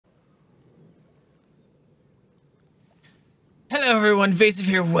Hello everyone, Vaesive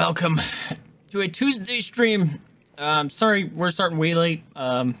here. Welcome to a Tuesday stream. Sorry, we're starting way late.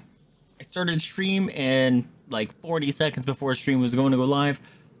 I started stream and like 40 seconds before stream was going to go live,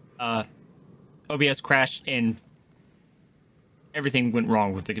 OBS crashed and everything went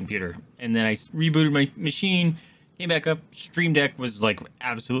wrong with the computer. And then I rebooted my machine, came back up. Stream Deck was like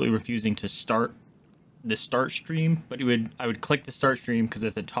absolutely refusing to start the start stream, but I would click the start stream because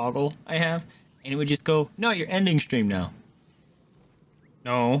it's a toggle I have, and it would just go, "No, you're ending stream now."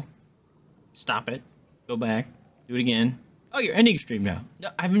 No. Stop it. Go back. Do it again. Oh, you're ending stream now. No,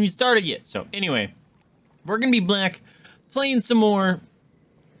 I haven't even started yet. So, anyway. We're gonna be back playing some more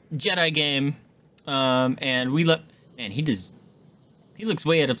Jedi game. And we look... Man, he looks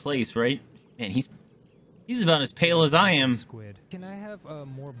way out of place, right? Man, he's about as pale as I am. Squid. Can I have a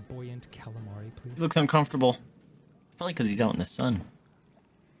more buoyant calamari, please? He looks uncomfortable. Probably because he's out in the sun.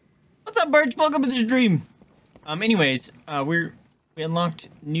 What's up, Birch? Welcome to the stream. Anyways, we unlocked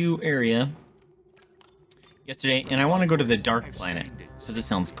new area yesterday, and I want to go to the dark planet because it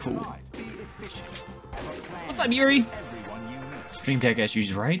sounds cool. What's up, Yuri? Stream Deck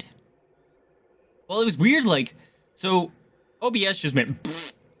issues, right? Well, it was weird, like, so OBS just went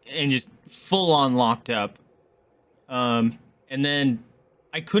and just full on locked up. And then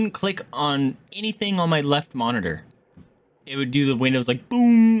I couldn't click on anything on my left monitor. It would do the windows like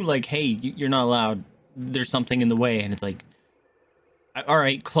boom, like, hey, you're not allowed. There's something in the way, and it's like, all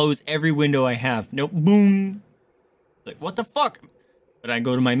right, close every window I have. Nope, boom. Like, what the fuck? But I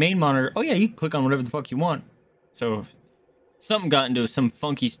go to my main monitor. Oh yeah, you can click on whatever the fuck you want. So something got into some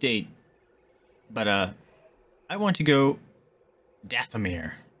funky state. But I want to go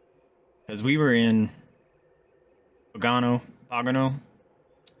Dathomir, because we were in Bogano.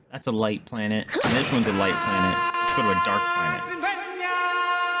 That's a light planet, and this one's a light planet. Let's go to a dark planet.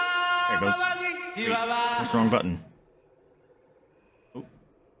 There it goes. Wait, that's the wrong button.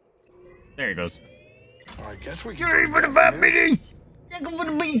 There it goes. I guess we can. You're for the 5 minutes. Come for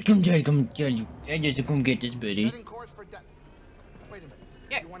the bees. Come judge. I just come get this buddies. Wait a minute.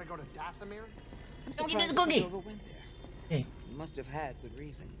 Yeah. You want to go to Dathomir? I'm Don't get this surprised cookie. Cordova went there. Hey. You must have had good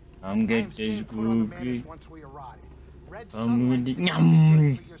reason. I'm get this cookie. Once we arrive. Red I'm with the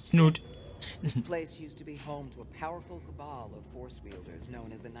sunlight snoot. This place used to be home to a powerful cabal of force wielders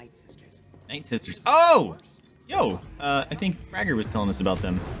known as the Night Sisters. Night Sisters. Oh! Yo! I think Fragger was telling us about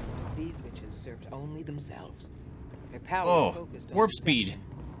them. These witches served only themselves. Their power Oh, was focused on warp deception, speed.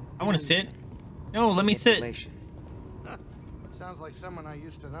 I want to sit. illusion, No, let me sit. manipulation. Sounds like someone I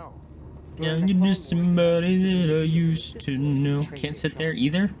used to know. Yeah, you knew somebody that I used to know. Can't sit there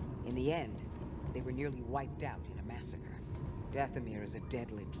either? In the end, they were nearly wiped out in a massacre. Dathomir is a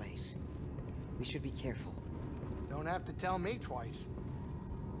deadly place. We should be careful. Don't have to tell me twice.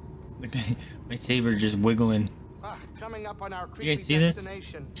 My saber just wiggling. Coming up on our creepy You guys see this?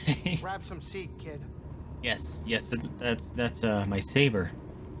 destination. Grab some seat, kid. Yes, that's my saber.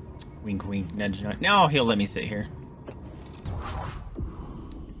 Wink, wink, nudge, nudge. Now he'll let me sit here.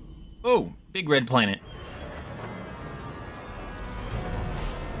 Oh, big red planet.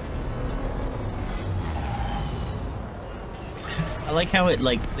 I like how it,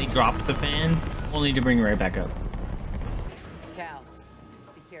 like, they dropped the fan, only to bring it right back up. Cal,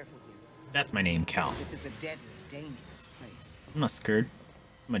 be careful here. That's my name, Cal. This is a deadly, dangerous place. I'm not scared.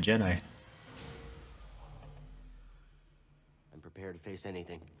 I'm a Jedi. I'm prepared to face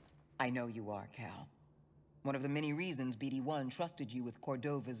anything. I know you are, Cal. One of the many reasons BD-1 trusted you with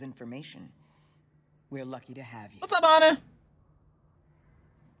Cordova's information. We're lucky to have you. What's up, Anna?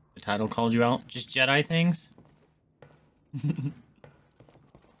 The title called you out? Just Jedi things?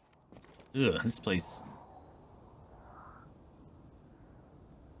 Ugh, this place.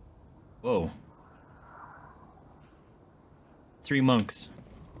 Whoa. 3 monks.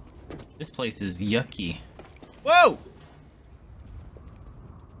 This place is yucky. Whoa!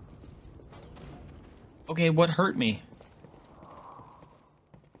 Okay, what hurt me?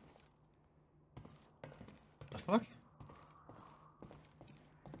 The fuck?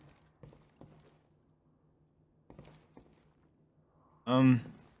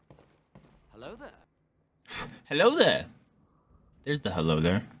 Hello there. Hello there. There's the hello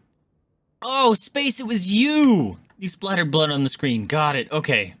there. Oh, Space, it was you! You splattered blood on the screen. Got it.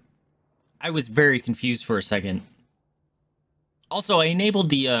 Okay. I was very confused for a second. Also, I enabled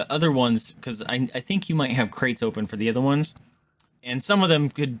the other ones, because I think you might have crates open for the other ones. And some of them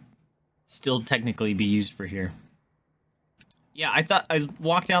could still technically be used for here. Yeah, I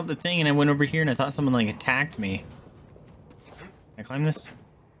walked out the thing and I went over here and I thought someone, like, attacked me. Can I climb this?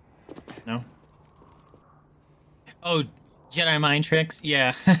 No? Oh, Jedi mind tricks?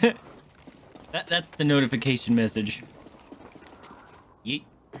 Yeah. That's the notification message. Yeet.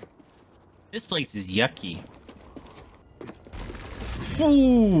 This place is yucky.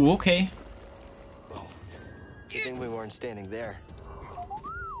 Ooh, okay. Good thing we weren't standing there.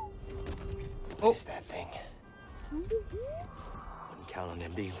 Oh. It's that thing. Wouldn't count on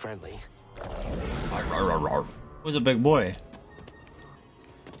him being friendly. Who's a big boy?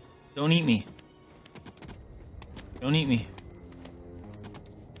 Don't eat me. Don't eat me.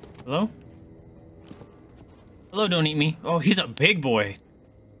 Hello? Hello, don't eat me. Oh, he's a big boy.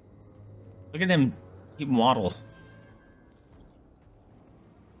 Look at them. Keep him waddle.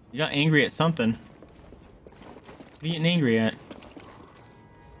 You got angry at something. What are you getting angry at?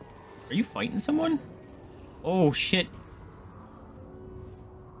 Are you fighting someone? Oh, shit.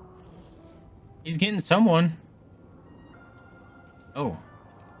 He's getting someone. Oh.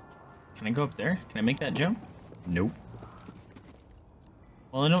 Can I go up there? Can I make that jump? Nope.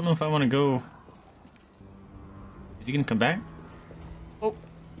 Well, I don't know if I want to go... Is he gonna come back? Oh!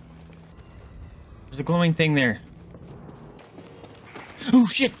 There's a glowing thing there. Oh,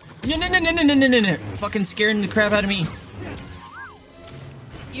 shit! No, no, no, no, no, no, no, no, no! Fucking scaring the crap out of me.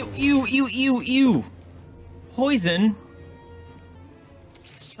 Ew, ew, ew, ew, ew! Poison?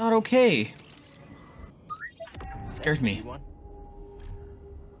 Not okay. Scares me.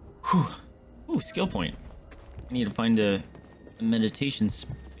 Whew. Ooh, skill point. I need to find a meditation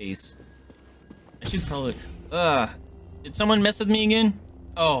space. I should probably... did someone mess with me again?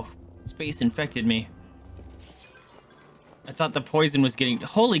 Oh, space infected me. I thought the poison was getting...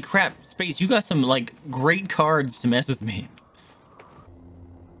 Holy crap, Space, you got some, like, great cards to mess with me.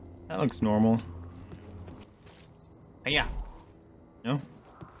 That looks normal. Yeah. No?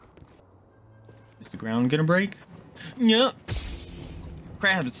 Is the ground gonna break? Yeah.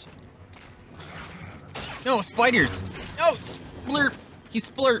 Crabs. No, spiders. No, splurt. He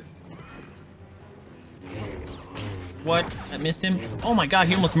splurt. What? I missed him. Oh my god,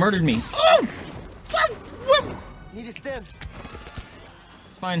 he almost murdered me. Oh! Need a stem.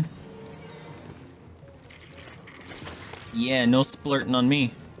 It's fine. Yeah, no splurting on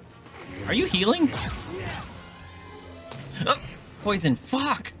me. Are you healing? Oh, poison.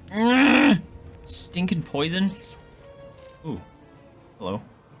 Fuck. Stinking poison. Ooh. Hello.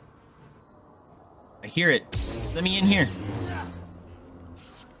 I hear it. Let me in here.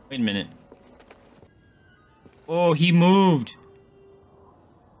 Wait a minute. Oh, he moved.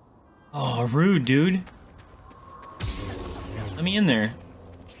 Oh, rude, dude. Let me in there.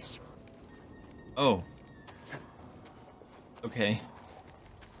 Oh. Okay.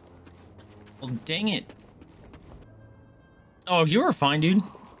 Well, dang it. Oh, you were fine, dude.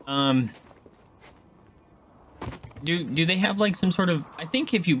 Do they have like some sort of... I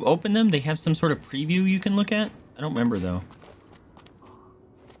think if you open them, they have some sort of preview you can look at. I don't remember though.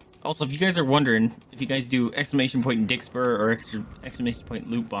 Also, if you guys are wondering, if you guys do exclamation point dick spur or exclamation point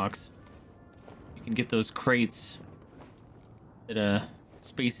loot box, you can get those crates that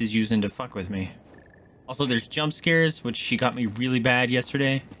Space is using to fuck with me. Also, there's jump scares, which she got me really bad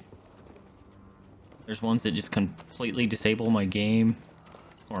yesterday. There's ones that just completely disable my game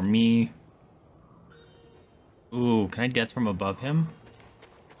or me. Ooh, can I death from above him?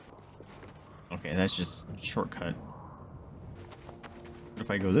 Okay, that's just a shortcut. What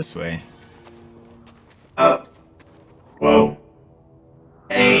if I go this way? Oh. Whoa.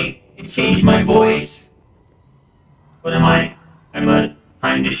 Hey, it changed my voice. What am I? I'm a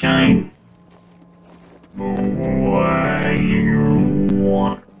time to shine. What do you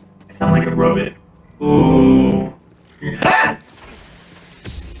want? I sound like a robot. Ooh. Ah!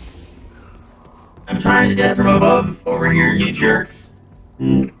 I'm trying to death from above over here, you jerks.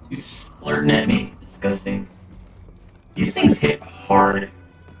 You splurting at me. Disgusting. These things hit hard.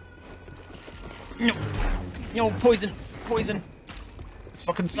 No. No, poison. Poison. This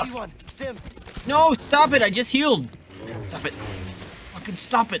fucking sucks. No, stop it. I just healed. Stop it. Fucking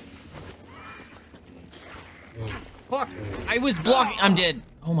stop it. Fuck. I was blocking. I'm dead.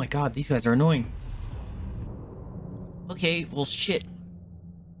 Oh my god, these guys are annoying. Okay, well, shit.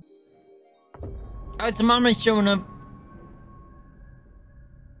 Oh, it's the mama showing up.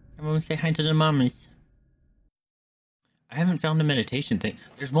 Everyone say hi to the mamas. I haven't found a meditation thing.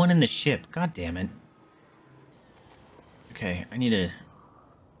 There's one in the ship. God damn it. Okay, I need to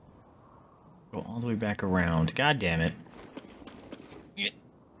go all the way back around. God damn it.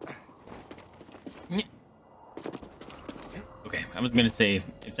 Okay, I was gonna say,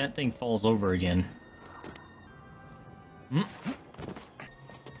 if that thing falls over again...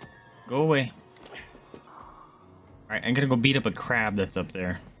 Go away. Alright, I'm gonna go beat up a crab that's up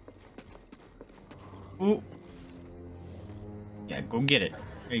there. Ooh. Yeah, go get it.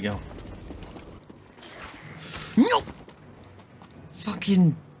 There you go. No!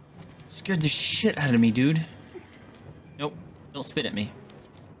 Fucking scared the shit out of me, dude. Nope. Don't spit at me.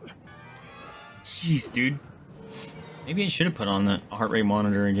 Jeez, dude. Maybe I should have put on the heart rate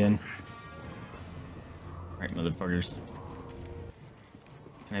monitor again. Alright, motherfuckers.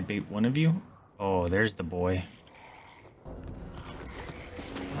 Can I bait one of you? Oh, there's the boy.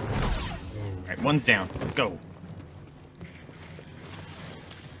 Alright, one's down. Let's go.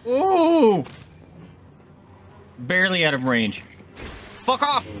 Ooh! Barely out of range. Fuck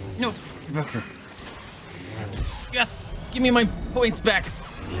off! No! Yes! Give me my points back!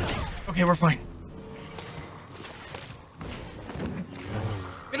 Okay, we're fine.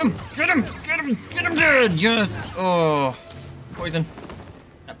 Get him! Get him! Get him! Get him dead! Yes! Oh. Poison.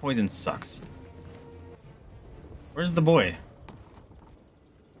 That poison sucks. Where's the boy?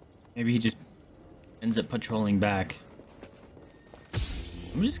 Maybe he just ends up patrolling back.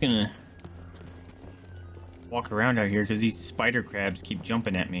 I'm just gonna walk around out here because these spider crabs keep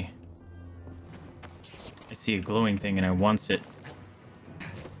jumping at me. I see a glowing thing and I wants it.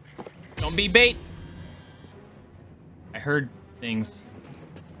 Don't be bait! I heard things.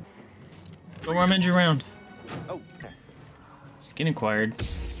 Go rummage around. Oh. Skin acquired.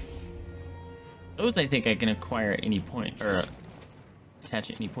 Those I think I can acquire at any point, or attach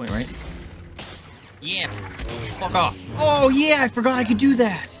at any point, right? Yeah! Fuck off! Oh yeah, I forgot I could do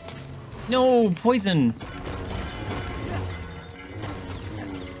that! No, poison!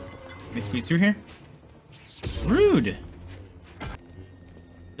 Can I squeeze through here? Rude!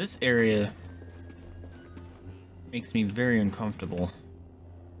 This area makes me very uncomfortable.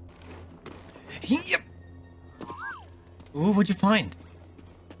 Yep! Ooh, what'd you find?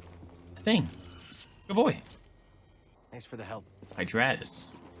 A thing. Good boy. Thanks for the help. Hydratus.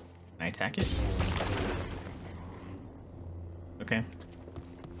 Can I attack it? Okay.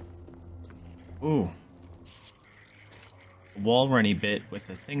 Ooh. A wall runny bit with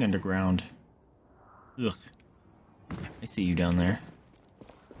a thing underground. Ugh. I see you down there.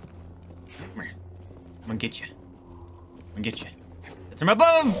 Come here. I'm gonna get you. I'm gonna get you. That's from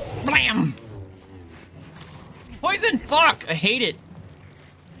above! Blam! Poison! Fuck! I hate it.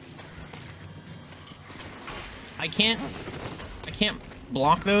 I can't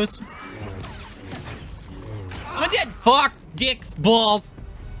block those. I'm dead! Fuck! Dicks! Balls!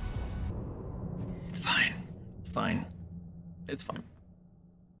 It's fine. It's fine. It's fine.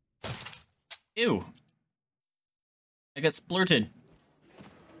 Ew. I got splurted.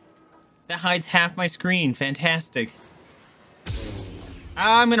 That hides half my screen. Fantastic.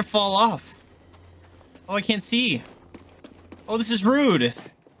 Ah, I'm gonna fall off. Oh, I can't see. Oh, this is rude.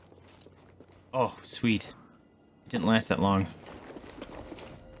 Oh, sweet. It didn't last that long.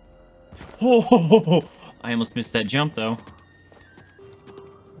 Oh, I almost missed that jump, though.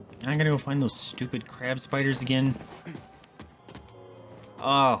 I'm gonna go find those stupid crab spiders again.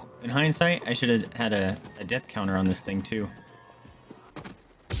 Oh, in hindsight, I should have had a death counter on this thing, too.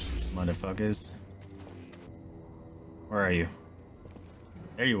 Motherfuckers. Where are you?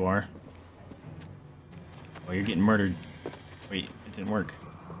 There you are. Oh, you're getting murdered. Wait, it didn't work.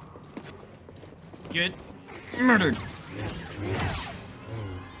 Get murdered!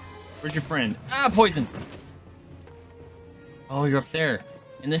 Where's your friend? Ah, poison! Oh, you're up there.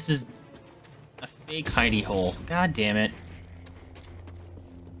 And this is a fake hidey hole. God damn it.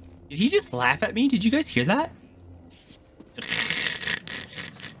 Did he just laugh at me? Did you guys hear that?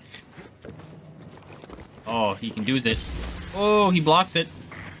 Oh, he can do it. Oh, he blocks it.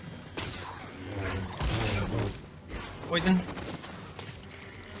 Poison.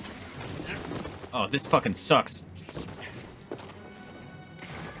 Oh, this fucking sucks.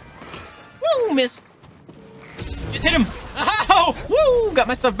 Woo, miss. Just hit him. Ow! Woo! Got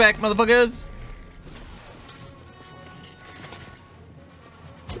my stuff back, motherfuckers.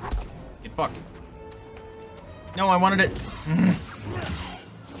 Get fucked. No, I wanted it.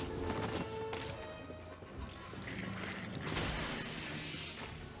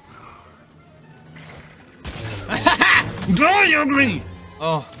 Die, ugly!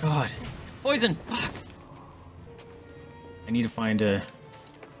 Oh, God. Poison! Fuck! I need to find a...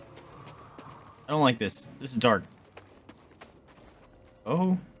 I don't like this. This is dark.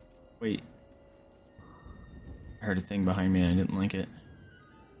 Oh. Wait. I heard a thing behind me and I didn't like it.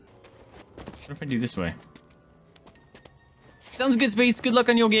 What if I do this way? Sounds good, Space. Good luck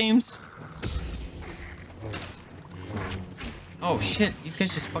on your games. Oh, shit. These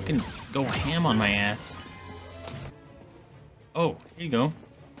guys just fucking go ham on my ass. Oh, here you go.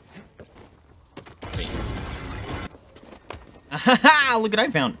 Wait. Ahaha! Look what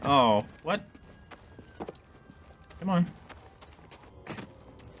I found. Oh, what? Come on.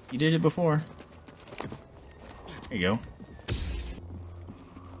 You did it before. There you go.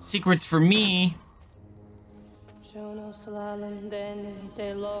 secrets for me.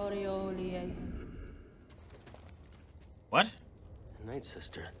 What? Night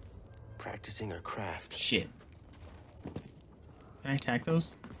sister, practicing her craft. Shit. Can I attack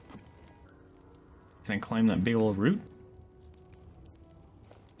those? Can I climb that big old root?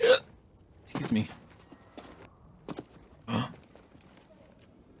 Excuse me.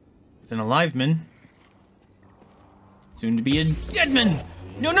 It's an alive man. Soon to be a dead man.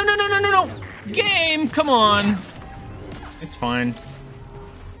 No, no, no, no, no, no, no. Game, come on. It's fine.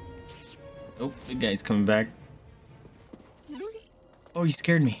 Oh, the guy's coming back. Oh, you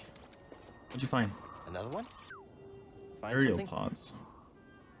scared me. What'd you find? Another one? Find Aerial something? pods.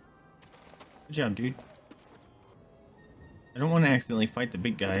 Good job, dude. I don't want to accidentally fight the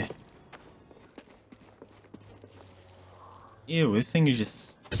big guy. Ew, this thing is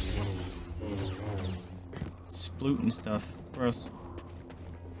just splooting stuff. Gross.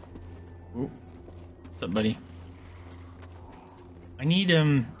 Ooh. What's up, buddy? I need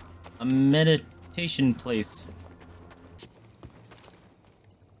a meditation place.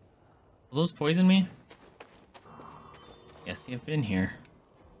 Will those poison me? Yeah, see, I've been here.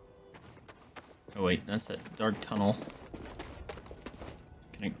 Oh wait, that's that dark tunnel.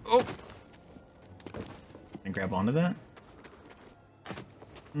 Can I... Oh! Can I grab onto that?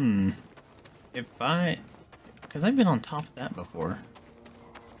 If I... Because I've been on top of that before.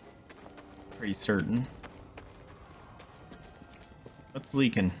 Pretty certain. What's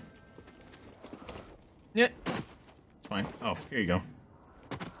leaking? Yeah. It's fine. Oh, here you go.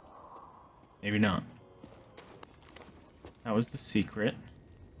 Maybe not. That was the secret.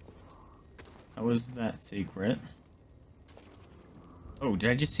 That was that secret. Oh,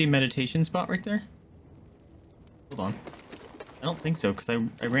 did I just see a meditation spot right there? Hold on. I don't think so, because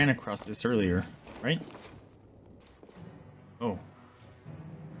I ran across this earlier, right? Oh.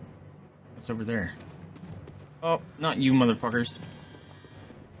 What's over there? Oh, not you motherfuckers.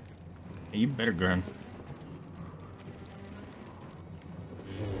 Hey, you better run.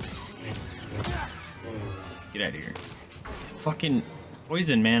 Get out of here. Fucking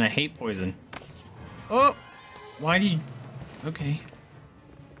poison, man. I hate poison. Oh! Why did you... Okay.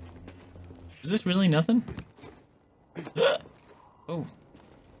 Is this really nothing? Oh.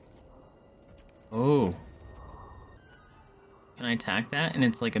 Oh. Can I attack that? And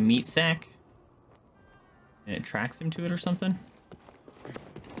it's like a meat sack? And it tracks him to it or something?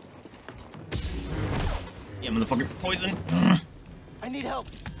 Yeah, motherfucker. Poison. I need help.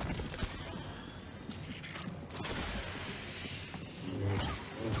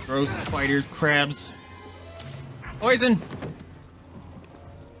 Gross spider crabs. Poison!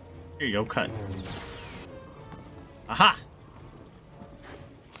 Here you go, cut. Aha!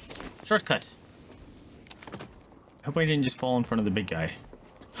 Shortcut. I hope I didn't just fall in front of the big guy.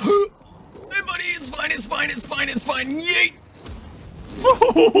 Hey buddy, it's fine, it's fine, it's fine, it's fine. Yeet!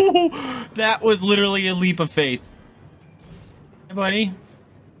 That was literally a leap of faith. Hey buddy.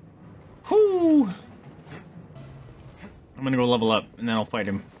 Whoo! I'm gonna go level up and then I'll fight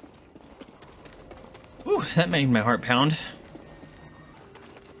him. Whew, that made my heart pound.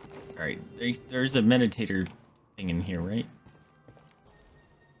 Alright, there's a meditator thing in here, right?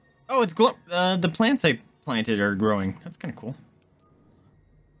 Oh, it's the plants I planted are growing. That's kind of cool.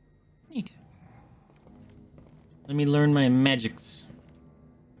 Neat. Let me learn my magics.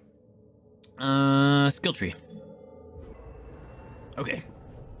 Skill tree. Okay.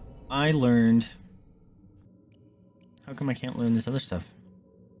 I learned... How come I can't learn this other stuff?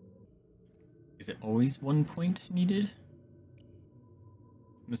 Is it always 1 point needed?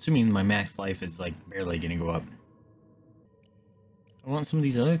 I'm assuming my max life is like barely gonna go up. I want some of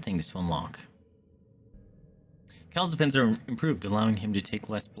these other things to unlock. Cal's defense are improved, allowing him to take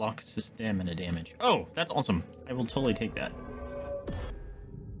less block stamina damage. Oh, that's awesome. I will totally take that.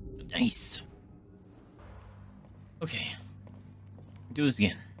 Nice. Okay. Do this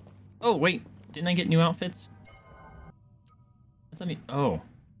again. Oh, wait. Didn't I get new outfits? Oh.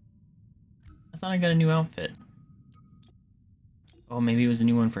 I thought I got a new outfit. Oh, maybe it was a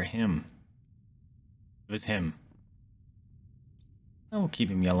new one for him. It was him. I will keep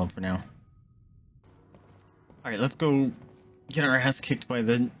him yellow for now. Alright, let's go get our ass kicked by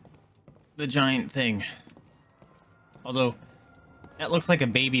the giant thing. Although, that looks like a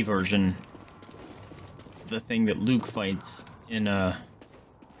baby version of the thing that Luke fights in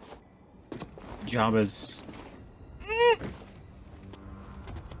Jabba's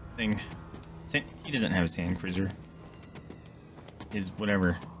thing. He doesn't have a sand cruiser. His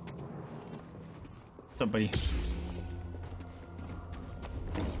whatever. What's up, buddy?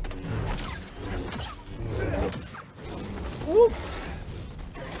 Whoop.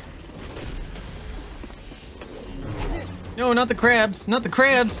 no, not the crabs. Not the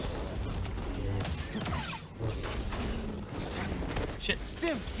crabs. Shit.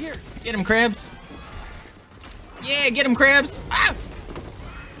 Stim, here. Get him, crabs. Yeah, get him, crabs. Ah!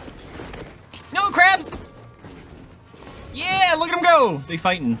 No, crabs. Yeah, look at him go. They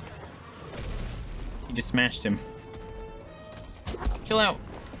fighting. He just smashed him. Chill out.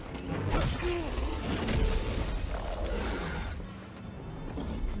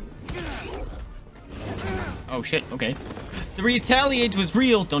 Oh shit, okay. The retaliate was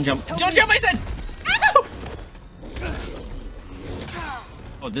real. Don't jump. Don't jump, I said! Ow!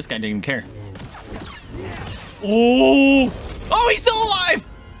 Oh, this guy didn't even care. Oh! Oh, he's still alive!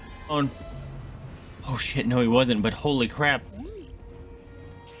 Oh, oh shit, no he wasn't, but holy crap.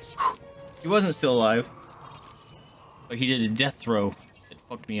 He wasn't still alive. But he did a death throw. It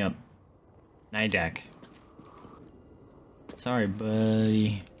fucked me up. Nydak. Sorry,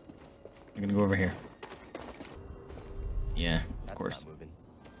 buddy. I'm gonna go over here. Yeah, of course.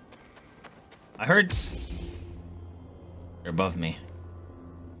 I heard they're above me.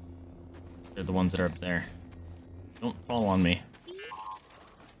 They're the ones that are up there. Don't fall on me.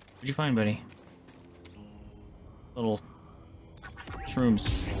 What'd you find, buddy? Little shrooms.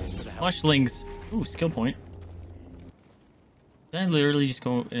 Mushlings. Ooh, skill point. Did I literally just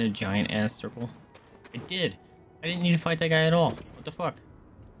go in a giant ass circle? I did. I didn't need to fight that guy at all. What the fuck?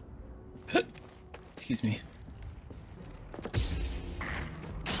 Excuse me.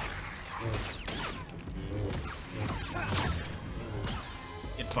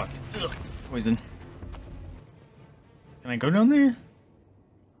 Get fucked. Ugh. Poison. Can I go down there?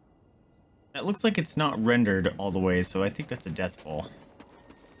 That looks like it's not rendered all the way, so I think that's a death ball.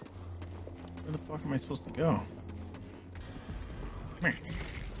 Where the fuck am I supposed to go? Come here.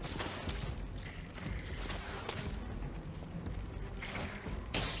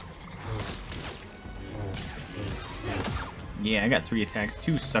 Yeah, I got 3 attacks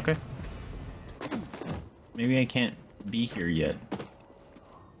too, sucker. Maybe I can't be here yet.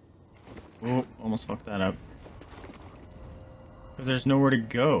 Oh, almost fucked that up. Because there's nowhere to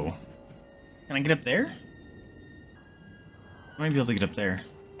go. Can I get up there? I might be able to get up there.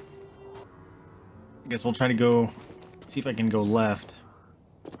 I guess we'll try to go, see if I can go left.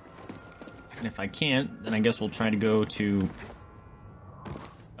 And if I can't, then I guess we'll try to go to,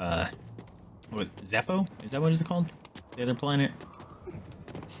 what was it, Zeffo? Is that what it's called? The other planet?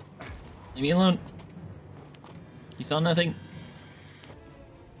 Leave me alone. You saw nothing?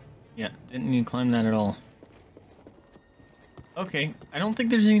 Yeah, didn't need to climb that at all. Okay, I don't think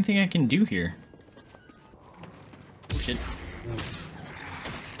there's anything I can do here. Oh shit.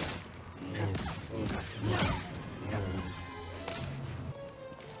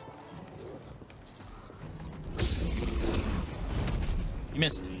 You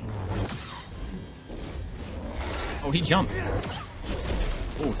missed. Oh, he jumped.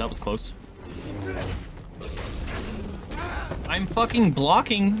 Oh, that was close. I'm fucking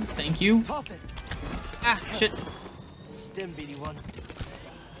blocking. Thank you. Toss it. Ah, shit. Stim, BD1.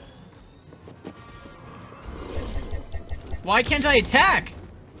 Why can't I attack?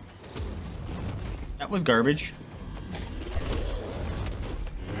 That was garbage.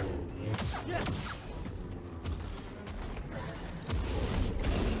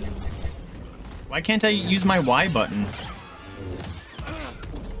 Why can't I use my Y button?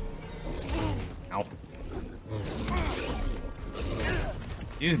 Ow.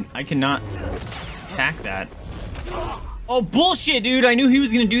 Dude, I cannot attack that. Oh, bullshit, dude! I knew he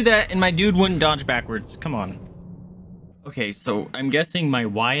was gonna do that, and my dude wouldn't dodge backwards. Come on. Okay, so I'm guessing my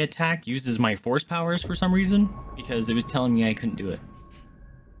Y attack uses my force powers for some reason, because it was telling me I couldn't do it.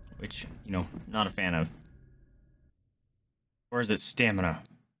 Which, you know, not a fan of. Or is it stamina?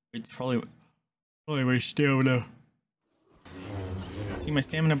 It's probably my stamina. See, my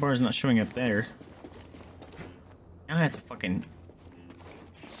stamina bar is not showing up there. Now I have to fucking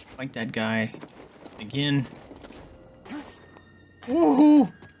fight that guy again.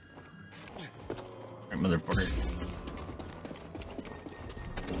 Woohoo! Alright, motherfucker.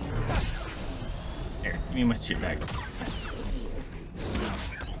 Here, give me my shit back.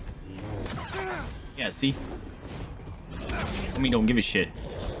 Yeah, see? I mean, don't give a shit.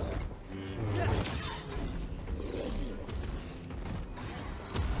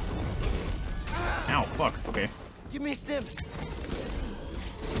 Ow, fuck, okay. Give me a stim.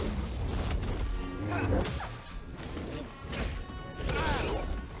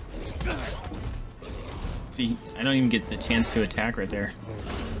 See, I don't even get the chance to attack right there.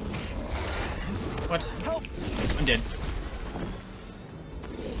 What? Help. I'm dead.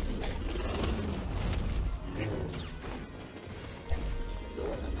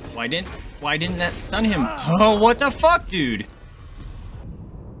 Why didn't that stun him? Oh, what the fuck, dude?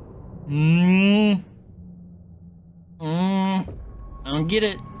 I don't get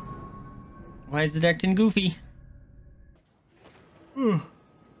it. Why is it acting goofy?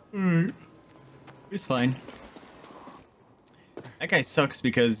 Alright. It's fine. That guy sucks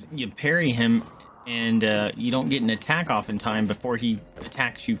because you parry him and you don't get an attack off in time before he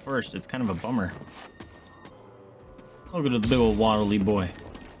attacks you first. It's kind of a bummer. Look at the big old waddly boy.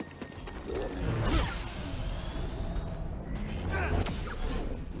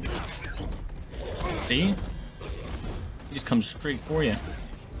 See? He just comes straight for you.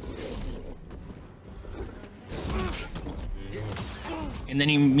 And then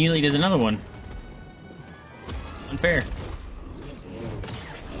he immediately does another one. Unfair.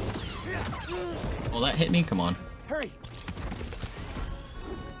 Oh, that hit me? Come on. Hurry!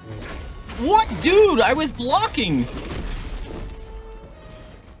 What, dude? I was blocking!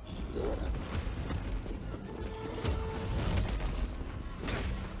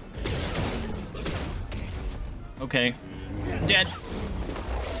 Okay. Dead.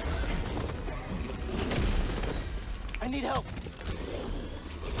 I need help.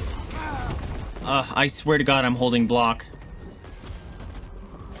 I swear to God, I'm holding block.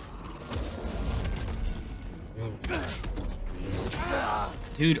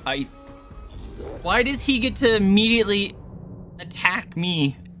 Dude, why does he get to immediately attack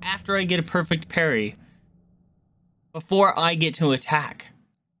me after I get a perfect parry? Before I get to attack?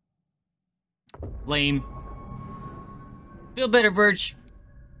 Lame. Feel better, Birch.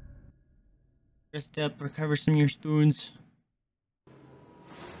 Rest up, recover some of your spoons.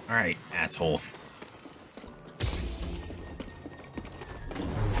 Alright, asshole.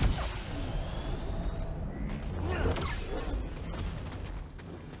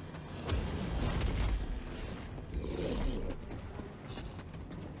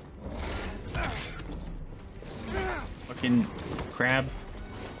 Fucking crab.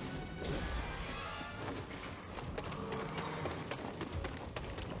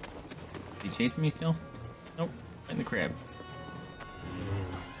 Is he chasing me still? Nope. In the crab.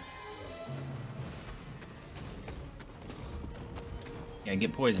 Yeah,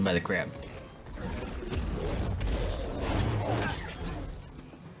 get poisoned by the crab.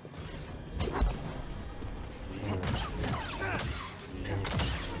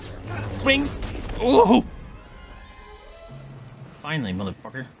 Swing! Oh! Finally,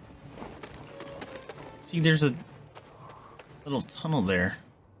 motherfucker. See, there's a little tunnel there.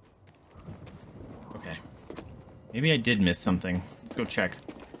 Okay. Maybe I did miss something. Let's go check.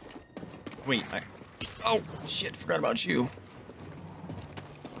 Wait, oh, shit, forgot about you.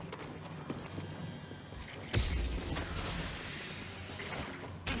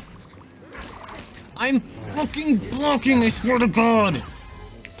 I'm fucking blocking, I swear to God!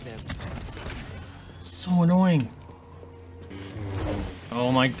 So annoying.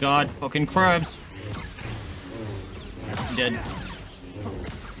 Oh my God, fucking crabs. I'm dead.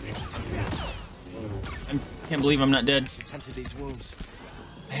 I can't believe I'm not dead. Tend to these wounds.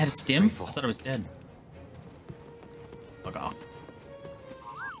 I had a stim? I thought I was dead. Fuck off.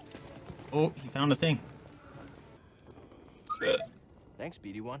 Oh, he found a thing. Thanks,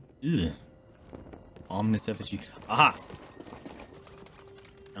 BD1. Ugh. Ominous effigy. Aha!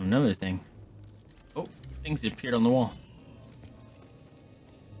 Another thing. Oh, things appeared on the wall.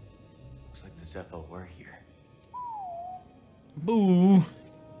 Looks like the Zeffo were here. Boo!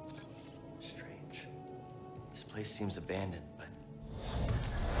 Strange. This place seems abandoned, but...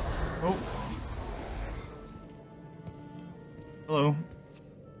 Oh. Hello.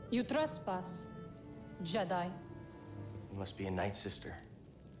 You trespass, Jedi. You must be a Night Sister.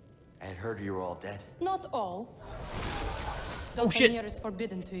 I had heard you were all dead. Not all. Oh, shit. Doggocam is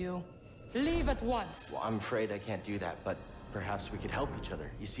forbidden to you. Leave at once. Well, I'm afraid I can't do that, but perhaps we could help each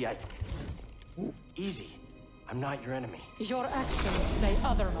other. You see, Ooh. Easy. I'm not your enemy. Your actions say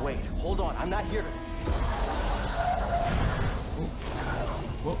otherwise. Wait, hold on. I'm not here to...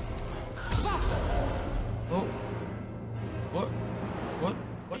 Whoa. Oh. What? What?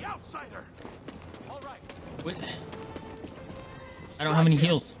 The outsider. All right. What? I don't have any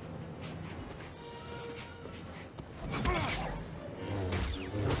heals.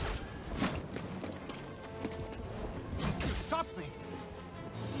 Stop me.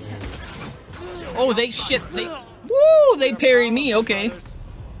 Oh, they woo, they parry me. Okay.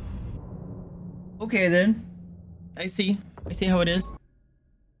 Okay then. I see how it is.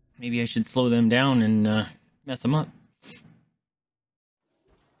 Maybe I should slow them down and mess them up.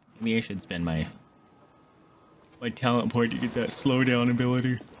 Maybe I should spend my talent point to get that slowdown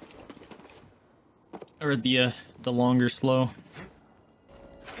ability. Or the longer slow.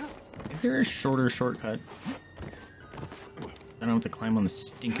 Is there a shorter shortcut? I don't have to climb on the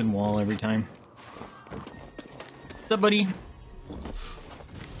stinking wall every time. What's up, buddy?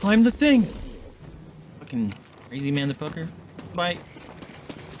 Climb the thing! Fucking crazy motherfucker. Bye.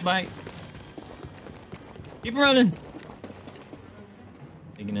 Bye. Keep running!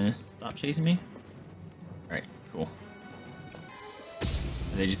 Are you gonna stop chasing me? Alright, cool.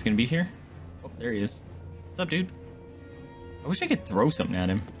 Are they just gonna be here? Oh, there he is. What's up, dude? I wish I could throw something at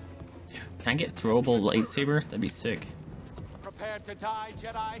him. Can I get throwable lightsaber? That'd be sick. Prepare to die,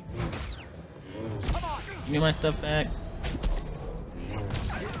 Jedi. Come on. Give me my stuff back.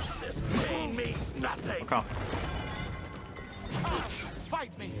 This pain means nothing. Fuck off.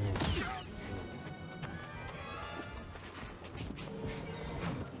 Fight me.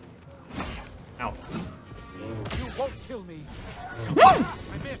 Ow. You won't kill me. Woo! I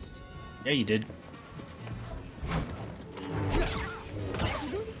missed. Yeah, you did.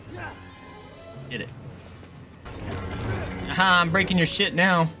 Get it. Aha, I'm breaking your shit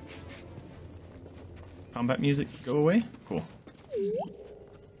now. Combat music, go away. Cool.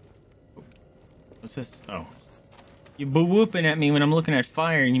 What's this? Oh. You boo-whooping at me when I'm looking at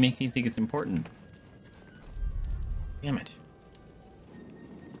fire and you make me think it's important. Damn it.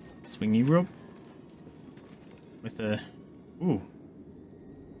 Swingy rope. With a... Ooh.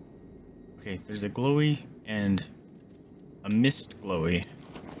 Okay, there's a glowy and a mist glowy.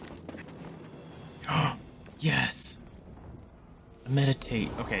 Oh, yes! A meditate.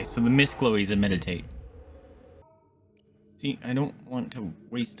 Okay, so the mist glowy is a meditate. See, I don't want to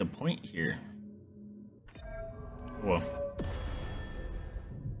waste a point here. Whoa.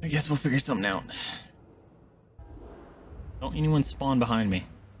 I guess we'll figure something out. Don't anyone spawn behind me.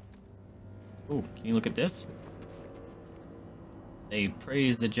 Oh, can you look at this? They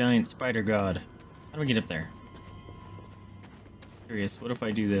praise the giant spider god. How do I get up there? Curious, what if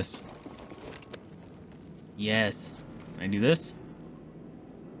I do this? Yes. Can I do this?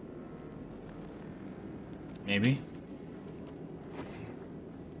 Maybe.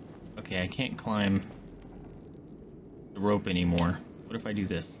 Okay, I can't climb the rope anymore. What if I do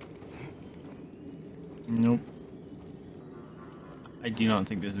this? Nope. I do not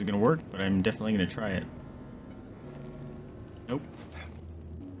think this is gonna work, but I'm definitely gonna try it. Nope.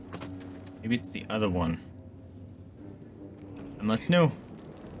 Maybe it's the other one. I must know.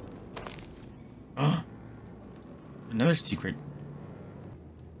 Oh! Another secret.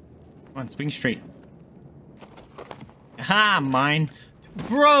 Come on, swing straight. Aha, mine.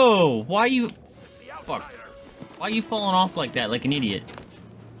 Bro, why you... Fuck. Why are you falling off like that, like an idiot?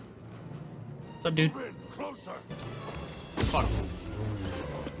 What's up, dude? Closer. Fuck.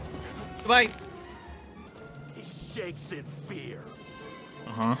 Goodbye. He shakes in fear.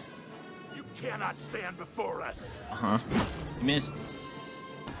 Uh-huh. You cannot stand before us. Uh-huh. You missed.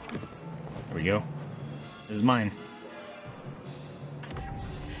 There we go. This is mine.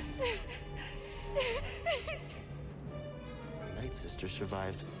 Night Sister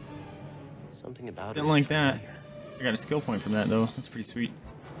survived. Something about Didn't her. like that. I got a skill point from that, though. That's pretty sweet.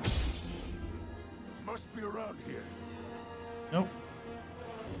 Must be around here. Nope.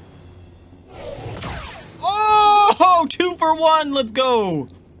 Oh! 2 for 1! Let's go!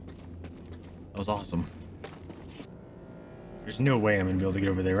 That was awesome. There's no way I'm gonna be able to get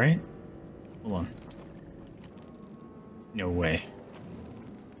over there, right? Hold on. No way.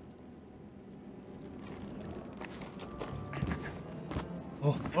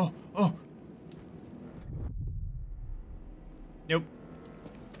 Oh, oh, oh! Nope.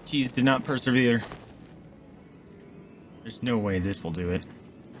 Cheese did not persevere. There's no way this will do it.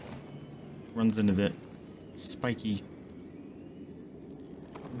 Runs into the spiky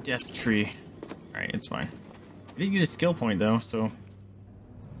death tree. Alright, it's fine. I did get a skill point though, so...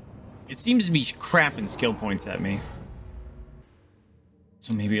 It seems to be crapping skill points at me.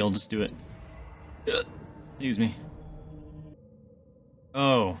 So maybe I'll just do it. Excuse me.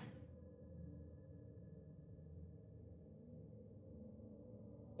 Oh.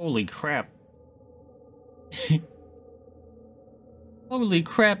 Holy crap. Holy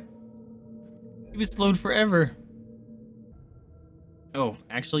crap. It was slowed forever. Oh,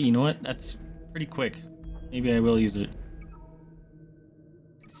 actually, you know what? That's pretty quick. Maybe I will use it.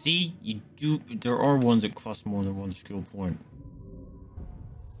 See? You do. There are ones that cost more than 1 skill point.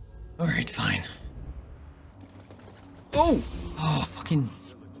 Alright, fine. Oh! Oh, fucking...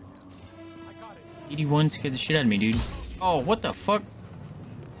 81 scared the shit out of me, dude. Oh, what the fuck?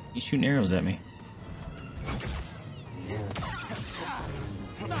 He's shooting arrows at me.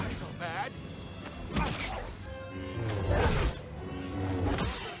 Not so bad.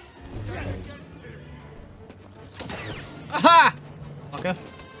 Aha! Fucker.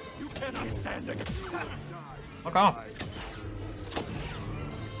 You cannot stand against. Fuck off.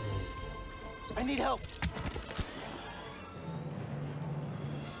 I need help.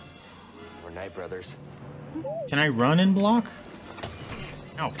 We're Night Brothers. Can I run and block?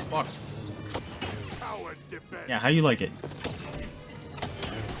 Ow, fuck. Cowards defend. Yeah, how you like it?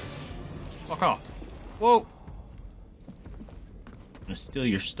 Fuck off. Whoa. I'm gonna steal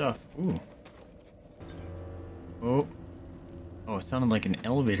your stuff. Ooh. Oh. Oh, it sounded like an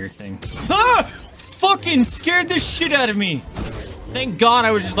elevator thing. Ah! Fucking scared the shit out of me. Thank God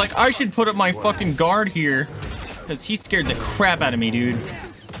I was just like, I should put up my fucking guard here. Because he scared the crap out of me, dude.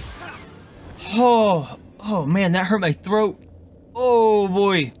 Oh. Oh, man, that hurt my throat. Oh,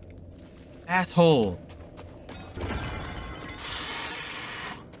 boy. Asshole.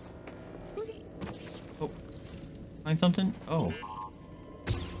 Oh. Find something? Oh.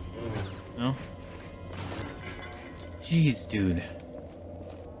 No? Jeez, dude.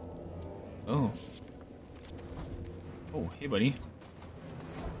 Oh. Oh, hey, buddy.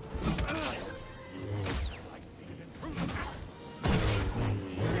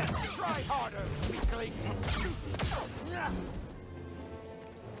 Try harder, weakling.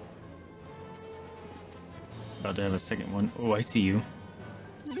 About to have a second one. Oh, I see you.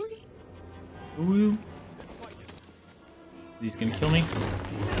 Ooh. He's gonna kill me.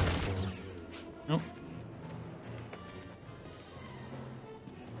 Nope.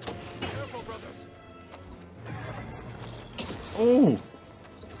 Careful, brothers. Oh!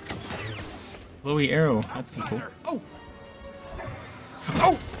 Glowy arrow. That's cool. Oh!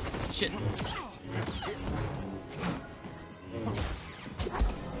 Oh! Shit.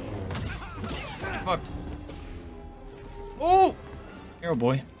 Fucked. Oh! Arrow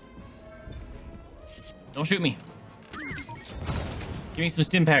boy. Don't shoot me. Give me some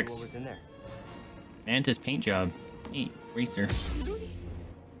stim packs. What was in there? Mantis paint job. Neat. Racer.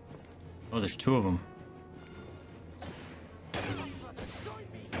 Oh, there's two of them.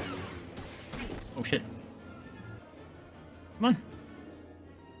 Oh shit. Come on.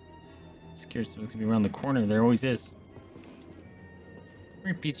 Scared someone's gonna be around the corner. There always is. Come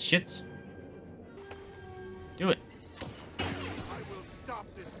here, piece of shits. Do it. I will stop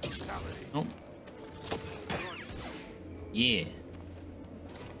this brutality. Nope. Yeah.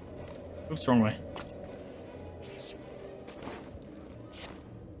 Oops, wrong way.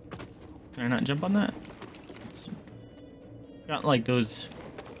 Can I not jump on that? It's got like those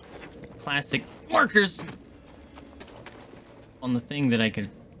plastic markers on the thing that I could.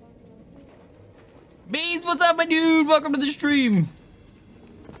 Beans, what's up, my dude? Welcome to the stream.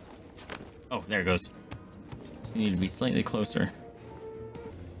 Oh, there it goes. Just need to be slightly closer.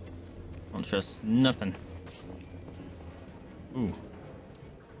 Don't trust nothing. Ooh.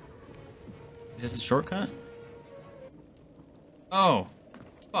 Is this a shortcut? Oh.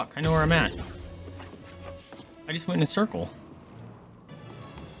 Fuck, I know where I'm at. I just went in a circle.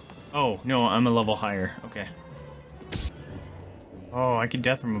 Oh, no, I'm a level higher. Okay. Oh, I could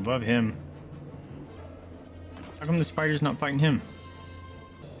death from above him. How come the spider's not fighting him?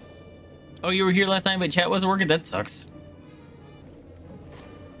 Oh, you were here last time, but chat wasn't working? That sucks.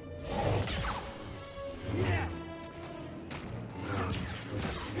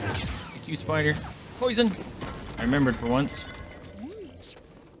 Thank you, spider. Poison! I remembered for once.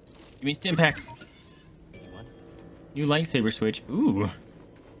 Give me stim pack. New lightsaber switch. Ooh.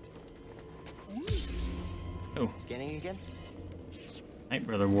 Oh. Scanning again? Night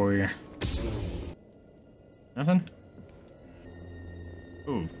Brother Warrior. Nothing?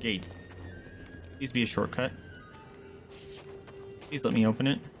 Ooh, gate. Please be a shortcut. Please let me open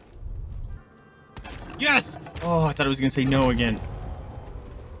it. Yes! Oh, I thought I was gonna say no again.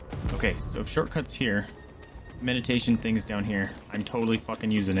 Okay, so if shortcut's here, meditation thing's down here. I'm totally fucking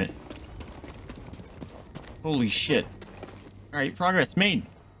using it. Holy shit. Alright, progress made.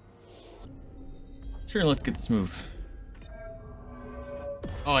 Sure, let's get this move.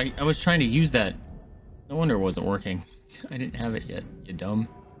 Oh, I was trying to use that. No wonder it wasn't working. I didn't have it yet, you dumb.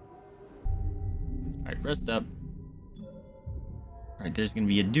 Alright, rest up. Alright, there's gonna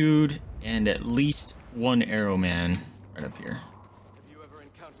be a dude and at least one arrow man right up here. Have you ever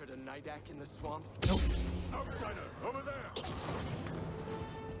encountered a Nydak in the swamp? Nope. Outsider, over there.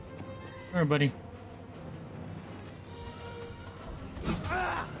 Alright, buddy.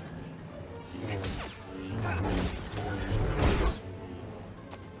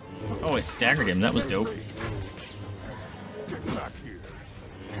 Oh, it staggered him. That was dope. Get back here.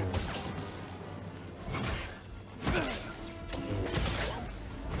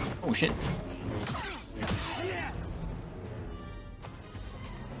 Oh, shit.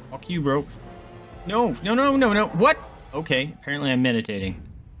 Fuck you, bro. No, no, no, no, no. What? Okay, apparently I'm meditating.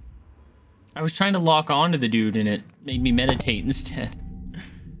 I was trying to lock onto the dude and it made me meditate instead.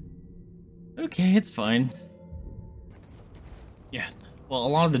 Okay, it's fine. Yeah. Well, a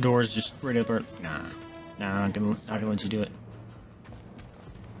lot of the doors just straight up are... Nah. Nah, I'm not gonna let you do it.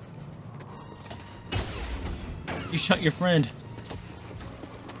 You shot your friend.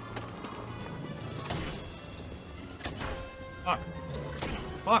 Fuck.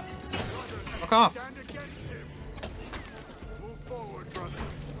 Fuck. Fuck off. Stand against him. Move forward, brother.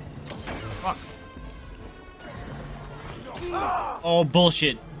 Fuck. Oh,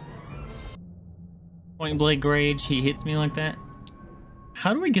 bullshit. Point blank rage, he hits me like that.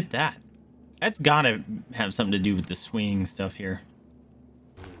 How do we get that? That's gotta have something to do with the swinging stuff here.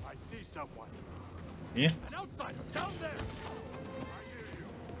 I see someone. Yeah. An outsider down there. I hear you.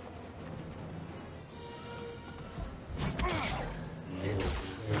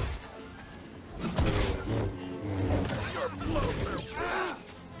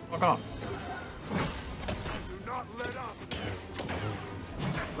 Fuck off. Do not let up.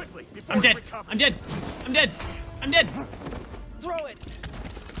 Quickly, before I'm he dead. recovers. I'm dead. I'm dead. I'm dead. Throw it!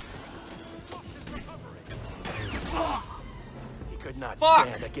 He could not Fuck.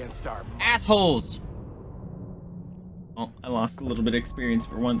 stand against our might. Assholes. Oh, I lost a little bit of experience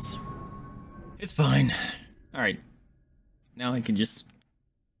for once. It's fine. Alright. Now I can just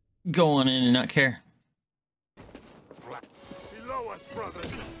go on in and not care. Below us, brother.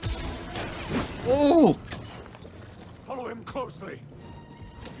 Oh! Follow him closely.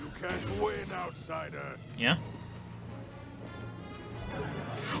 You can't win, outsider. Yeah?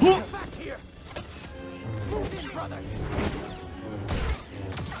 Back here. Move in, brother.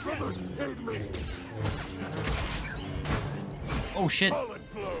 Brothers hate me. Oh shit. Solid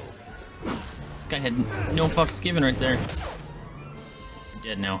blow. This guy had no fucks given right there. I'm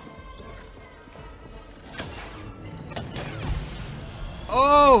dead now.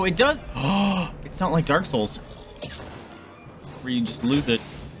 Oh, it does. Oh, it's not like Dark Souls, where you just lose it.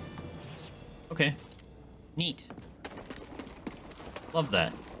 Okay, neat. Love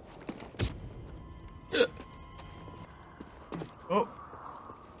that. Oh.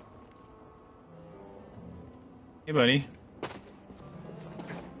 Hey, buddy.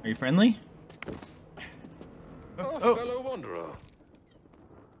 Are you friendly? Oh, fellow wanderer.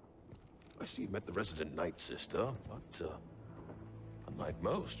 I see you met the resident Night Sister, but unlike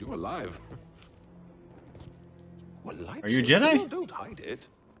most, you're alive. What light? Are you a Jedi? No, don't hide it.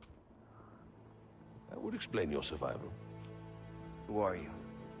 That would explain your survival. Who are you?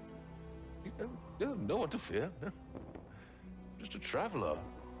 No one to fear. Just a traveler,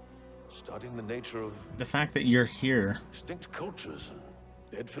 studying the nature of The fact that you're here. extinct cultures and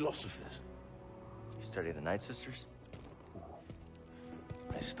dead philosophies. You study the Night Sisters?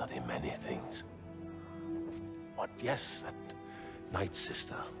 I study many things. But yes, that Night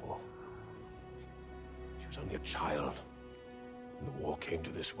Sister, oh, she was only a child when the war came to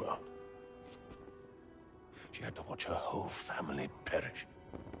this world. She had to watch her whole family perish.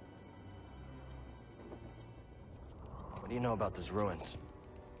 What do you know about those ruins?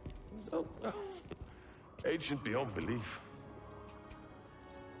 Oh, ancient beyond belief.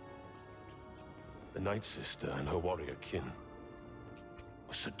 The Night Sister and her warrior kin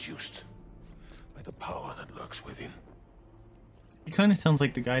were seduced by the power that lurks within. He kind of sounds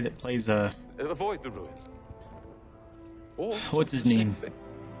like the guy that plays Avoid the ruin. Or what's his name? The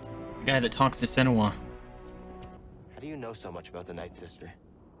guy that talks to Senua. How do you know so much about the Night Sister?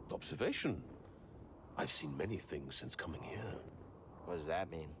 Observation. I've seen many things since coming here. What does that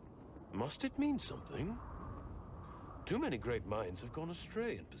mean? Must it mean something? Too many great minds have gone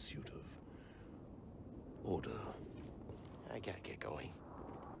astray in pursuit of order. I gotta get going.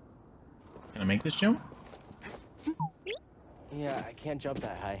 Can I make this jump? Yeah, I can't jump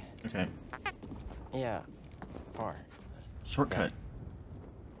that high. Okay. Yeah, far. Shortcut.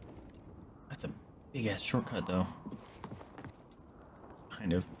 That's a big ass shortcut though.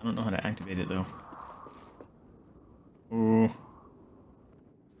 Kind of. I don't know how to activate it though. Ooh.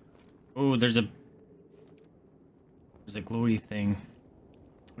 Ooh, there's a glowy thing.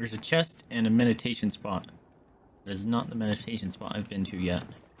 There's a chest and a meditation spot. That is not the meditation spot I've been to yet.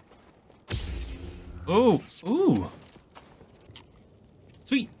 Ooh, ooh.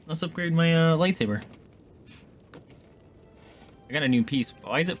 Sweet. Let's upgrade my lightsaber. I got a new piece.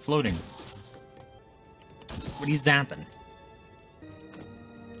 Why is it floating? What are you zapping?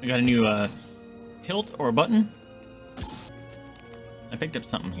 I got a new hilt or a button. I picked up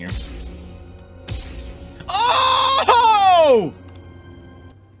something here. Oh!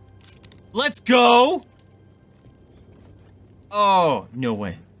 Let's go! Oh, no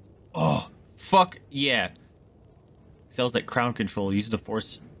way. Oh, fuck yeah. Cells like crowd control. Use the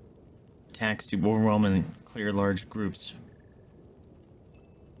force attacks to overwhelm and clear large groups.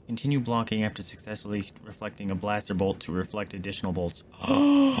 Continue blocking after successfully reflecting a blaster bolt to reflect additional bolts.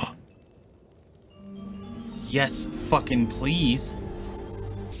 Yes, fucking please.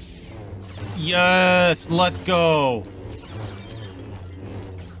 Yes, let's go.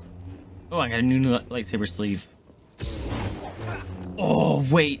 Oh, I got a new lightsaber sleeve. Oh,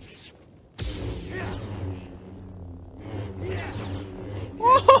 wait.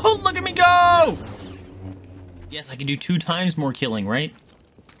 Oh, look at me go! Yes, I can do 2 times more killing, right?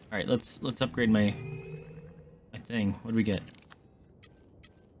 All right, let's upgrade my thing. What do we get?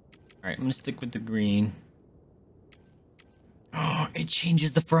 All right, I'm gonna stick with the green. Oh, it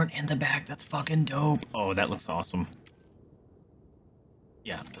changes the front and the back. That's fucking dope. Oh, that looks awesome.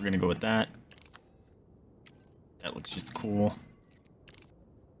 Yeah, we're gonna go with that. That looks just cool.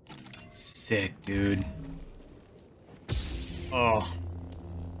 Sick, dude. Oh,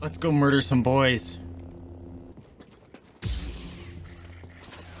 let's go murder some boys.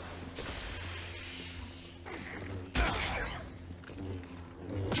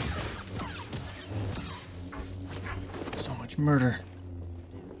 So much murder.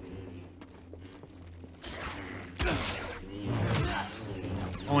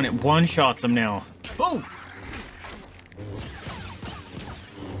 Oh, and it one-shots them now. Oh!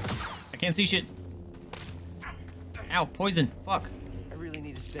 I can't see shit. Ow, poison. Fuck. I really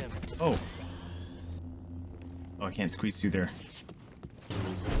need a stem. Oh. Oh, I can't squeeze through there.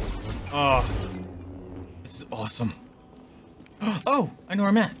 Oh. This is awesome. Oh, I know where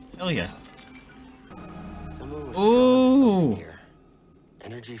I'm at. Hell yeah. Someone was Ooh. here.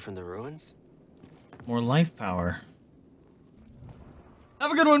 Energy from the ruins? More life power.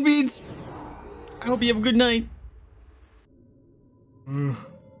 Have a good one, Beans. I hope you have a good night.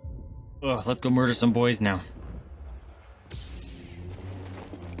 Ugh, let's go murder some boys now.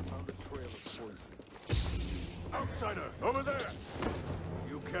 Outsider, over there!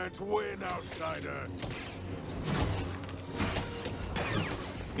 You can't win, outsider!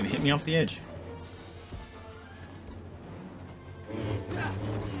 Gonna hit me off the edge.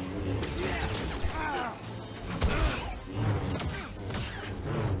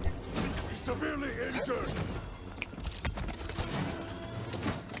 He's severely injured!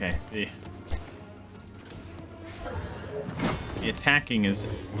 Okay, the attacking is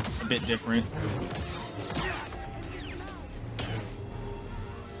a bit different.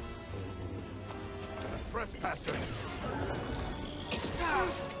 Trespasser!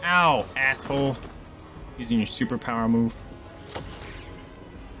 Ow, asshole. Using your superpower move.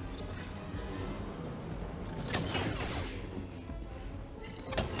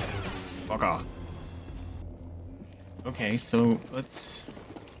 Fuck off. Okay, so let's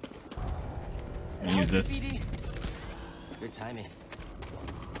use this. Good timing.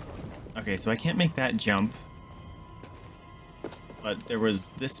 Okay, so I can't make that jump. But there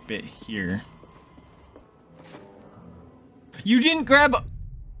was this bit here. You didn't grab...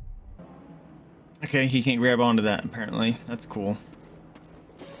 Okay, he can't grab onto that, apparently. That's cool.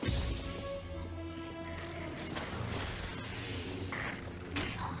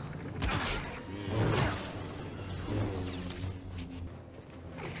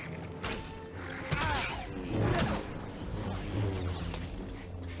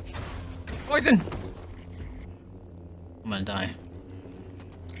 Poison! I'm gonna die.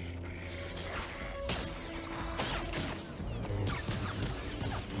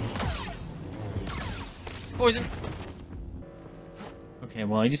 Poison! Okay,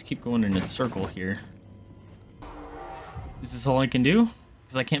 well, I just keep going in a circle here. Is this all I can do?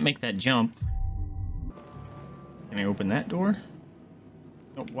 Because I can't make that jump. Can I open that door?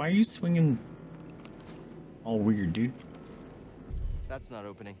 Oh, why are you swinging all weird, dude? That's not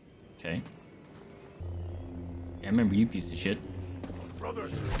opening. Okay. Yeah, I remember you, piece of shit.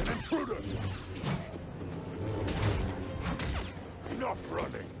 Brothers, an intruder! Enough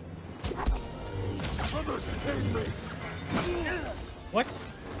running! Brothers, aid me! What?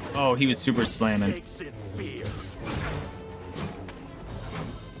 Oh, he was super slamming. Shakes in fear.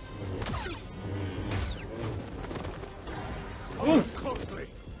 Ooh. Closely!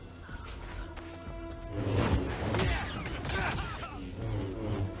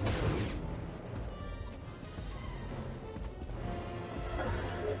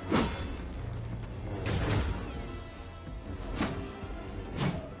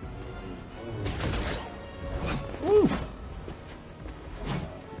 Ooh.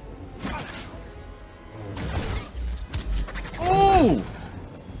 Ooh.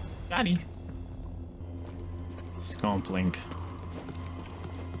 Got him. Scomp Link.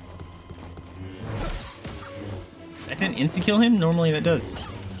 That didn't insta-kill him? Normally that does.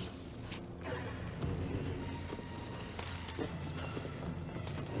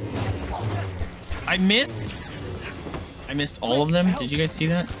 I missed all of them. Did you guys see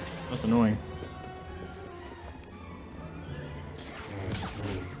that? That's annoying.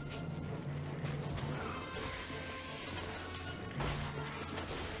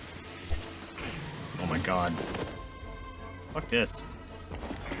 Oh my god. Fuck this.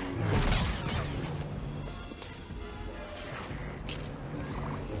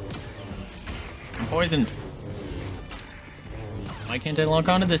 I'm poisoned. Why can't I lock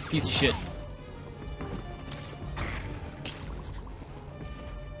onto this piece of shit?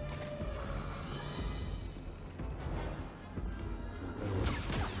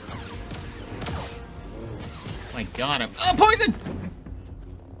 My god, I'm poisoned!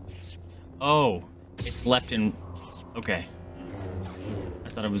 Oh, it's left and okay. I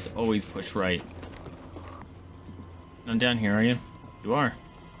thought it was always push right. Not down here, are you? You are.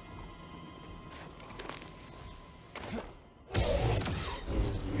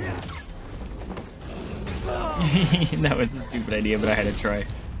 That was a stupid idea, but I had to try.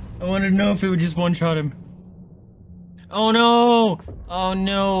 I wanted to know if it would just one-shot him. Oh no! Oh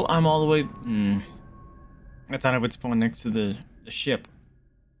no! I'm all the way... I thought I would spawn next to the ship.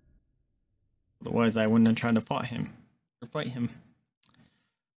 Otherwise, I wouldn't have tried to fight him.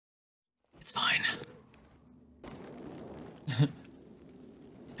 It's fine.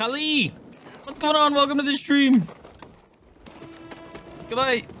 Kali! What's going on? Welcome to the stream!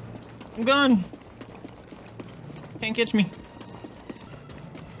 Goodbye! I'm gone! Can't catch me.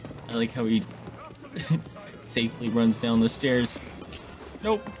 I like how he safely runs down the stairs.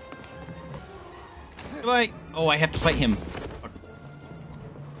 Nope. Goodbye. Oh, I have to fight him. Fuck.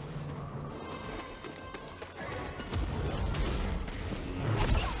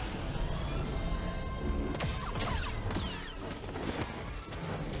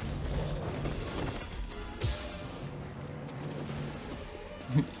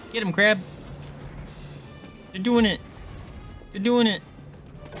 Get him, Crab. They're doing it. They're doing it.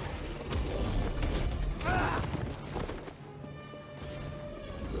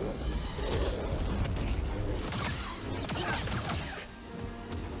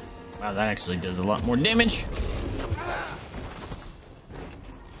 Wow, that actually does a lot more damage.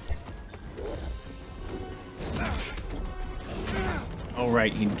 Oh,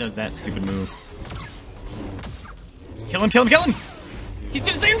 right, he does that stupid move. Kill him, kill him, kill him! He's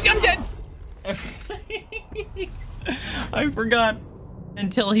gonna save him, I'm dead! I forgot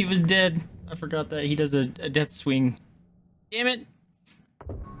until he was dead. I forgot that he does a death swing. Damn it.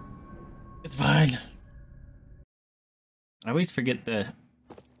 It's fine. I always forget the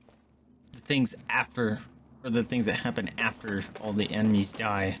things after, or the things that happen after all the enemies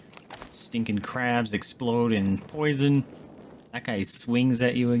die. Stinking crabs explode in poison. That guy swings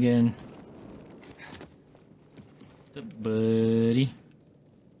at you again. What's up, buddy?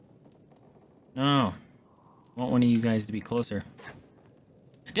 No. I want one of you guys to be closer.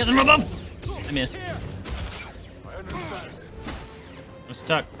 Death from above! I missed. I'm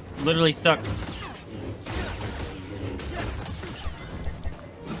stuck. Literally stuck.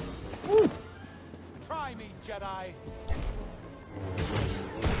 Woo! Try me, Jedi.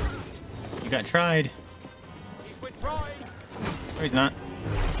 You got tried. He's withdrawing. No, he's not.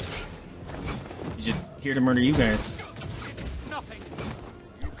 He's just here to murder you guys. Nothing.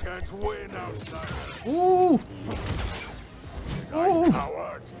 You can't win outside. Ooh! Ooh!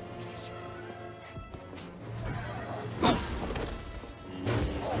 Coward.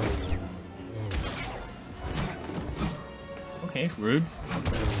 Okay, rude.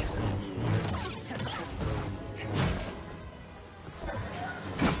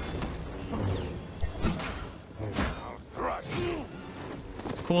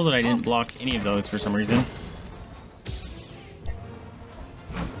 It's cool that I didn't block any of those for some reason.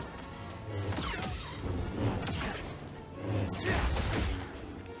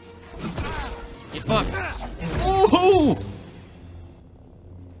 Get fucked. Ooh!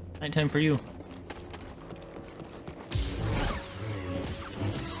 Nighttime for you.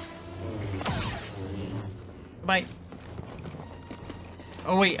 Bye.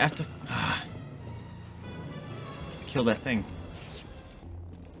 Oh wait, I have to kill that thing.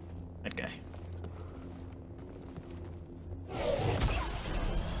 That guy.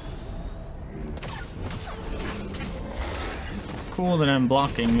 It's cool that I'm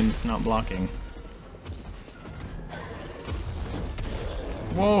blocking when it's not blocking.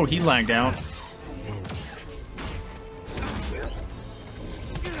 Whoa, he lagged out.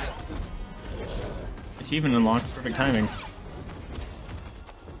 Achievement unlocked. Perfect timing.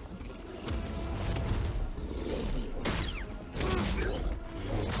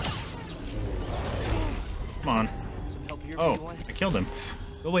 Come on. Oh, I killed him.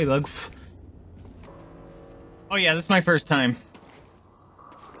 Go away, bug. Oh yeah, this is my first time.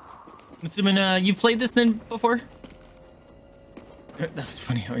 I'm assuming you've played this then before? That was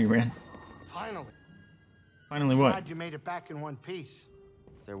funny how he ran. Finally. Finally what? Glad you made it back in one piece.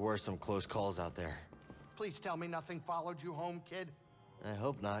 There were some close calls out there. Please tell me nothing followed you home, kid. I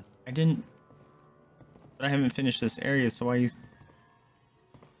hope not. I didn't. But I haven't finished this area, so why use...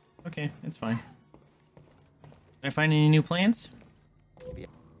 Okay, it's fine. Can I find any new plants?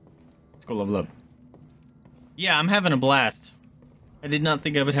 Let's go level up. Yeah, I'm having a blast. I did not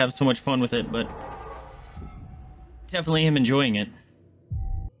think I would have so much fun with it, but definitely am enjoying it.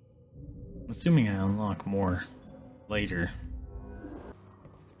 I'm assuming I unlock more later.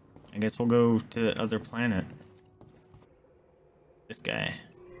 I guess we'll go to the other planet. This guy.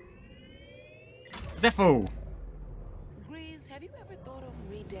 Zeffo! Grease, have you ever thought of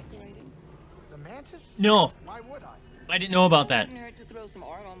redecorating? The mantis? No, Why would I? I didn't know about that. Wouldn't hurt to throw some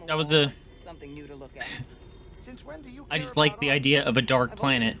art on the That was walls. a... Something new to look at. Since when do you I care just like about the art? idea of a dark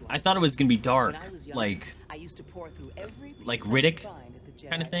planet. I thought it was gonna be dark, When I was young, like I used to pour through every piece like I Riddick could find at the Jedi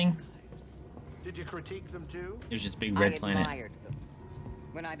kind of thing. archives. Did you critique them too? It was just a big red I planet. admired them.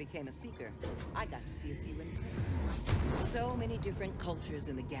 When I became a seeker, I got to see a few in person. So many different cultures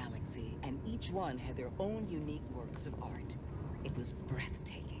in the galaxy, and each one had their own unique works of art. It was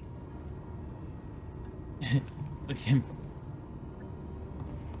breathtaking. Look at him.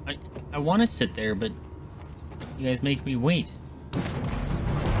 I want to sit there, but you guys make me wait.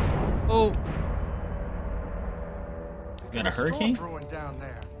 Oh. Got a hurricane? Storm brewing down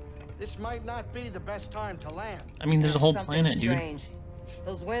there. This might not be the best time to land. I mean, there's a whole Something planet, dude. strange.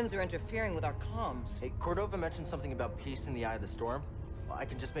 Those winds are interfering with our comms. Hey, Cordova mentioned something about peace in the eye of the storm. Well, I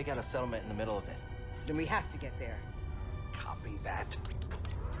can just make out a settlement in the middle of it. Then we have to get there. Copy that.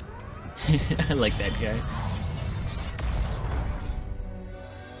 I like that guy.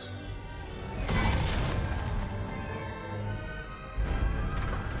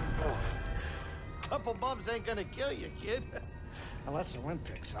 Couple bumps ain't gonna kill you, kid. Unless the wind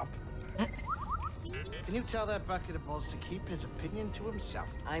picks up. Can you tell that bucket of balls to keep his opinion to himself?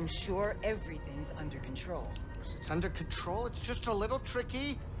 I'm sure everything's under control. It's under control, it's just a little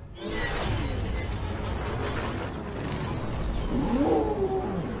tricky.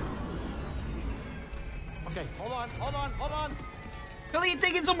 Okay, hold on. Billy,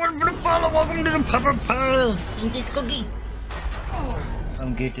 thank you so much for the follow. Welcome to the Pepper Pearl. Eat this cookie.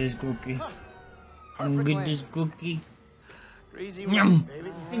 Come get this cookie. Come Perfect get landing. this cookie. Easy Yum.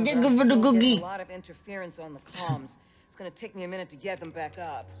 baby. Thank you for the Still getting cookie. A lot of interference on the comms. It's gonna take me a minute to get them back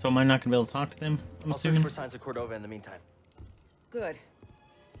up. So am I not gonna be able to talk to them? I'm I'll search assuming. for signs of Cordova in the meantime. Good.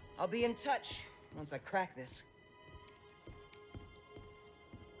 I'll be in touch once I crack this.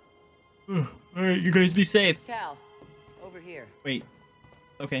 All right, you guys be safe. Cal, over here. Wait.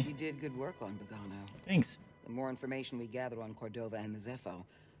 Okay. You did good work on Bogano. Thanks. The more information we gather on Cordova and the Zeffo,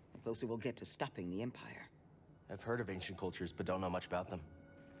 the closer we'll get to stopping the Empire. I've heard of ancient cultures, but don't know much about them.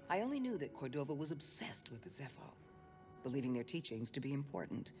 I only knew that Cordova was obsessed with the Zeffo, believing their teachings to be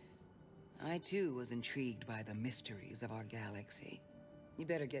important. I too was intrigued by the mysteries of our galaxy. You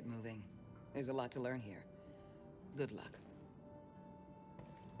better get moving. There's a lot to learn here. Good luck.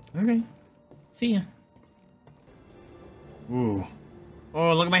 Okay. See ya. Ooh.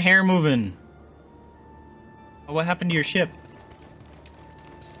 Oh, look at my hair moving. Oh, what happened to your ship?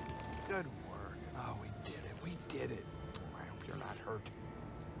 Good work. Oh, we did it. Oh, I hope you're not hurt.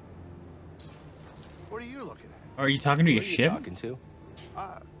 What are you looking at? Are you talking to your Who are you ship? talking to?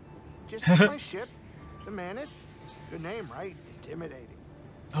 Just my ship, the Manus. Good name, right? Intimidating.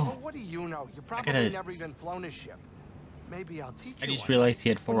 Oh. Well, what do you know? You probably gotta- never even flown a ship. Maybe I'll teach you. I just one realized he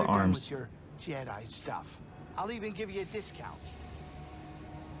had when 4 you're done arms. with your Jedi stuff. I'll even give you a discount.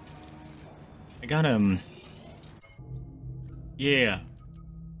 I got yeah.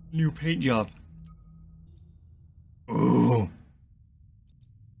 New paint job. Ooh.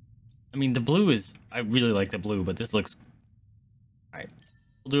 I mean, the blue is... I really like the blue, but this looks... Alright.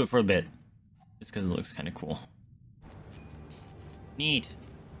 We'll do it for a bit. Just because it looks kind of cool. Neat.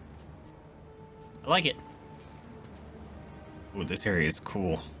 I like it. Ooh, this area is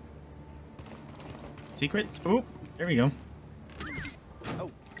cool. Secrets? Oop. There we go. Oh,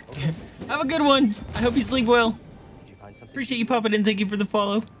 okay. Have a good one. I hope you sleep well. Did you find something? Appreciate you popping in. Thank you for the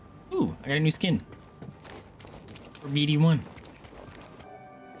follow. Ooh, I got a new skin. For BD1.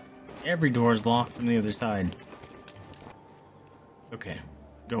 Every door is locked from the other side. Okay.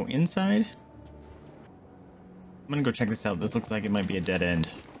 Go inside. I'm gonna go check this out. This looks like it might be a dead end.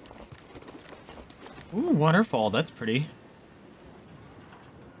 Ooh, waterfall. That's pretty.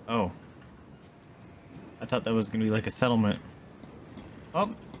 Oh. I thought that was gonna be like a settlement.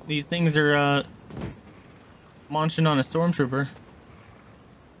 Oh, these things are, Munching on a stormtrooper.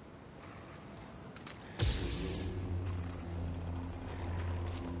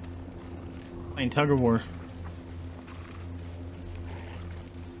 Playing tug of war.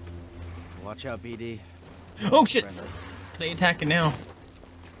 Watch out, BD. Oh shit! They attacking now.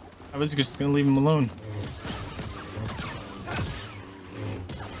 I was just gonna leave him alone.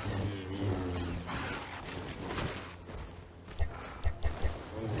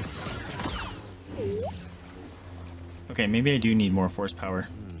 Okay, maybe I do need more force power.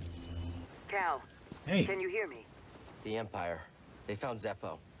 Cal, Hey. can you hear me? The Empire. They found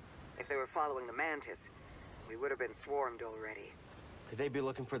Zeffo. If they were following the Mantis, we would have been swarmed already. Could they be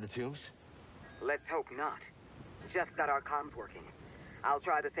looking for the tombs? Let's hope not. Just got our comms working. I'll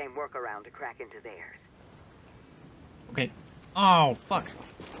try the same workaround to crack into theirs. Okay. Oh, fuck.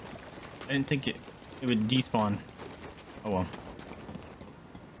 I didn't think it would despawn. Oh well.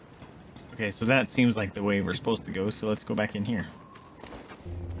 Okay, so that seems like the way we're supposed to go, so let's go back in here.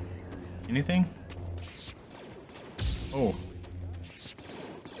 Anything? Oh.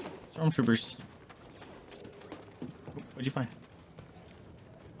 Stormtroopers. What'd you find?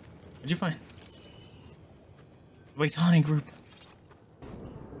 What'd you find? Wait, taunting group.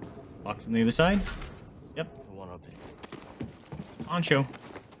 Locked from the other side? Yep. One open. On show.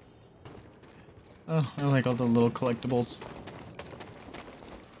 Oh, I like all the little collectibles.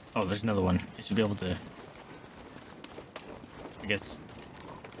 Oh, there's another one. I should be able to, I guess,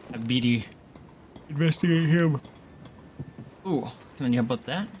 have BD investigate him. Ooh, can you help about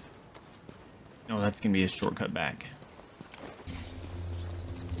that? No, that's gonna be a shortcut back.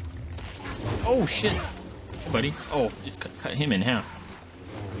 Oh shit, hey, buddy. Oh, just cut him in half.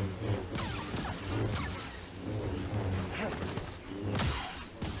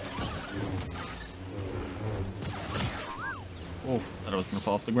 Oh, thought I was gonna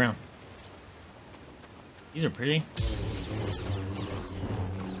fall off the ground. These are pretty.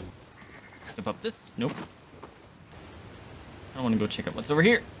 Step up this. Nope. I want to go check out what's over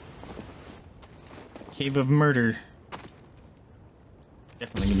here. Cave of Murder.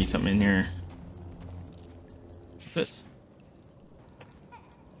 Definitely gonna be something in here. What's this?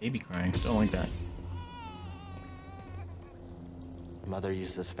 Baby crying. Don't like that. Mother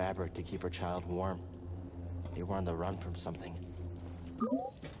used this fabric to keep her child warm. They were on the run from something.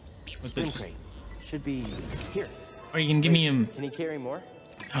 What's Swim this? crate. Should be here. Oh, you can give me him. Can you carry more?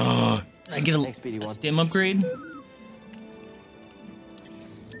 Oh, I get Thanks, BD1. a stim upgrade.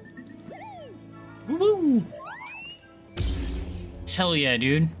 Woo! Hell yeah,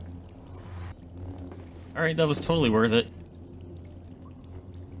 dude. All right, that was totally worth it.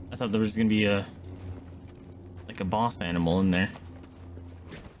 I thought there was gonna be a boss animal in there,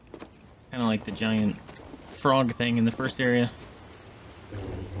 kind of like the giant frog thing in the first area.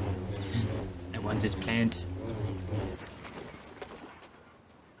 I want this plant.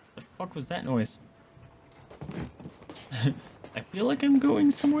 The fuck was that noise? I feel like I'm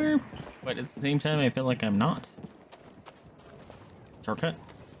going somewhere, but at the same time, I feel like I'm not. Shortcut.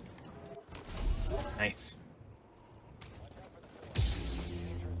 Nice.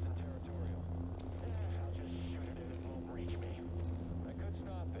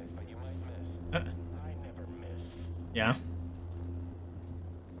 Yeah.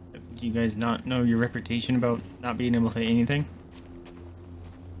 Do you guys not know your reputation about not being able to say anything?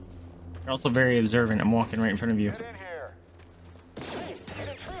 You're also very observant. I'm walking right in front of you.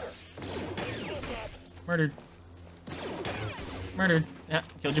 Murdered. Murdered. Yeah,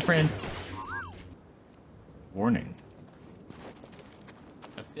 killed your friend. Warning.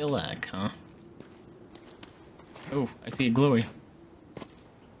 I feel like, huh? Oh, I see a glowy.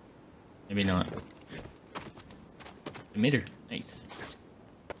 Maybe not. Emitter. Nice.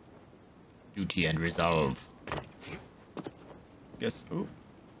 Duty and resolve. Guess. Oh.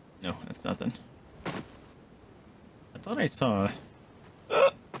 No, that's nothing. I thought I saw.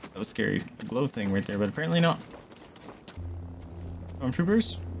 That was scary. A glow thing right there, but apparently not.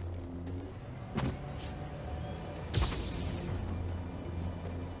 Stormtroopers?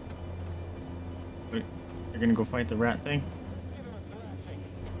 Wait, you're gonna go fight the rat thing?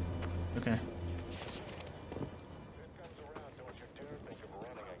 Okay.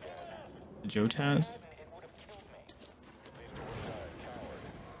 Jotaz?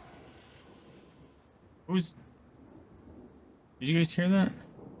 Who's... Did you guys hear that?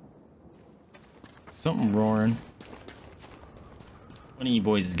 Something roaring. One of you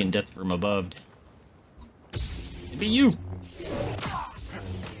boys is getting death from above. It'd be you!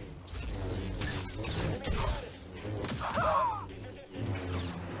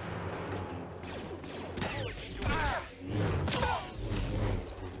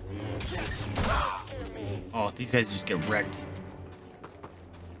 These guys just get wrecked.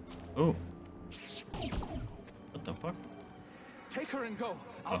 Oh. What the fuck? Take her and go.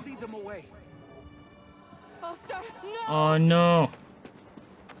 I'll lead them away. Buster, no! Oh no.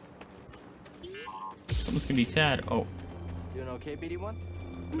 Someone's gonna be sad. Oh. Doing okay, BD1?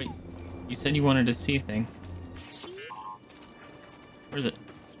 Wait. You said you wanted to see a thing. Where is it?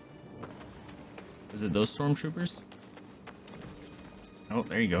 Is it those stormtroopers? Oh,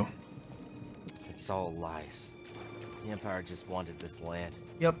 there you go. It's all lies. The Empire just wanted this land.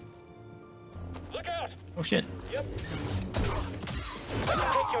 Yep. Look out! Oh shit. Yep. I can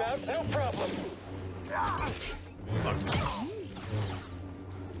take you out, no problem.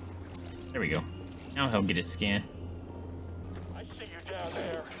 There we go. Now he'll get his scan. I see you down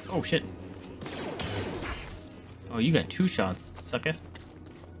there. Oh shit. Oh, you got 2 shots, sucker.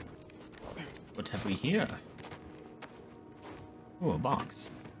 What have we here? Oh, a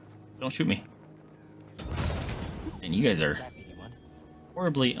box. Don't shoot me. And you guys are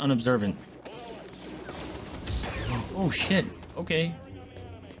horribly unobservant. Oh shit. Okay.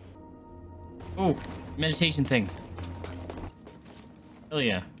 Oh, meditation thing. Hell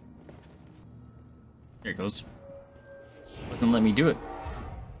yeah. There it goes. Doesn't let me do it.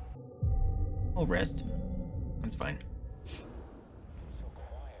 I'll rest. That's fine.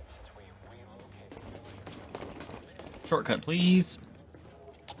 Shortcut, please.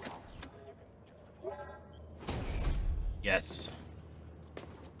 Yes.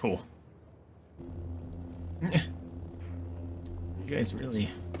 Cool. You guys really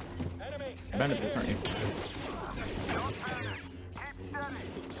bad at this, aren't you?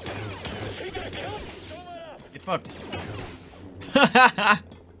 Get fucked.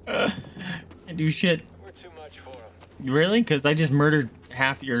 Can't do shit. We're too much for him. Really? Because I just murdered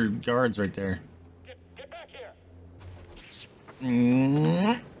half your guards right there. Get back here.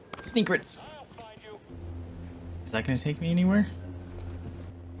 Sneakrits. I'll find you. Is that gonna take me anywhere?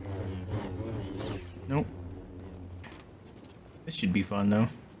 Nope. This should be fun though.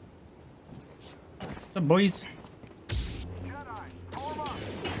 What's up, boys? Jedi, form up.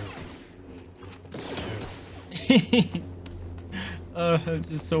 It's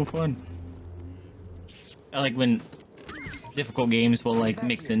just so fun. I like when difficult games will like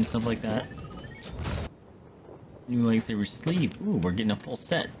mix in stuff like that. New lightsaber sleeve. Ooh, we're getting a full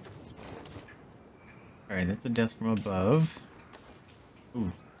set. Alright, that's a death from above.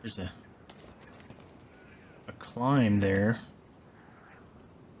 Ooh, there's a climb there.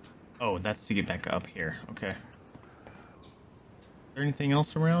 Oh, that's to get back up here. Okay. Is there anything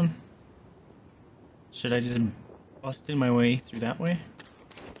else around? Should I just bust in my way through that way?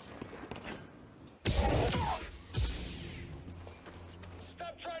 Stop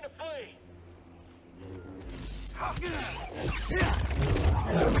trying to flee.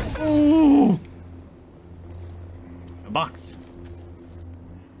 Ooh! A box.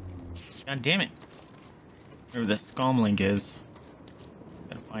 God damn it. Wherever the scomlink is.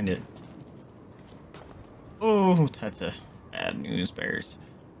 Gotta find it. Oh, that's a bad news bears.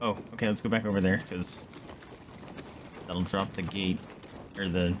 Oh, okay, let's go back over there, because that'll drop the gate, or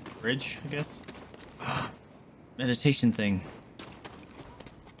the bridge, I guess. Meditation thing.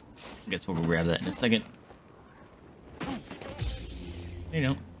 I guess we'll go grab that in a second. You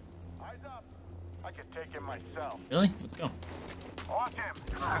know. Eyes up. I can take him myself. Really? Let's go. Watch him.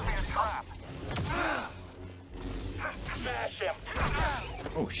 Could be a trap. Smash him.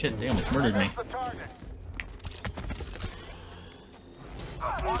 Oh shit, they almost murdered me. That's the target.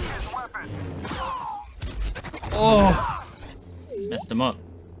 Watch his weapon. Oh! Messed him up.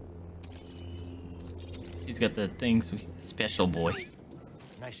 He's got the things, so he's the special boy.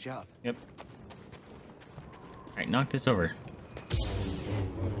 Nice job. Yep. Alright, knock this over.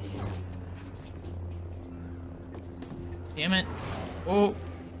 Damn it. Oh!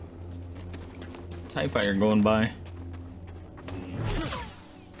 TIE fighter going by.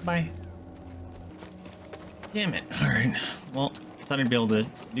 Bye. Damn it. Alright. Well, I thought I'd be able to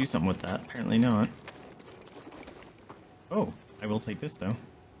do something with that. Apparently not. Oh, I will take this though.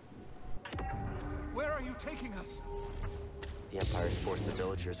 Where are you taking us? The Empire's forced the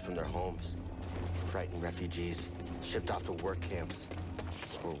villagers from their homes. Frightened refugees, shipped off to work camps.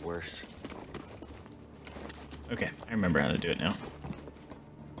 Or worse. Okay, I remember how to do it now.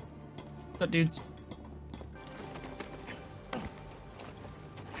 What's up, dudes?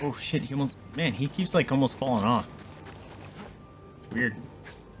 Oh shit, he almost... Man, he keeps like almost falling off. Weird.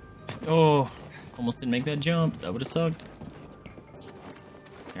 Oh, almost didn't make that jump. That would have sucked.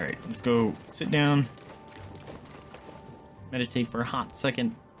 Alright, let's go sit down. Meditate for a hot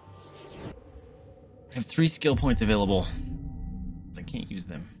second. I have 3 skill points available, but I can't use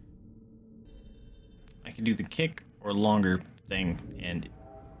them. I I can do the kick or longer thing, and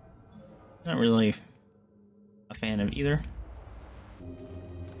not really a fan of either.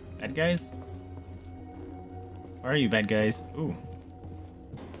 Bad guys? Where are you, bad guys? Ooh.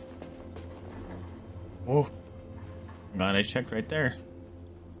 Whoa. I'm glad I checked right there.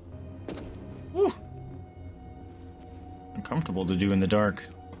 Woo! Uncomfortable to do in the dark.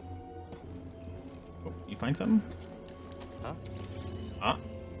 Oh, you find something? Huh? Ah.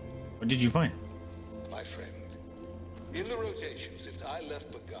 What did you find? My friend, in the rotation since I left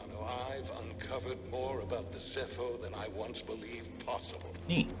Bogano, I've uncovered more about the Zeffo than I once believed possible.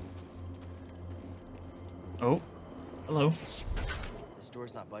 Neat. Oh. Hello. This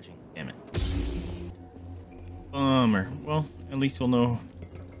door's not budging. Damn it. Bummer. Well, at least we'll know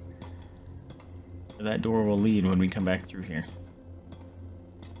where that door will lead when we come back through here.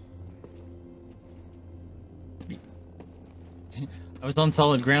 I was on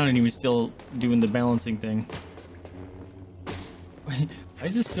solid ground and he was still doing the balancing thing. Why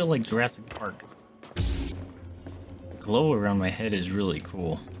does this feel like Jurassic Park? The glow around my head is really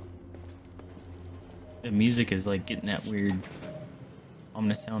cool. The music is like getting that weird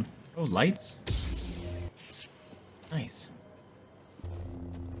ominous sound. Oh, lights? Nice.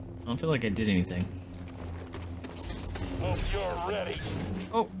 I don't feel like I did anything. Hope you're ready.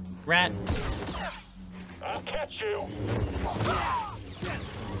 Oh, rat. I'll catch you.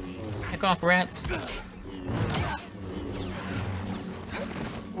 Heck off, rats.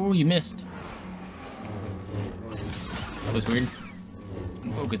 Oh, you missed. That was weird.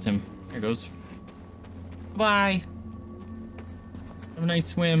 Focus him. There goes. Bye. Have a nice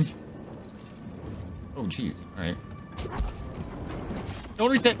swim. Oh, jeez. All right.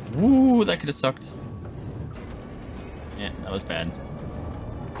 Don't reset. Woo, that could have sucked. Yeah, that was bad.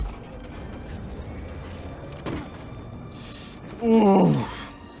 Ooh.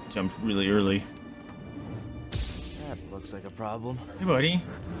 Jumped really early. That looks like a problem. Hey, buddy.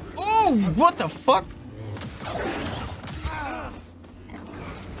 Oh, what the fuck?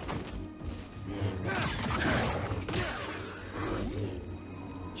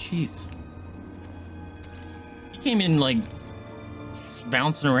 Jeez. He came in like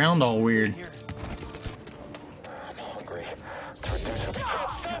bouncing around all weird. I'm hungry.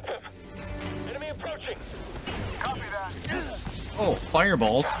 Stop him! Enemy approaching. Copy that. Oh,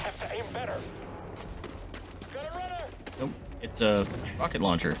 fireballs. Have to aim better. Got a runner. Nope, it's a rocket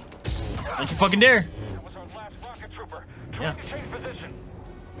launcher. Don't you fucking dare. That was our last rocket trooper. Yeah. Trying to change position.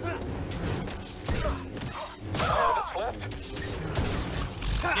 That's left.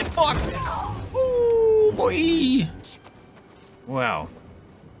 Get fucked! Ooh, boy! Wow.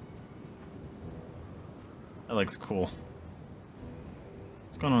 That looks cool.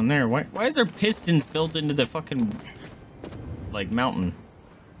 What's going on there? Why is there pistons built into the fucking, like, mountain?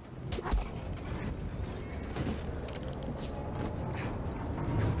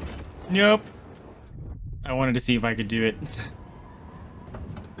 Nope. I wanted to see if I could do it.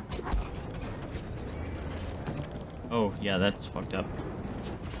 Oh, yeah, that's fucked up.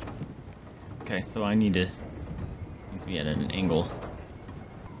 Okay, so I need to... needs to be at an angle.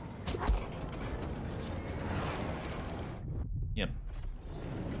 Yep.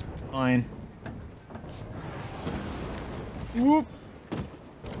 Fine. Whoop!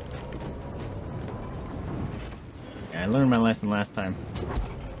 Yeah, I learned my lesson last time.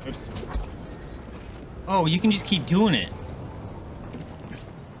 Oops. Oh, you can just keep doing it.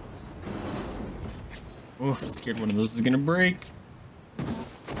 Oh, I'm scared one of those is gonna break.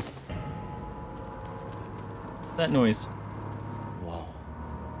 What's that noise? Whoa.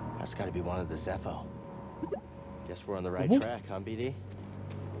 That's gotta be one of the Zeffo. Guess we're on the right Whoop. track, huh, BD?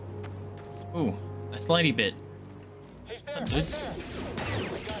 Ooh, a slidey bit. He's there. Right This- there.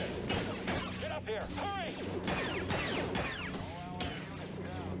 We got it. Get up here. Hurry.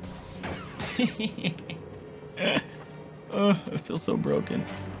 Oh, I feel so broken.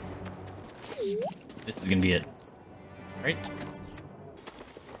 This is gonna be it. Right?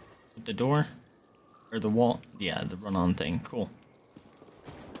 The door? Or the wall? Yeah, the run-on thing. Cool.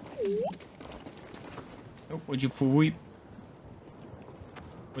 Oh, what'd you weep?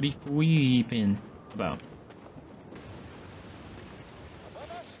 What are you weeping about?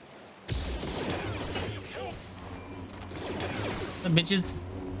 The bitches.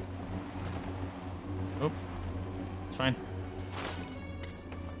 Oh, it's fine.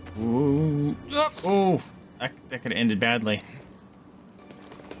 Ooh. Oh, that could have ended badly.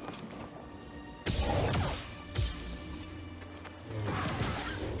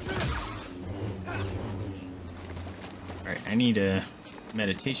 Alright, I need a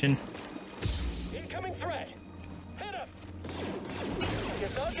meditation. Incoming threat. Hit him.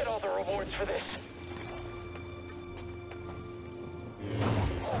 Guess I'll get all the rewards for this.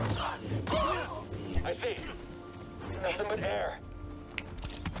 Nothing but air.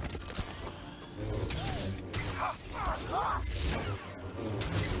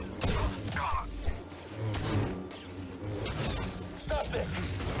 Stop this.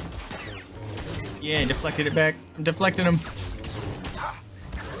 Yeah, deflected it back. I'm deflecting him.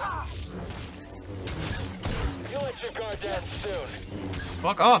 You'll let your guard down soon.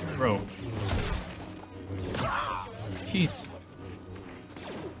 Fuck off, bro. Jeez.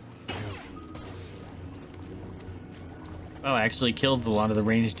 Oh, I actually killed a lot of the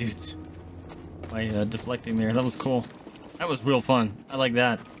ranged dudes by deflecting there. That was cool. That was real fun. I like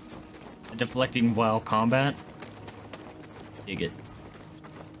that. Deflecting while combat. Dig it.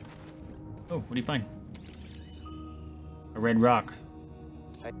 Oh, what do you find? A red rock.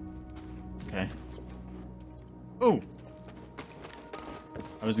 Okay. Oh!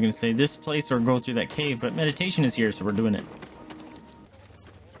 I was gonna say this place or go through that cave, but meditation is here, so we're doing it.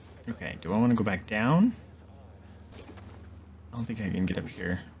 Okay, do I want to go back down? I don't think I can get up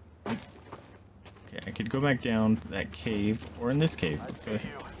here. Okay, I could go back down to that cave, or in this cave. Let's go.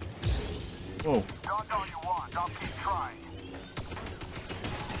 Whoa.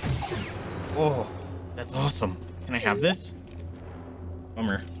 Whoa, that's awesome. Can I have this?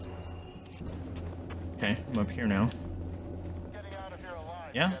 Bummer. Okay, I'm up here now.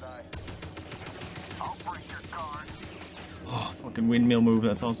 Yeah? Oh, fucking windmill move,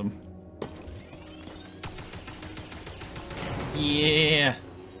 that's awesome. Yeah.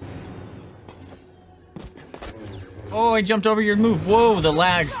 Oh, I jumped over your move. Whoa, the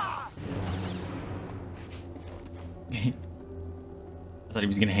lag. I thought he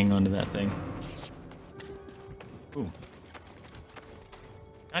was gonna hang on to that thing. Ooh.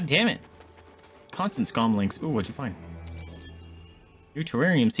 God damn it. Constant scomlinks. Ooh, what'd you find? New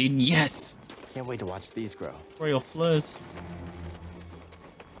terrarium seed. Yes! Can't wait to watch these grow. Royal fuzz.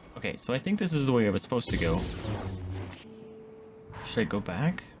 Okay, so I think this is the way I was supposed to go. Should I go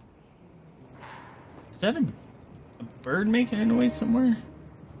back? Is that a bird making a noise somewhere?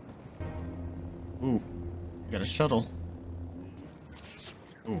 Ooh, got a shuttle.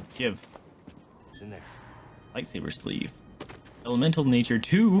 Ooh, give. It's in there. Lightsaber sleeve. Elemental nature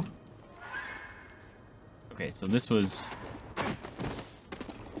 2. Okay, so this was a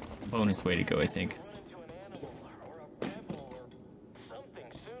bonus way to go, I think.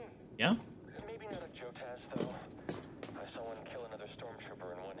 Yeah? Maybe not a Jotaz, though. I saw one kill another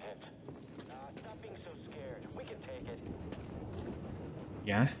stormtrooper in one hit. Stop being so scared. We can take it.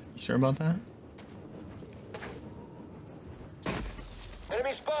 Yeah? You sure about that?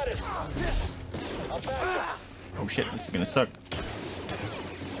 Enemy spotted! I'll back you. Oh shit, this is gonna suck.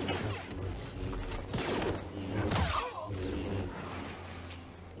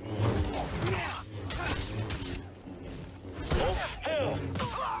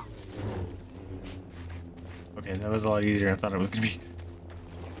 Okay, that was a lot easier than I thought it was gonna be.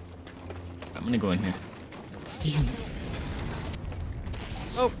 I'm gonna go in here.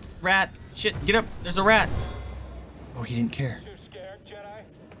 Oh, rat! Shit, get up! There's a rat! Oh, he didn't care. Too scared, Jedi?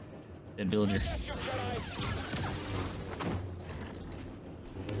 Dead villager.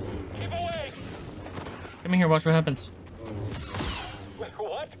 Keep away! Come in here, watch what happens. Wait,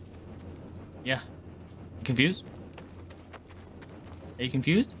 what? Yeah. You confused? Are you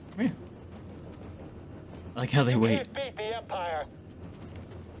confused? Come here. I like how they wait. Can't beat the Empire.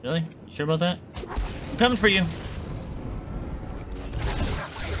 Really? You sure about that? I'm coming for you.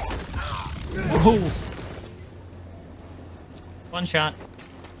 Whoa! One shot.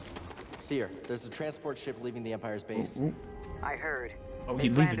 Seer, there's a transport ship leaving the Empire's base. Ooh. I heard. Oh, They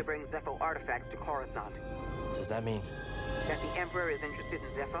he's plan leaving. to bring Zeffo artifacts to Coruscant. Does that mean? That the Emperor is interested in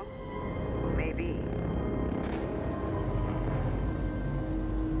Zeffo? Maybe.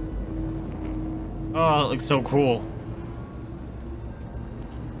 Oh, it looks so cool.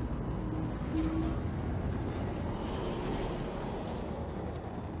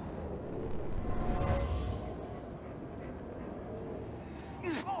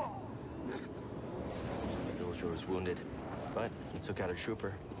 The villager was wounded, but he took out a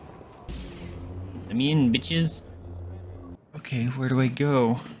trooper. Let me in, bitches. Okay, where do I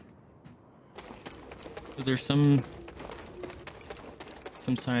go? Was there some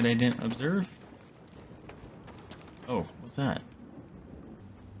side I didn't observe? Oh, what's that?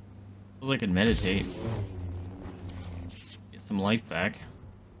 Feels like I could meditate. Get some life back.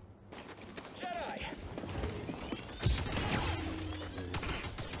 Jedi!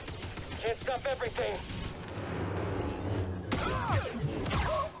 Can't stop everything.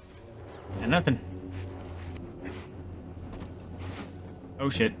 And nothing. Oh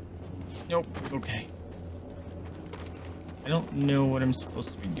shit. Nope. Okay. I don't know what I'm supposed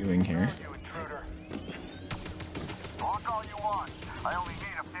to be doing here. I only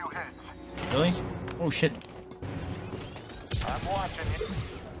need a few hits. Really? Oh shit. I'm watching you.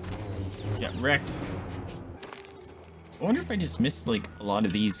 Got wrecked. I wonder if I just missed like a lot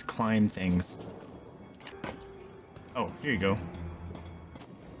of these climb things. Oh, here you go.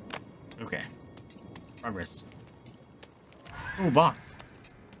 Okay. Progress. Oh, box.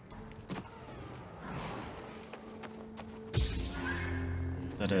 Is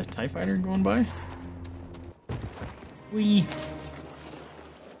that a TIE fighter going by? Wee.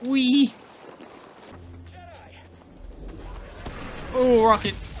 Wee. Oh,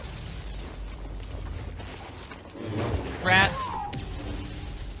 rocket. Rat.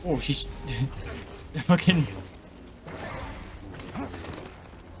 Oh, she's fucking.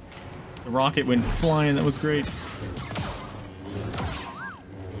 The rocket went flying. That was great.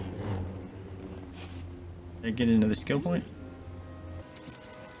 Did I get another skill point?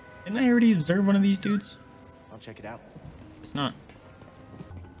 Didn't I already observe one of these dudes? I'll check it out. It's not.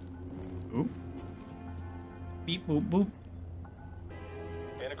 Oop. Beep boop boop.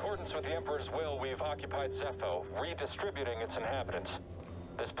 In accordance with the Emperor's will, we've occupied Zeffo, redistributing its inhabitants.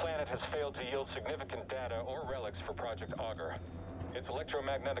 This planet has failed to yield significant data or relics for Project Augur. Its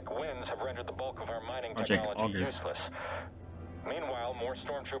electromagnetic winds have rendered the bulk of our mining Project technology Augur. useless. Meanwhile, more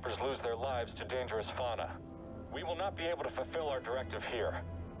stormtroopers lose their lives to dangerous fauna. We will not be able to fulfill our directive here.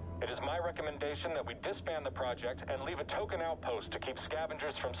 It is my recommendation that we disband the project and leave a token outpost to keep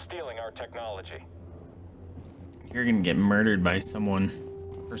scavengers from stealing our technology. You're gonna get murdered by someone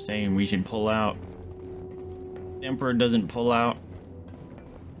for saying we should pull out. The Emperor doesn't pull out.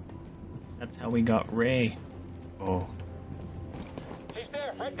 That's how we got Rey. Oh. He's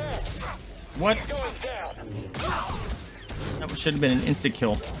there, right there. What? He's going down. That should have been an insta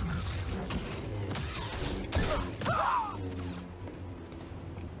kill.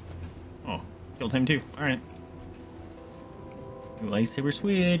 Oh, killed him too. All right. New lightsaber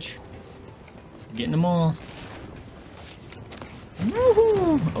switch. Getting them all.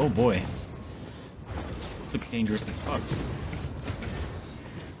 Woohoo! Oh boy. This looks dangerous as fuck.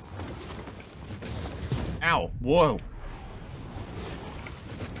 Ow! Whoa!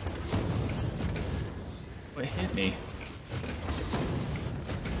 What hit me?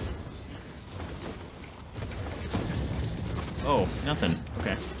 Oh, nothing.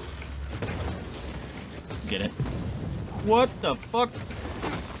 Okay. Get it. What the fuck?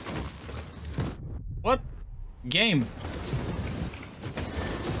 What? Game.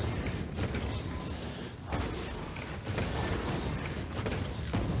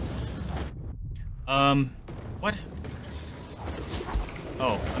 What?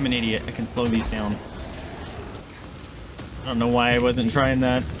 Oh, I'm an idiot. I can slow these down. I don't know why I wasn't trying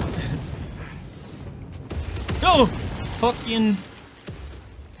that. No! Fucking...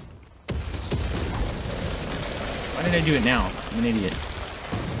 Why did I do it now? I'm an idiot.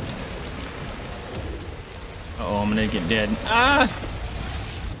 Uh-oh, I'm gonna get dead. Ah!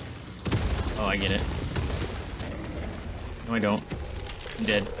 Oh, I get it. No, I don't. I'm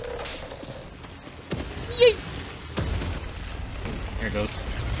dead. Yay! There it goes.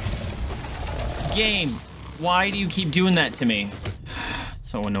 Game! Why do you keep doing that to me?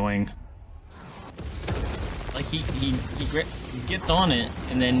 So annoying. Like, he gets on it,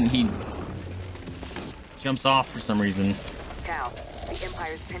 and then he jumps off for some reason. Cal, the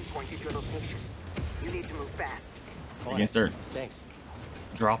Empire's pinpointed your location. You need to move fast. You can start Thanks.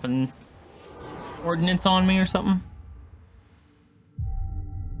 dropping ordnance on me or something.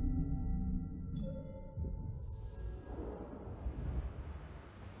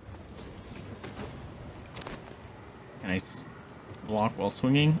 Can I block while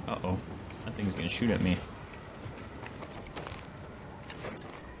swinging? Uh-oh. That thing's gonna shoot at me.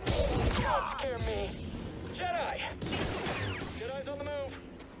 Don't scare me. Jedi! Jedi's on the move.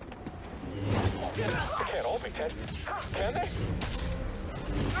 They can't all be dead. Can they?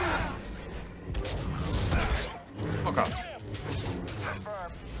 Fuck off.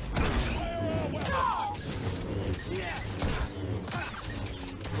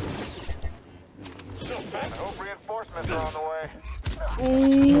 I hope reinforcements are on the way.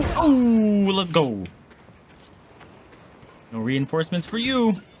 Ooh, ooh, let's go. No reinforcements for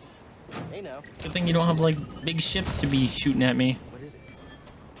you. Hey now. Good thing you don't have like big ships to be shooting at me. What is it?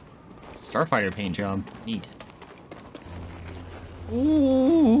 Starfighter paint job. Neat.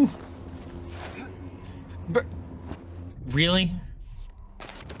 Ooh. Really?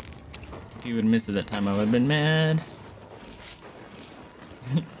 If you would have missed it that time, I would have been mad.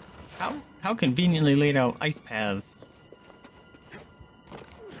 How conveniently laid out ice paths.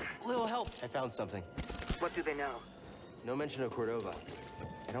 Little help. I found something. What do they know? No mention of Cordova.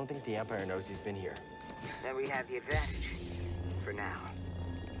 I don't think the Empire knows he's been here. Then we have the advantage. For for now.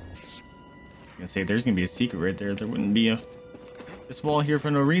 I'm gonna say there's gonna be a secret right there. There wouldn't be this wall here for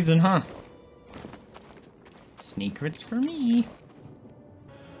no reason, huh? Secrets for me.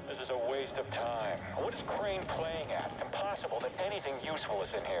 This is a waste of time. What is Crane playing at? Impossible that anything useful is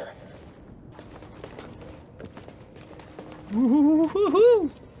in here. Woohoo!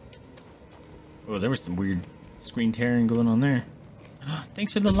 Oh, there was some weird screen tearing going on there.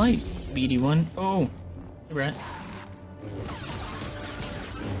 Thanks for the light, BD1. Oh, hey, Brett.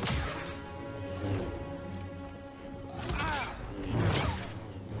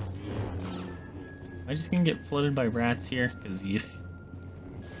 Am I just gonna get flooded by rats here? Cause you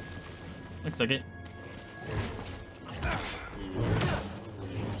looks like it.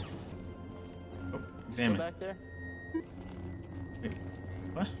 Oh, examine. Still back there? Wait,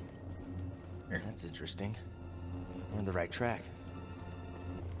 what? Here. That's interesting. We're on the right track.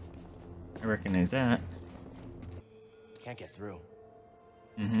 I recognize that. Can't get through.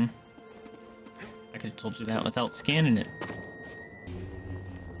 Mm-hmm. I could have told you that without scanning it.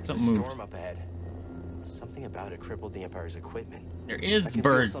 Something moved. Storm up ahead. Something about it crippled the Empire's equipment. There is I can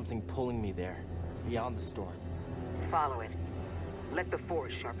bird. feel something pulling me there, beyond the storm. Follow it. Let the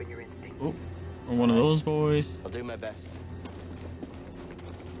Force sharpen your instinct. Oh, or one of those boys. I'll do my best.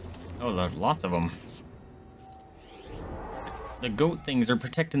 Oh, there's lots of them. The goat things are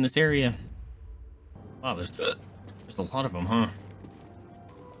protecting this area. Wow, there's a lot of them, huh?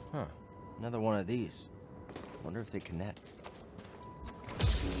 Huh. Another one of these. Wonder if they connect.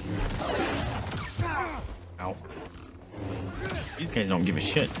 Ow. These guys don't give a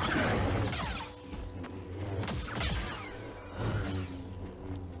shit.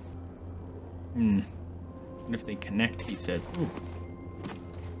 What if they connect, he says. Ooh.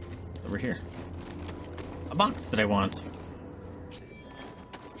 Over here. A box that I want.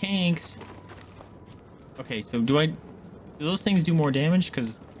 Thanks. Okay, so do those things do more damage?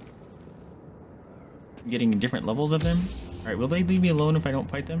 Because I'm getting different levels of them? Alright, will they leave me alone if I don't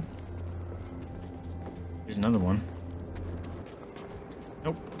fight them? There's another one.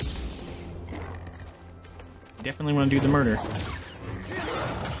 Nope. Definitely want to do the murder.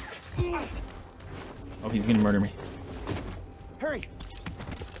 Oh, he's gonna murder me. Hurry!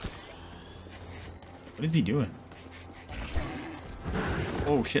 What is he doing?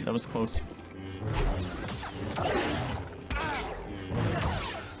 Oh shit, that was close.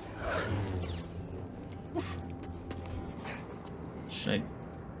 Oof. Should I...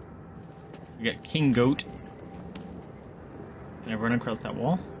 We got King Goat. Can I run across that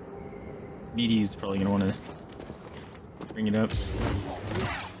wall? BD is probably gonna want to bring it up.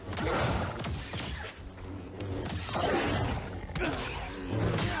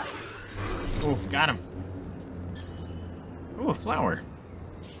 Oh, got him. Oh, a flower.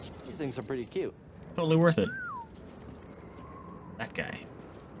 These things are pretty cute. Totally worth it. That guy.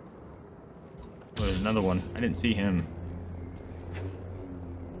 Oh, there's another one. I didn't see him.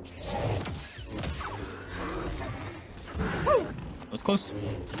 Woo! That was close.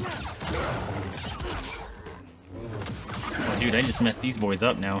 Oh, dude, I just messed these boys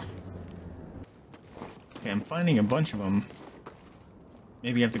up now. Okay, I'm finding a bunch of them.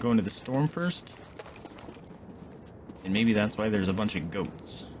 Maybe I have to go into the storm first. And maybe that's why there's a bunch of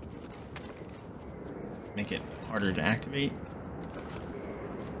goats. Make it harder to activate.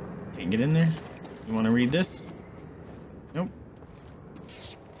 Can't get in there. You want to read this? Nope.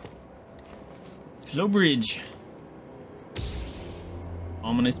 Hello, bridge.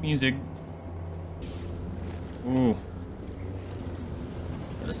 Ominous music. Ooh.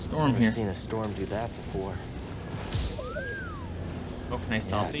 Got a storm here. I've seen a storm do that before. Oh, can I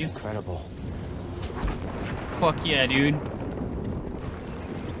stop Yeah, these? it's incredible. Fuck yeah, dude. I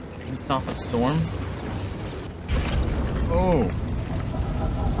can stop a storm. Oh.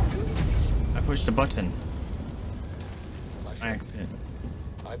 I pushed a button. By accident.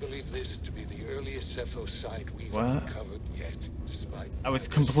 I believe this to be the earliest Zeffo site we've What? uncovered yet. Despite I was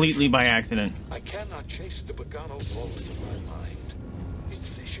completely by accident. I cannot chase the Bogano forward in my mind. Its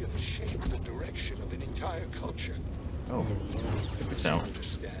vision shaped the direction of an entire culture. Oh, check this out.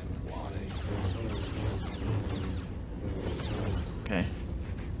 Understand why? Okay.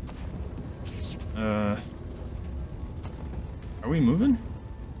 Are we moving?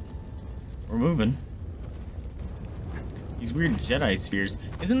 We're moving. These weird Jedi spheres.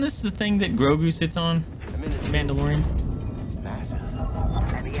 Isn't this the thing that Grogu sits on? I'm in the Mandalorian? It's massive.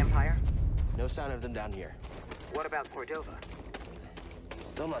 And the Empire? No sign of them down here. What about Cordova?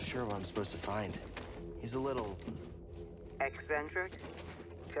 Still not sure what I'm supposed to find. He's a little... Eccentric?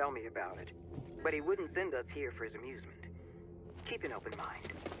 Tell me about it. But he wouldn't send us here for his amusement. Keep an open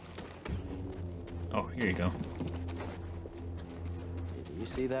mind. Oh, here you go. You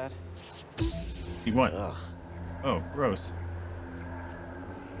see that? See what? Ugh. Oh, gross.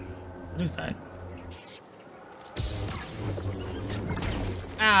 What is that?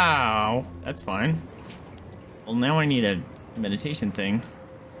 Ow! That's fine. Well, now I need a meditation thing.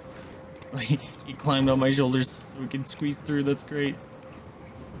 He climbed on my shoulders so we can squeeze through. That's great.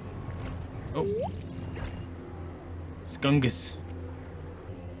 Oh. Skungus.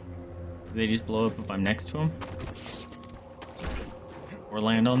 Do they just blow up if I'm next to them? Or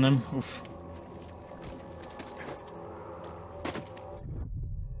land on them? Oof.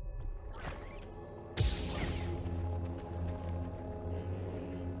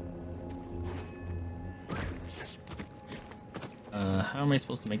 How am I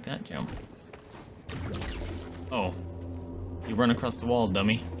supposed to make that jump? Oh. You run across the wall,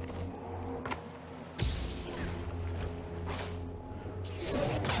 dummy.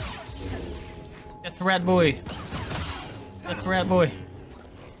 Get the rat boy! Get the rat boy!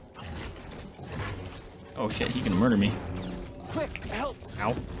 Oh shit, he can murder me. Quick, help!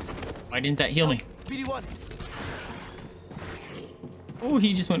 Ow. Why didn't that heal me? BD1! Oh,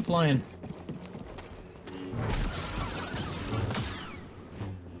 he just went flying.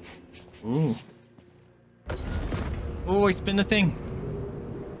 Ooh. Oh, I spin the thing.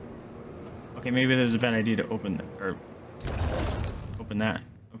 Okay, maybe there's a bad idea to open that, or open that.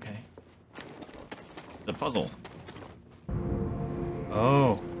 Okay. It's a puzzle.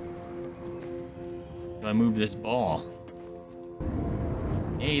 Oh. Do I move this ball?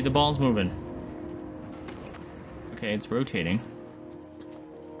 Hey, the ball's moving. Okay, it's rotating.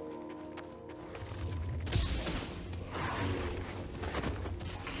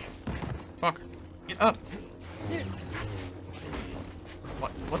 Fuck. Get up.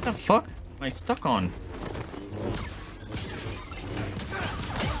 What the fuck am I stuck on?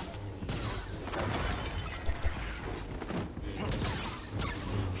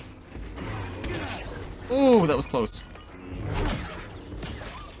 Oh, that was close.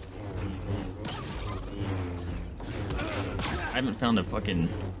 I haven't found a fucking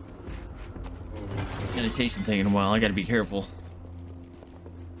meditation thing in a while. I gotta be careful.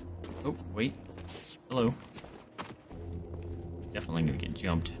 Oh, wait. Hello. Definitely gonna get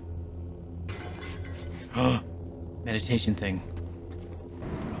jumped. Meditation thing.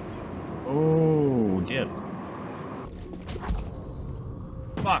 Oh, dip.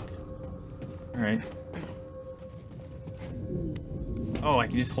 Fuck. Alright. Oh, I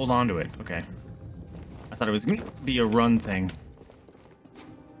can just hold on to it. Okay. I thought it was gonna be a run thing.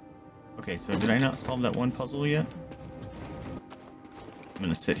 Okay, so did I not solve that one puzzle yet? I'm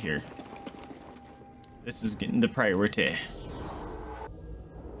gonna sit here. This is getting the priority.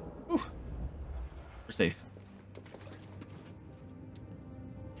 Whew. We're safe.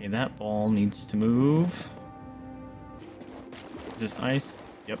 Okay, that ball needs to move. Is this ice?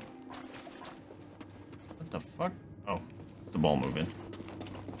 Yep. What the fuck? Oh, it's the ball moving.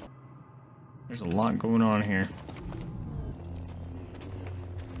 There's a lot going on here.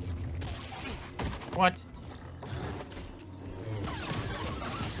 What?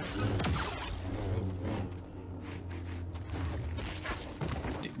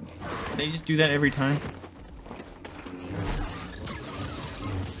 They just do that every time?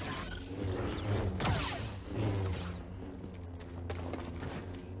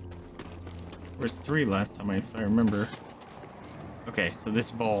 There was 3 last time, if I remember. Okay, so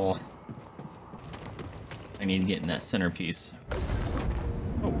this ball, I need to get in that centerpiece.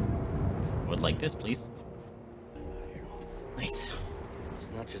 Oh, I would like this, please. Nice.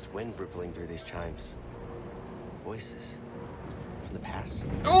 It's not just wind rippling through these chimes. Voices from the past.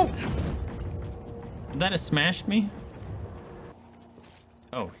 Oh! Would that have smashed me?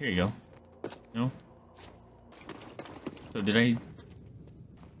 Oh, here you go. No? So did I...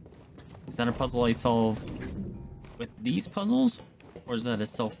 Is that a puzzle I solve with these puzzles? Or is that a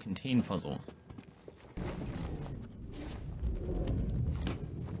self-contained puzzle?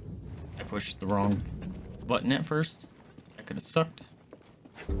 I pushed the wrong button at first. That could have sucked.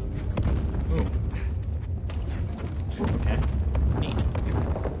 Ooh. Okay. Neat.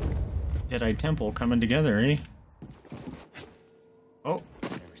 Jedi Temple coming together, eh? Oh.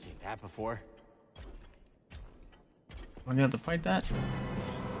 Never seen that before. I'm gonna have to fight that?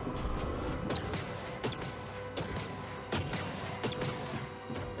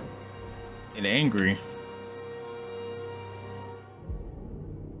 Get angry.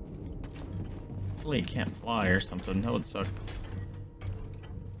 Hopefully it can't fly or something. That would suck.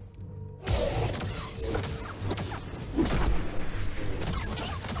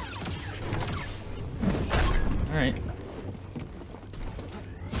 Alright.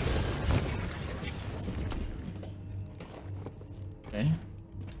 Okay.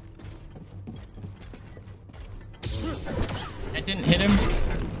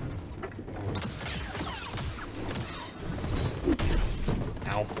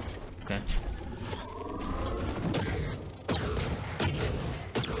 Okay.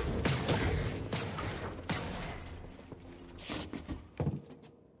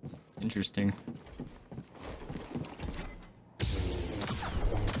 Interesting.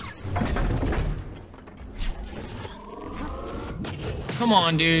 Come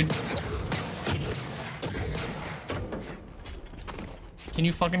on, dude. Can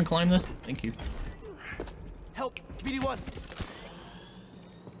you fucking climb this? Thank you. Help! BD1!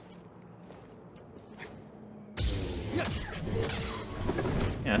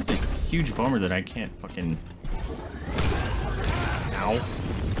 Yeah, it's a huge bummer that I can't fucking... Ow.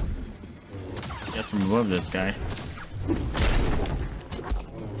 Get from above this guy.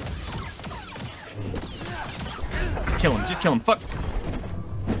 Just kill him, fuck!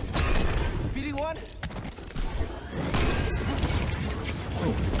 BD1!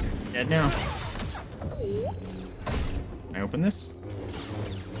 Oh, dead now. Can I open this?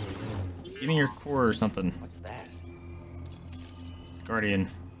 Give me your core or something. What's that? Guardian.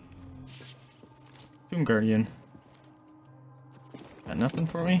 Tomb Guardian. Got nothing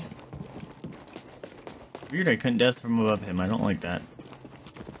for me? Weird I couldn't death from above him. I don't like that.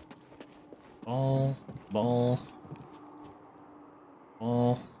 Ball.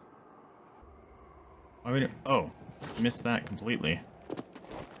 Why would it... Oh, missed that completely.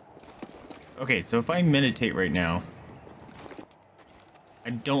 Okay, so if I meditate right now,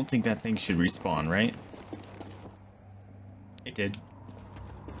 I don't think that thing should respawn, right? It did.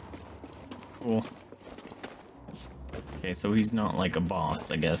 Cool. Okay, so he's not like a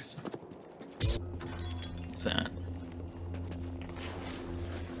boss, I guess. What's that?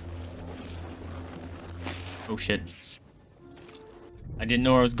 Oh shit. I didn't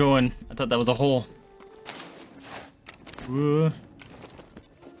know where I was going. I thought that was a hole. Woo.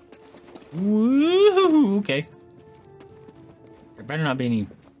 Woo. Okay. There better not be any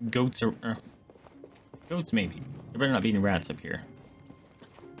goats or... goats, maybe. There better not be any rats up here.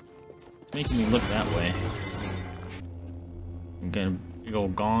 It's making me look that way. I'm getting a big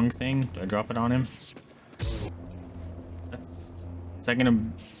old gong thing. Do I drop it on him? Is that gonna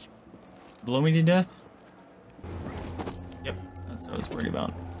blow me to death? Yep, that's what I was worried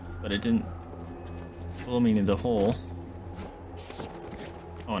about. But it didn't blow me into the hole.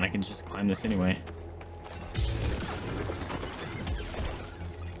 Oh, and I can just climb this anyway.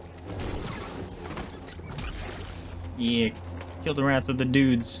 Yeah, kill the rats with the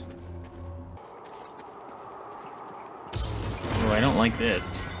dudes. Oh, I don't like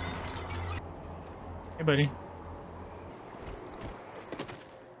this. Hey, buddy.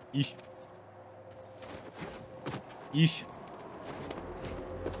 Yeesh. Yeesh.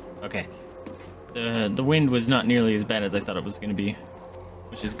 Okay. The wind was not nearly as bad as I thought it was going to be,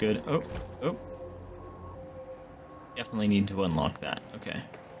 which is good. Oh, oh. Definitely need to unlock that. Okay.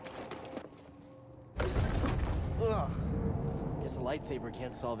 Ugh. Guess a lightsaber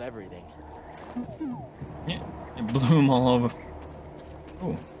can't solve everything. Yeah, it blew him all over.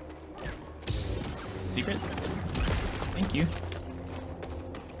 Oh. Secret? Thank you.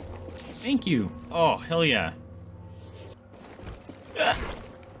 Thank you. Oh, hell yeah. I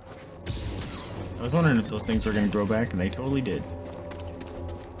was wondering if those things were going to grow back, and they totally did.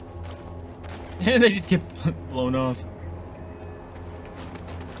 They just get blown off.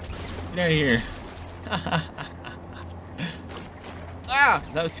 Get out of here. Ah!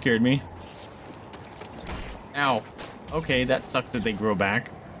 That scared me. Ow. Okay, that sucks that they grow back.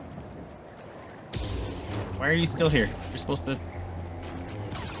 Why are you still here? You're supposed to...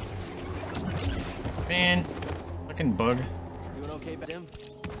 Man. Fucking bug. Doing okay, Tim?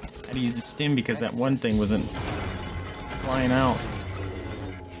 I had to use the stim because that one thing wasn't flying out.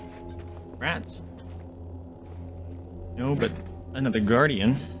 Rats. No, but another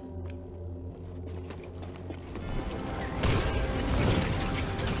guardian.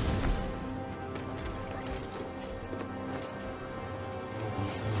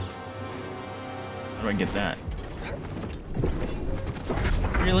 How do I get that?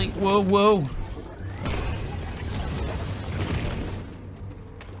 Really? Whoa, whoa.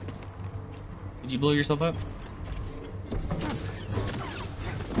 Did you blow yourself up?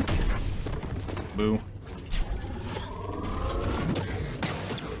 Boo.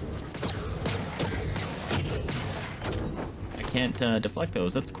 I can't deflect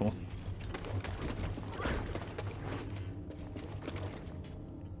those. That's cool.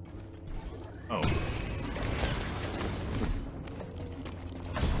 Oh.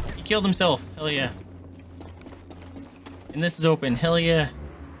 He killed himself. Hell yeah. And this is open. Hell yeah.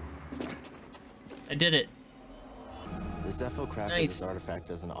 I did it. The Zeffo crafted Nice. this artifact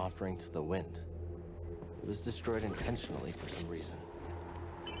as an offering to the wind. It was destroyed intentionally for some reason.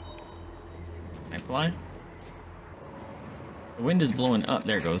 fly? The wind is blowing up.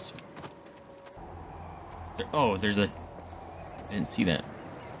 There it goes. Oh, there's a... I didn't see that.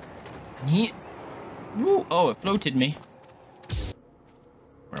 Yeah. Woo. Oh, it floated me.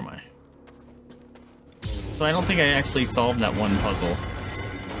 Where am I? So I don't think I actually solved that one puzzle.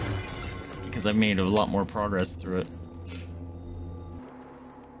 Because I've made a lot more progress through it.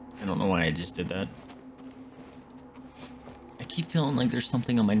 I don't know why I just did that. I keep feeling like there's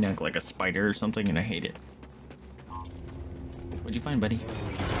something on my neck, like a spider or something, and I hate it. What'd you find, buddy?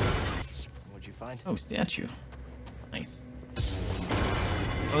 What'd you find? Oh, statue. Nice.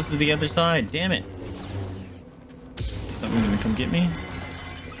 Oh, this is the other side. Damn it. Something gonna come get me?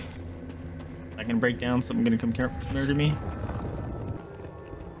 I can break down. Something gonna come murder me?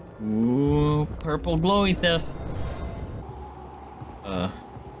 Ooh, purple glowy stuff.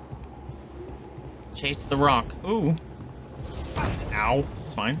 Chase the rock. Ooh. Ow.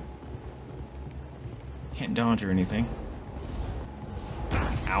 It's fine. Can't dodge or anything.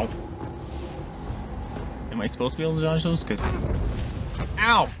 Ow. Am I supposed to be able to dodge those? Because...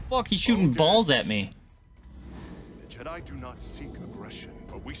 Ow! Fuck, he's shooting balls at me. The Jedi do not seek aggression,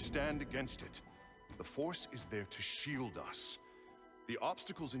 but we stand against it. The Force is there to shield us. The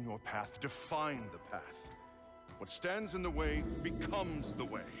obstacles in your path define the path. What stands in the way becomes the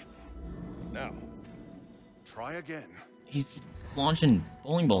way. Now, try again. He's launching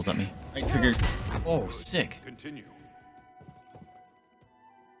bowling balls at me. Right trigger. Oh, sick. Continue.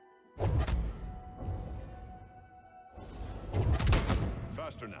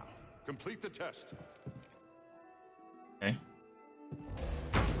 Faster now. Complete the test. Okay.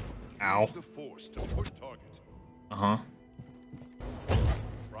 Ow. Use the Force to push target. Uh-huh.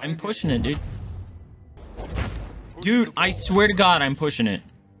 I'm pushing it, dude. Dude, I swear to God, I'm pushing it.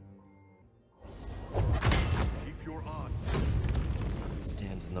 Keep your eye. What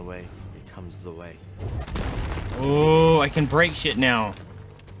stands in the way becomes the way. Oh, I can break shit now.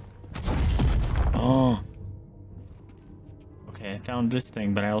 Oh. Okay, I found this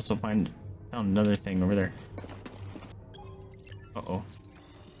thing, but I also found another thing over there. Uh-oh.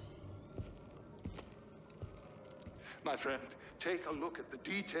 My friend, take a look at the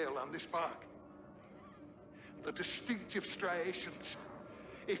detail on this bark. The distinctive striations.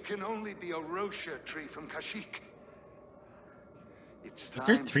 It can only be a Rocia tree from Kashyyyk. Is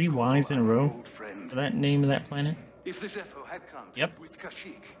there 3 Ys in a row for that name of that planet? If the Zeffo had contact with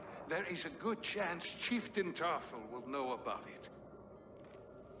Kashyyyk, there is a good chance Chieftain Tarful will know about it.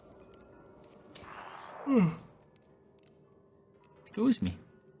 Excuse me.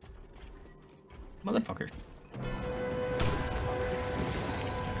 Motherfucker.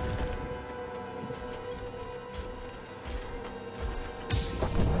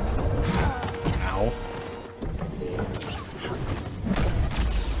 Ow.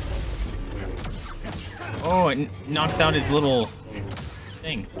 Oh, it knocks out his little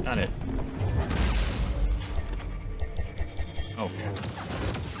thing. Got it. Oh.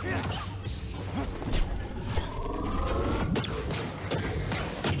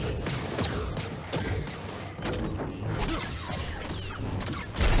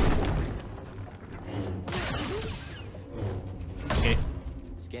 Okay.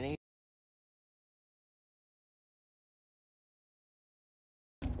 Scanning.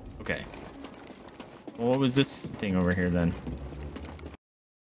 Okay. Well, what was this thing over here then?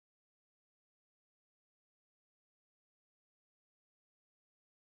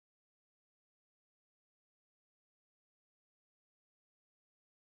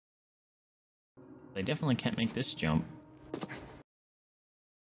 I definitely can't make this jump.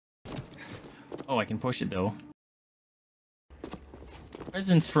 Oh, I can push it though.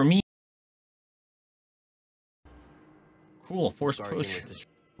 Presents for me. Cool, force push.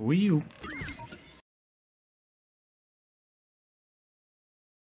 Wee.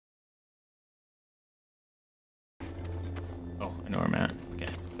 Oh, I know where I'm at. Okay.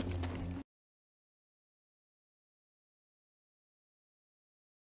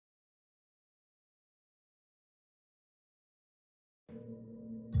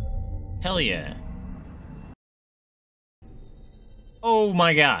 Hell yeah. Oh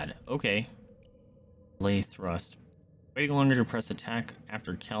my god. Okay. Lay thrust. Waiting longer to press attack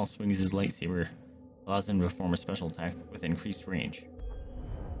after Cal swings his lightsaber allows him to perform a special attack with increased range.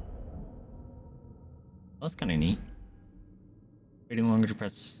 Well, that's kind of neat. Waiting longer to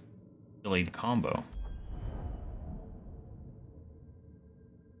press delayed combo.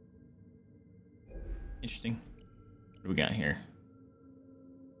 Interesting. What do we got here?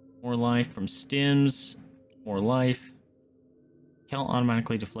 More life from stims. More life. Cal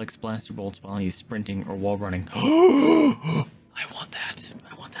automatically deflects blaster bolts while he's sprinting or wall running. I want that.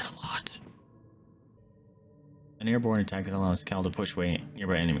 I want that a lot. An airborne attack that allows Cal to push away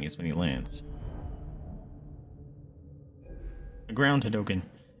nearby enemies when he lands. A ground Hadoken.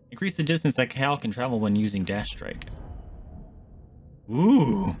 Increase the distance that Cal can travel when using dash strike.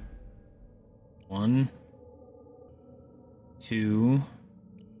 Ooh. 1, 2.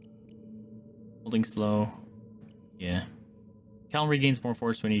 Holding slow. Yeah. Cal regains more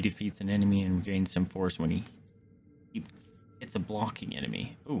force when he defeats an enemy and regains some force when he hits a blocking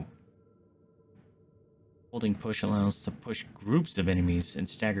enemy. Ooh. Holding push allows to push groups of enemies and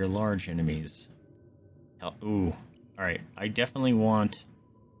stagger large enemies. Ooh. Alright, I definitely want...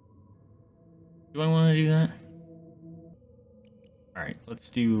 Do I want to do that? Alright, let's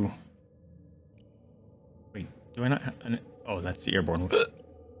do... Wait, do I not have... Oh, that's the airborne one.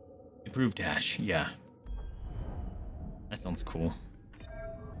 Improved dash, yeah. That sounds cool.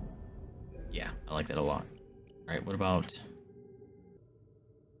 Yeah, I like that a lot. Alright, what about...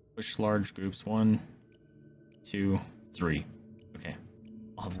 Push large groups. 1, 2, 3. Okay.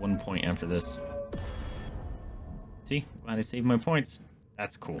 I'll have 1 point after this. See? Glad I saved my points.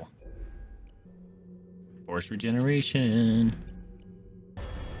 That's cool. Force regeneration.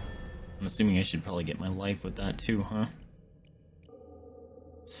 I'm assuming I should probably get my life with that too, huh?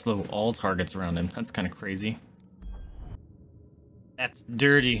 Slow all targets around him. That's kind of crazy. That's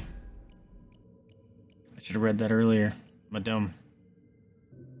dirty. I should have read that earlier. I'm dumb.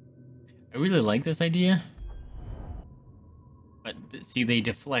 I really like this idea. But see, they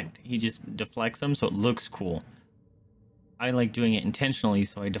deflect. He just deflects them, so it looks cool. I like doing it intentionally,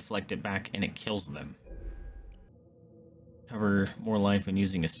 so I deflect it back and it kills them. Cover more life when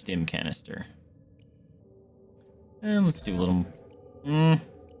using a stim canister. And let's do a little...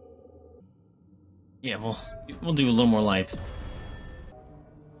 Yeah, we'll do a little more life.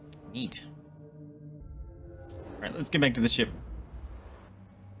 Neat. Alright, let's get back to the ship.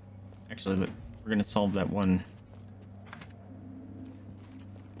 Actually, look, we're gonna solve that one...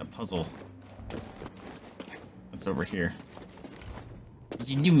 that puzzle. That's over here. What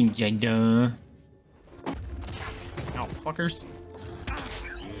you doing, Jedi? Ow, fuckers.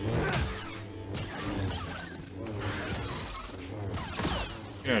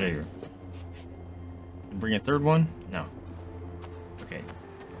 Get out of here. Bring a third one? No. Okay.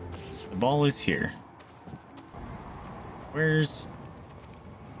 The ball is here. Where's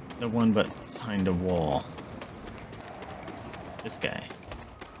the one behind a wall? This guy.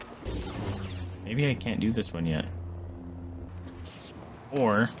 Maybe I can't do this one yet.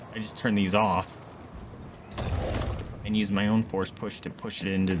 Or I just turn these off and use my own force push to push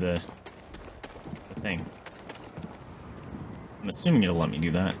it into the thing. I'm assuming it'll let me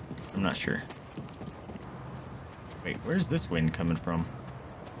do that. I'm not sure. Wait, where's this wind coming from?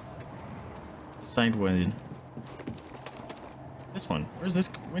 The side wind. This one. Where's this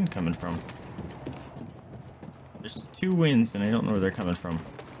wind coming from? There's 2 winds and I don't know where they're coming from.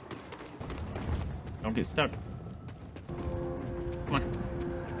 Don't get stuck. Come on.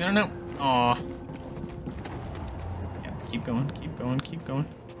 No. Aw. Yeah, keep going, keep going, keep going.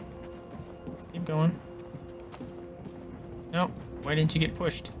 Keep going. No, why didn't you get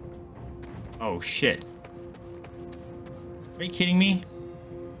pushed? Oh, shit. Are you kidding me?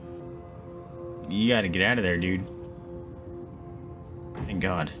 You gotta get out of there, dude. Thank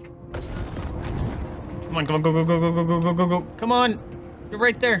God. Come on, go, go. Come on! You're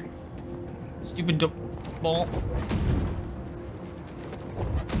right there. Stupid ball.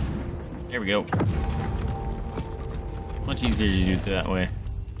 There we go. Much easier to do it that way.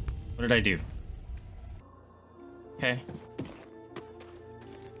 What did I do? Okay.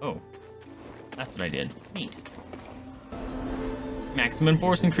 Oh. That's what I did. Neat. Maximum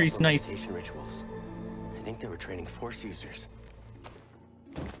force increase, nice. Rituals. I think they were training force users.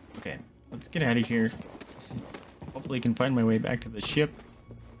 Okay, let's get out of here. Hopefully I can find my way back to the ship.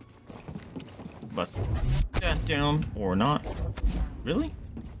 Bust that down, or not. Really?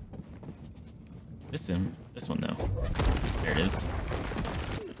 This one though. There it is.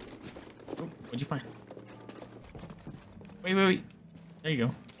 Oh, what'd you find? Wait. There you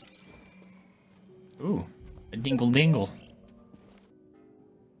go. Ooh, a dingle dingle.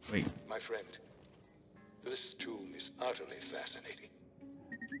 Wait. My friend, this tomb is utterly fascinating.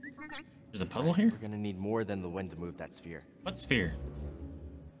 There's a puzzle here? We're gonna need more than the wind to move that sphere. What sphere?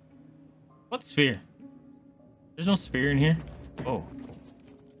 What sphere? There's no sphere in here. Oh.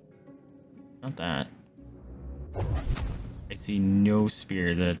 Not that. I see no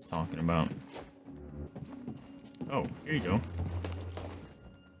sphere that it's talking about. Oh, here you go.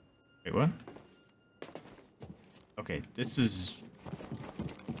 Wait, what? Okay, this is...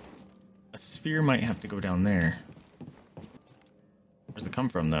 A sphere might have to go down there. Where's it come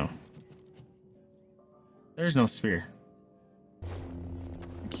from, though? There's no sphere.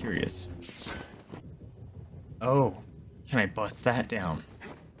 I'm curious. Oh, can I bust that down?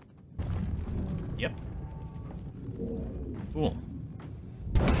 Yep. Cool.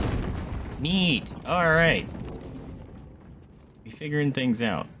 Neat. Alright. We figuring things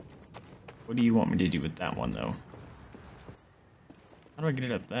out. What do you want me to do with that one, though? How do I get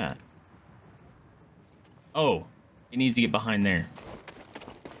it up that? Oh, it needs to get behind there.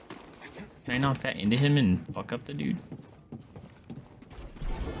 Can I knock that into him and fuck up the dude?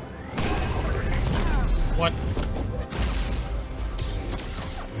 What?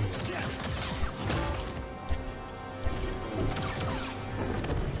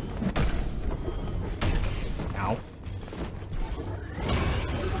 Ow.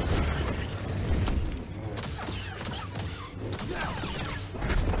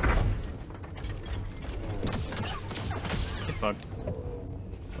 Get fucked.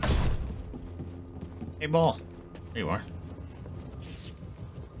 Hey, ball. There you are.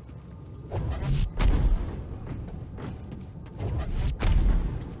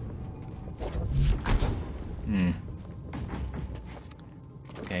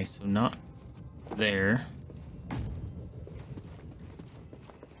 Okay, so not there.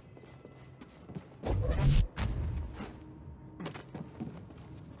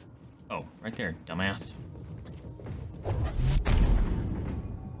 Oh, right there, dumbass.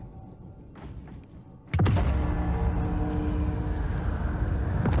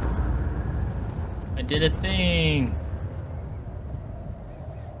 I did a thing.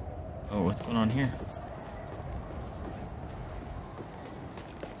 Oh, what's going on here?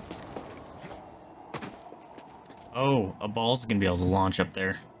 Oh, a ball's gonna be able to launch up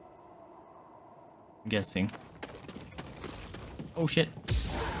there. I'm guessing. Oh shit.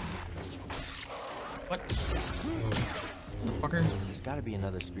 What? Motherfucker. There's gotta be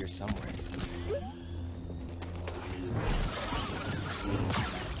another spear somewhere.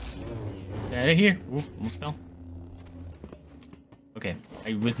 Get out of here. Ooh, almost fell. Okay,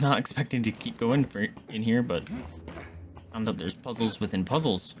 I was not expecting to keep going in here, but found out there's puzzles within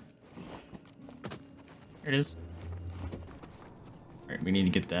puzzles. There it is. Alright, we need to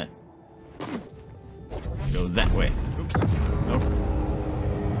get that. Go that way. Oops. Nope.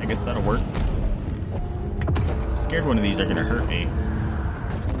 I guess that'll work. I'm scared one of these are gonna hurt me.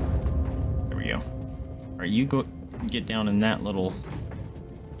 There we go. Alright, you go get down in that little...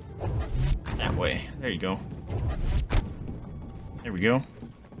 that way. There you go. There we go.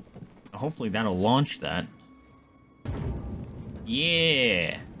 Hopefully that'll launch that.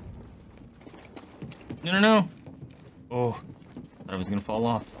 Yeah! No, no, no! Oh, thought I was gonna fall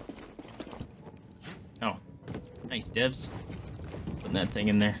off. Oh, nice, devs. Putting that thing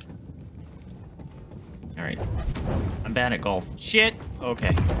in there. Alright. I'm bad at golf. Shit!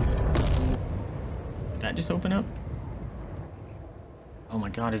 Okay. Did that just open up? Oh my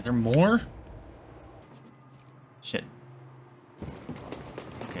god, is there more? Shit.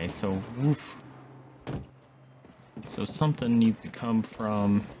 Okay, so, woof. So something needs to come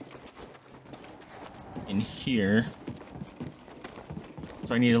from in here.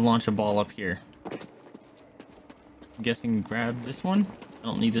 So I need to launch a ball up here. I'm guessing grab this one? I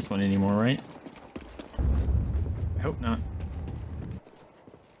don't need this one anymore, right? I hope not.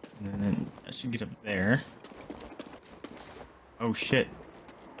 And then I should get up there. Oh shit.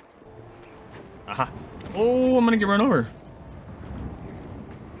 Aha. Oh, I'm gonna get run over.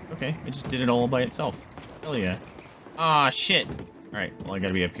 Okay, it just did it all by itself. Hell yeah. Ah, shit. Alright, well I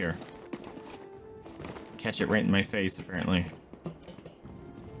gotta be up here. Catch it right in my face, apparently.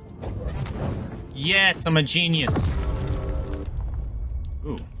 Yes, I'm a genius.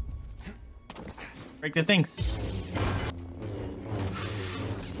 Ooh. Break the things.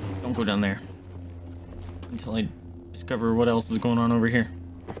 Don't go down there. Until I discover what else is going on over here.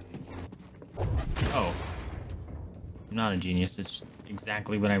 Oh. I'm not a genius. It's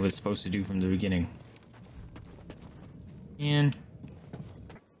exactly what I was supposed to do from the beginning. And...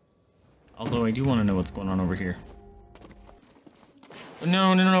 although I do want to know what's going on over here.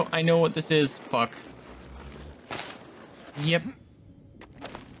 No, no, no, I know what this is. Fuck. Yep.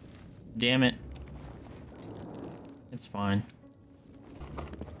 Damn it. It's fine.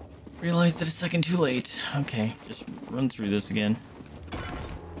 Realized it a second too late. Okay, just run through this again.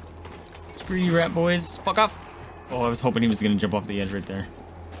 Screw you, rat boys. Fuck off. Oh, I was hoping he was gonna jump off the edge right there.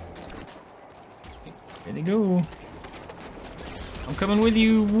 Here they go. I'm coming with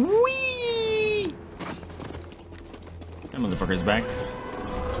you. Whee! That motherfucker's back.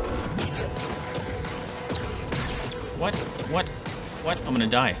 What? What? What? I'm gonna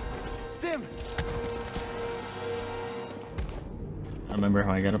die. Stim! I remember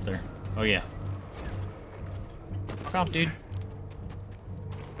how I got up there. Oh yeah. Fuck off, dude.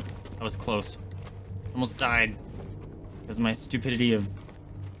 That was close. Almost died. Because of my stupidity of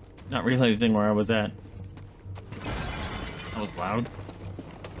not realizing where I was at. That was loud.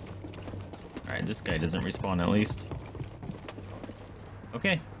 Alright, this guy doesn't respawn at least.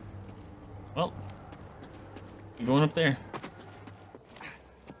 Okay. Well. I'm going up there.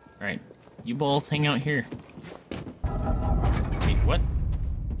 Alright. You balls hang out here. Wait, what?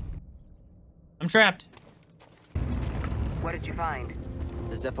 I'm trapped. What did you find?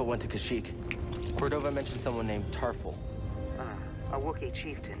 The Zeffo went to Kashyyyk. Cordova mentioned someone named Tarful. A Wookiee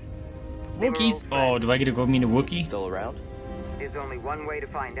chieftain. Wookiees? Oh, do I get to go meet a Wookiee? Still around? There's only one way to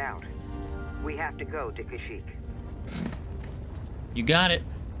find out. We have to go to Kashyyyk. You got it.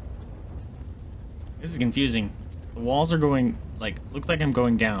 This is confusing. The walls are going, like, looks like I'm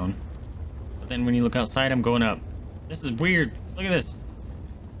going down. But then when you look outside, I'm going up. This is weird. Look at this.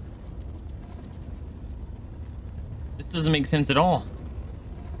 This doesn't make sense at all.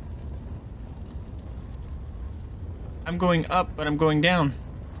 I'm going up, but I'm going down.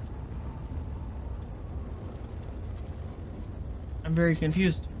 I'm very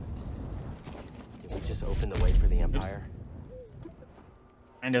confused. Did we just open the way for the Empire? Oops.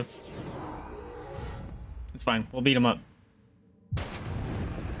 Kind of. It's fine. We'll beat him up.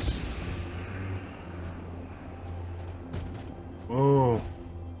 Whoa.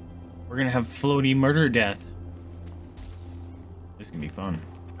 We're gonna have floaty murder death. This is gonna be fun.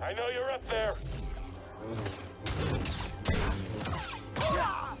 I know you're up there.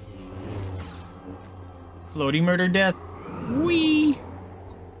 Floaty murder death. Whee!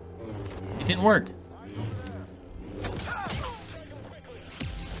 It didn't work.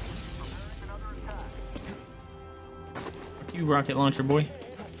 Fuck you, rocket launcher boy.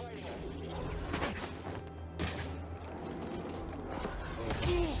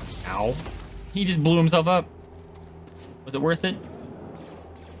 Ow. He just blew himself up. Was it worth it?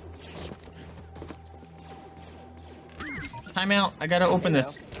 Time out. I gotta open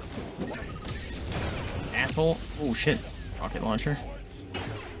this. Asshole. Oh shit. Rocket launcher.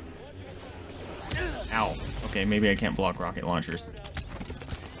 Ow. Okay, maybe I can't block rocket launchers.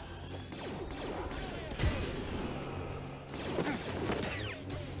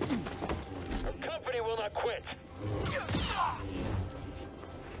 Our company will not quit.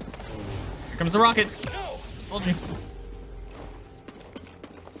 Here comes the rocket. Told you.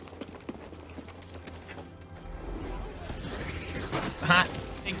 Hot.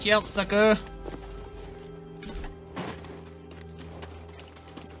 Take you out, sucker.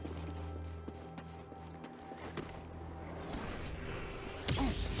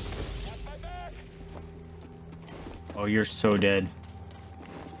 Oh, you're so dead.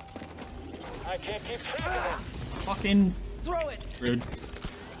 I can't keep track of it. Fucking throw it. Rude.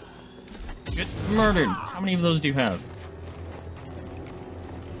 Get murdered. How many of those do you have?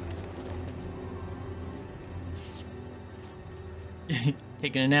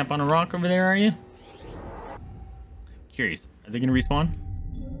 Taking a nap on a rock over there, are you? Curious. Are they gonna respawn?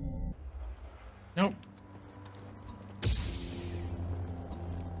 Nope.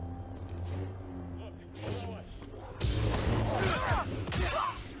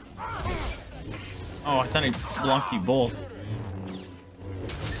 Oh, I thought I blocked you both.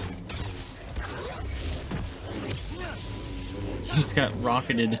 You just got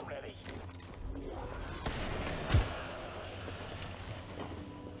rocketed.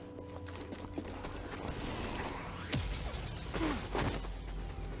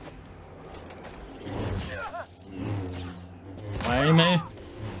 Why am I?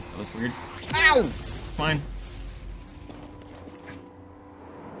 That was weird. Ow! Fine.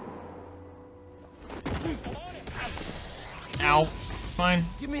 Ow. Fine.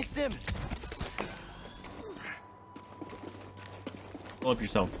 Give me a stim. Blow up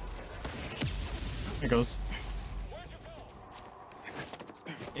yourself. There it goes.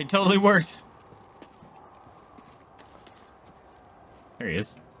 It totally worked. There he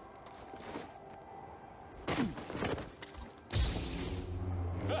is.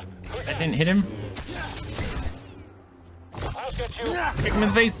 That didn't hit him. I'll get you. Kick him in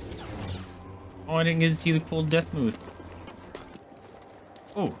the face. Oh, I didn't get to see the cool death move.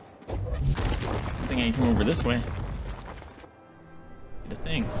 Oh. I think I can come over this way. Get a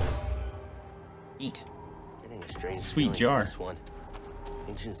thing. Neat. Getting a strange Sweet feeling jar. from this one.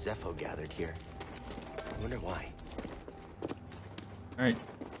 Ancient Zeffo gathered here. I wonder why. Alright.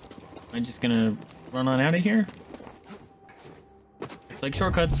 Am I just gonna run on out of here? It's like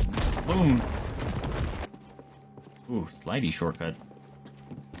shortcuts. Boom. Ooh, slidey shortcut.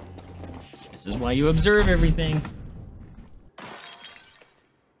 This is why you observe everything.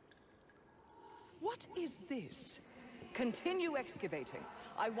 What is this? Continue excavating.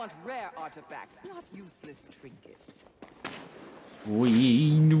 I want rare artifacts, not useless trinkets. We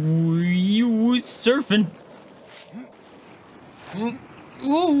surfing.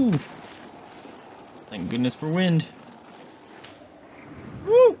 Ooh. Thank goodness for wind.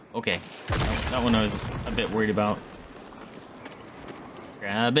 Woo! Okay. That one I was a bit worried about.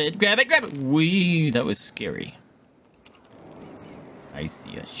 Grab it, grab it, grab it! Wee, that was scary. I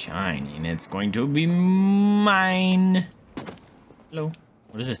see a shine and it's going to be mine. Hello.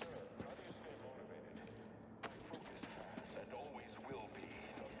 What is this?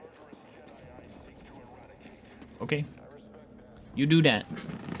 Okay. You do that.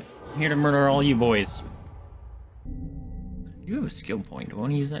 I'm here to murder all you boys. I do have a skill point. Do I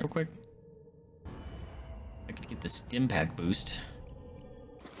want to use that real quick? I could get the stim pack boost.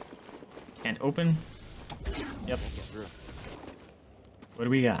 Can't open. Yep. What do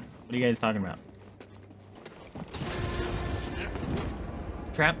we got? What are you guys talking about?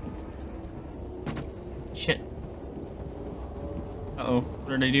 Trap. Shit. Uh-oh. What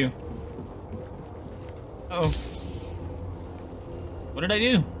did I do? Uh-oh. What did I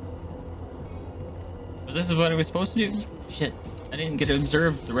do? Was this what I was supposed to do? Shit. I didn't get to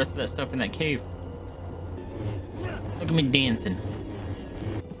observe the rest of that stuff in that cave. Look at me dancing.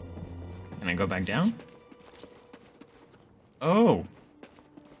 Can I go back down? Oh.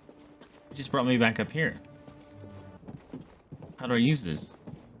 It just brought me back up here. How do I use this?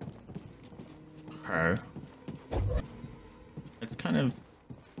 Okay. It's kind of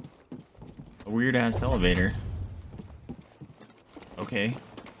a weird-ass elevator. Okay.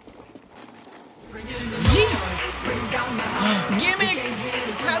 Gimmick!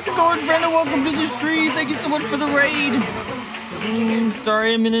 How's it going, friend? Welcome to the stream. Thank you so much for the raid.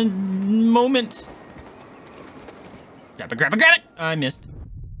 Sorry, I'm in a moment. Grab it, grab it, grab it! I missed.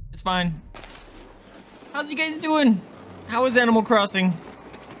 It's fine. How's you guys doing? How is Animal Crossing?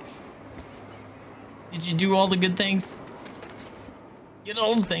 Did you do all the good things? Get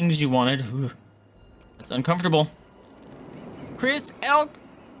all the things you wanted. Ooh, that's uncomfortable. Chris, Elk,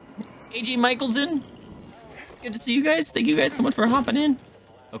 AJ Michelson. Good to see you guys. Thank you guys so much for hopping in.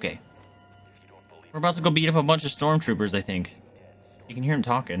 Okay. We're about to go beat up a bunch of stormtroopers, I think. You can hear him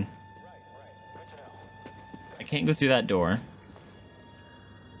talking. I can't go through that door.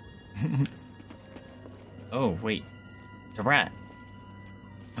 Oh, wait. It's a rat.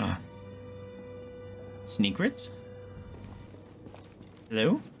 Sneakrits?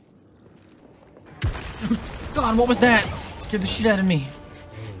 Hello? God, what was that? Scared the shit out of me.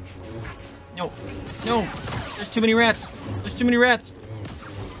 No. No. There's too many rats. There's too many rats.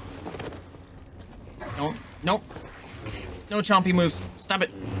 No. No. No chompy moves. Stop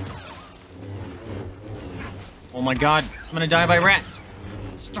it. Oh my god. I'm gonna die by rats.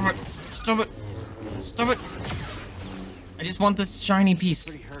 Stop it. Stop it. Stop it. I just want this shiny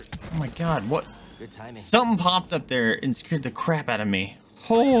piece. Oh my god. What? Good timing. Something popped up there and scared the crap out of me.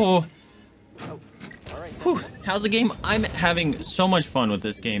 Oh. Whew. How's the game? I'm having so much fun with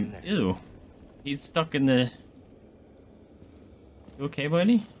this game. Ew. He's stuck in the... You okay,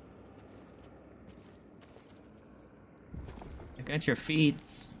 buddy? I got your feet.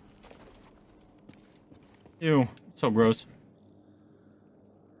 Ew. So gross.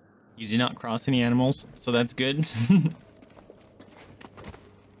 You did not cross any animals, so that's good.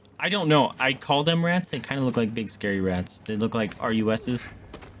 I don't know. I call them rats. They kind of look like big scary rats. They look like RUSs.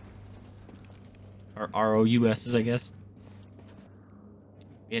 Or ROUSs, I guess.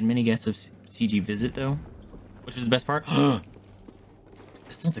 We had many guests of CG Visit, though. Which was the best part. That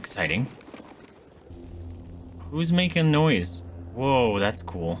sounds exciting. Who's making noise? Whoa, that's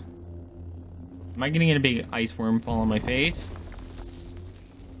cool. Am I getting a big ice worm fall on my face?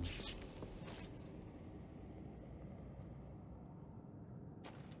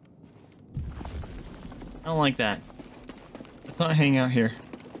 I don't like that. Let's not hang out here.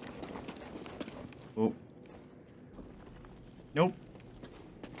 Oh. Nope.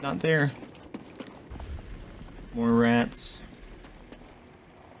 Not there. More rats.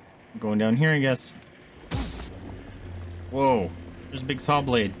 I'm going down here, I guess. Whoa. There's a big saw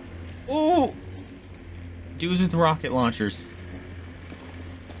blade. Oh! Dudes with rocket launchers.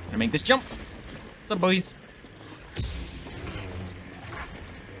 Gonna make this jump. What's up, boys?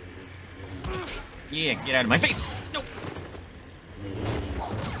 Yeah, get out of my face. Nope.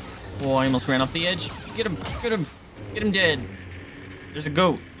 Oh, I almost ran off the edge. Get him. Get him. Get him dead. There's a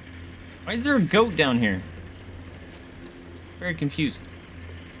goat. Why is there a goat down here? Very confused.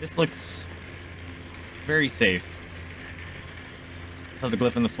 This looks very safe. Saw the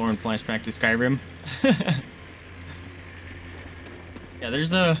glyph on the floor and flashback to Skyrim. Yeah,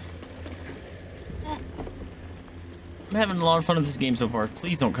 there's a... I'm having a lot of fun with this game so far.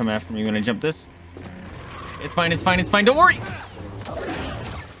 Please don't come after me when I jump this. It's fine, it's fine, it's fine. Don't worry.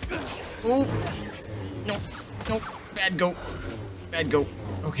 Oh. No. No. Bad go. Bad go.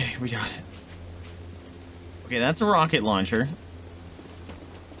 Okay, we got it. Okay, that's a rocket launcher.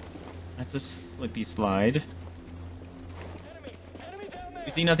 That's a slippy slide.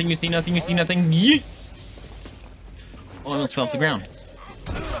 You see nothing, you see nothing, you see nothing. Yeet! Oh, I almost fell off the ground.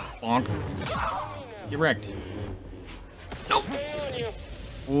 Bonk. Get wrecked. Nope.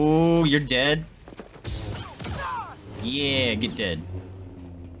 Oh, you're dead. Yeah, get dead.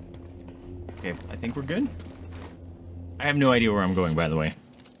 Okay, I think we're good. I have no idea where I'm going, by the way.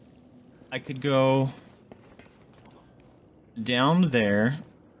 I could go down there.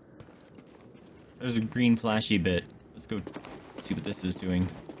 There's a green flashy bit. Let's go see what this is doing.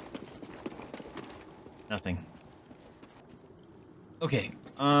 Nothing. Okay,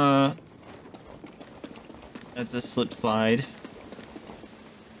 that's a slip slide.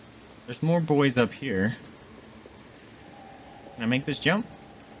 There's more boys up here. Can I make this jump?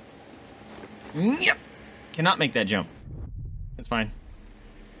 Yep. Cannot make that jump. That's fine.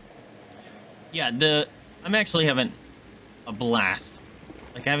 Yeah, I'm actually having a blast.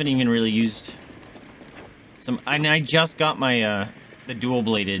 Like, I haven't even really used some... I just got my, the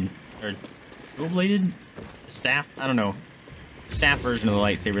dual-bladed staff? I don't know. Staff version of the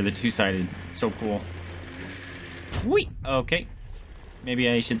lightsaber, the two-sided. So cool. Whee! Okay. Maybe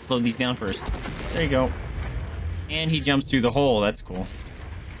I should slow these down first. There you go. And he jumps through the hole. That's cool.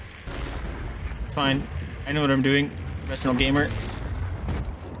 It's fine. I know what I'm doing. Professional gamer.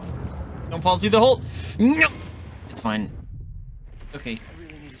 Don't fall through the hole. No! It's fine. Okay. I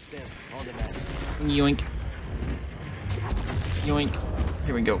really need to stand. Hold it back. Yoink. Yoink.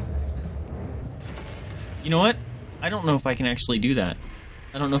 Here we go. You know what? I don't know if I can actually do that.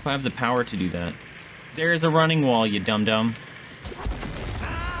 I don't know if I have the power to do that. There's a running wall, you dum-dum.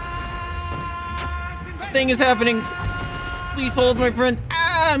 Thing is happening. Please hold, my friend.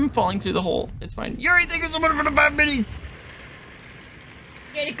 Ah, I'm falling through the hole. It's fine. Yuri, thank you so much for the 5 minis.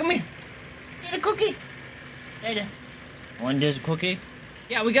 Daddy, come here. Get a cookie. Daddy. One does cookie?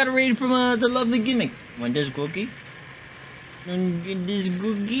 Yeah, we got a raid from the lovely gimmick. One does cookie. One does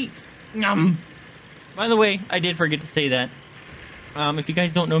cookie. Nom. By the way, I did forget to say that. If you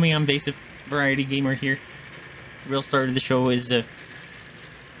guys don't know me, I'm Vaesive Variety Gamer here. The real star of the show is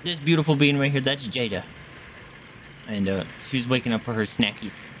this beautiful being right here. That's Jedi. And she's waking up for her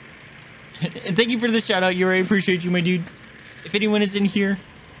snackies. And thank you for the shout out, Yuri. I appreciate you, my dude. If anyone is in here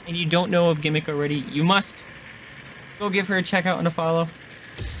and you don't know of Gimmick already, you must go give her a check out and a follow.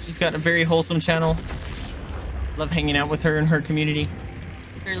 She's got a very wholesome channel. Love hanging out with her and her community.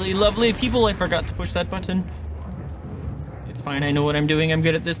 Fairly lovely people. I forgot to push that button. It's fine. I know what I'm doing. I'm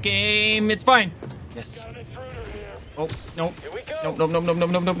good at this game. It's fine. Yes. Oh, no. Nope, nope, nope, nope,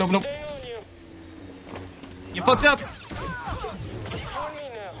 nope, nope, nope, nope, nope. You fucked up.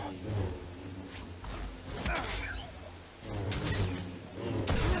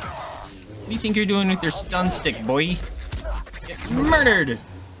 What do you think you're doing with your stun stick, boy? Get murdered.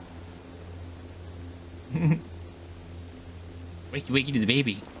 Wakey wakey to the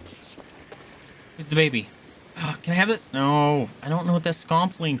baby. Who's the baby? Oh, can I have this? No, I don't know what that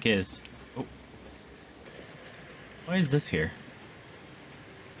scomp link is. Oh. Why is this here?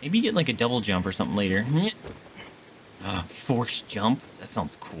 Maybe get like a double jump or something later. Force jump? That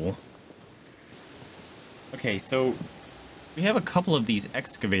sounds cool. Okay, so we have a couple of these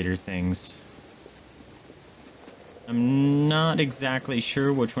excavator things. I'm not exactly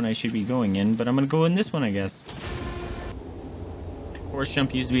sure which one I should be going in, but I'm gonna go in this one, I guess. Force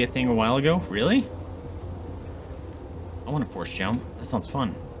jump used to be a thing a while ago. Really? I want a force jump. That sounds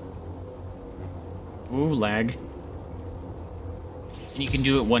fun. Ooh, lag. And you can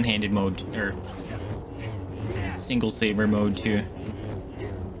do it one-handed mode, or single saber mode too.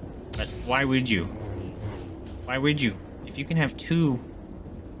 But why would you? Why would you? If you can have two,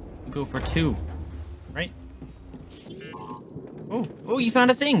 you go for two, right? Oh, oh, you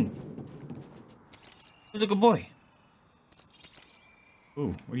found a thing. Who's a good boy?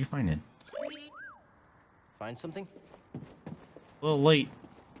 Ooh, what are you finding? Find something? A little late.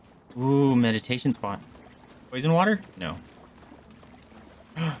 Ooh, meditation spot. Poison water? No.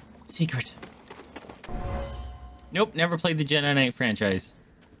 Secret. Nope, never played the Jedi Knight franchise.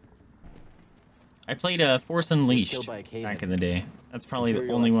 I played Force Unleashed back in the day. That's probably the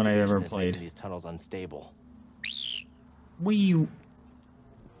only one I've ever played. These tunnels unstable. Wee.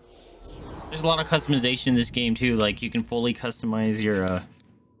 There's a lot of customization in this game too. Like you can fully customize your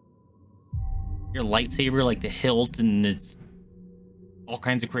lightsaber, like the hilt, and it's all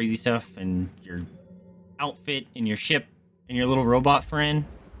kinds of crazy stuff. And your outfit and your ship and your little robot friend.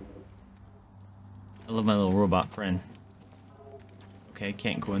 I love my little robot friend. Okay,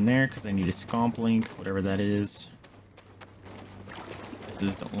 can't go in there because I need a scomp link, whatever that is. This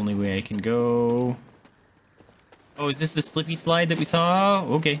is the only way I can go. Oh, is this the slippy slide that we saw?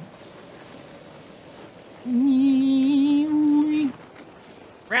 Okay.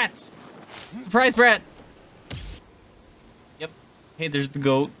 Rats! Surprise rat! Yep. Hey, there's the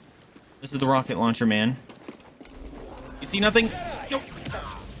goat. This is the rocket launcher man. You see nothing? Nope.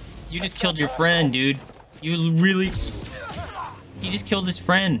 You just killed your friend, dude. You really... He just killed his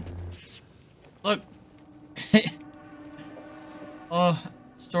friend. Look. Oh,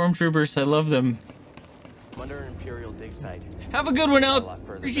 stormtroopers, I love them. I'm under an Imperial dig site. Have a good one out.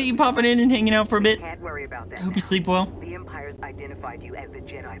 Appreciate you popping in and hanging out for a bit. Can't worry about that. I hope you sleep well. The Empire's identified you as the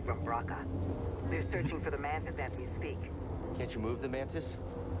Jedi from Bracca. They're searching for the Mantis as we speak. Can't you move the Mantis?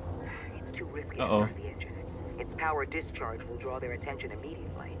 It's too risky to start the engine. Its power discharge will draw their attention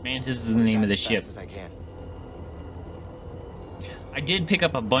immediately. Mantis is the name of the ship. As I can. I did pick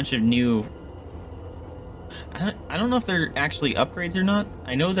up a bunch of new... I don't know if they're actually upgrades or not.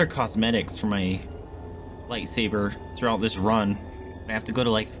 I know they're cosmetics for my lightsaber throughout this run. I have to go to,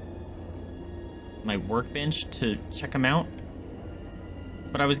 like, my workbench to check them out.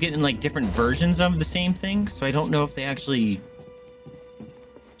 But I was getting, like, different versions of the same thing, so I don't know if they actually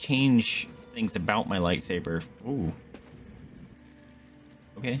change things about my lightsaber. Ooh.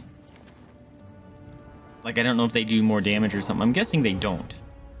 Okay. Like, I don't know if they do more damage or something. I'm guessing they don't.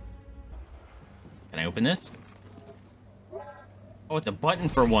 Can I open this? Oh, it's a button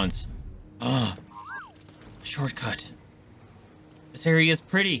for once. Ah. Shortcut. This area is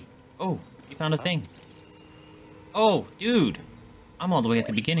pretty. Oh, you found a thing. Oh, dude. I'm all the way at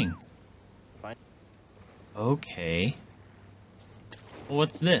the beginning. Okay. Well,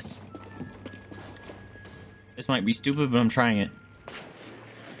 what's this? This might be stupid, but I'm trying it.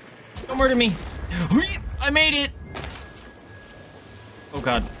 Don't murder me. I made it. Oh,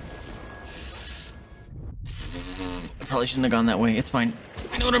 God. I probably shouldn't have gone that way. It's fine.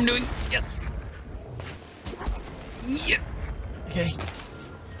 I know what I'm doing. Yes. Yeah. Okay.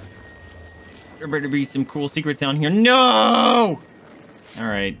 There better be some cool secrets down here. No!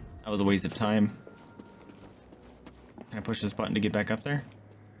 Alright. That was a waste of time. Can I push this button to get back up there?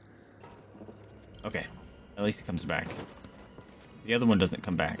 Okay. At least it comes back. The other one doesn't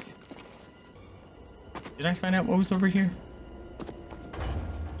come back. Did I find out what was over here?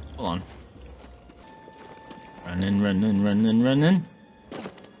 Hold on. Running, running, running, running.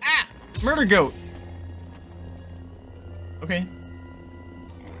 Ah! Murder goat! Okay.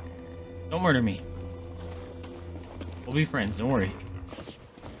 Don't murder me. We'll be friends, don't worry.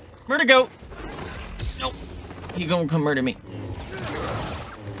 Murder goat! Nope. You gonna come murder me.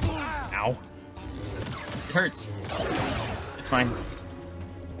 Ow. It hurts. It's fine.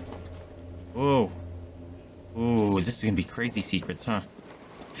 Whoa. Ooh, this is gonna be crazy secrets, huh?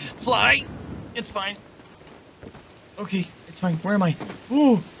 Fly! It's fine. Okay, it's fine. Where am I?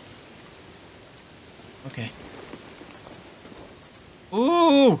 Ooh! Okay.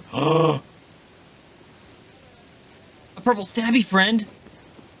 Ooh! A purple stabby friend?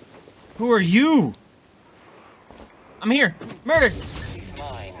 Who are you? I'm here. Murder!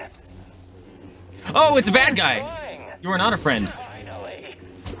 Oh, it's a bad guy! You are not a friend. Finally.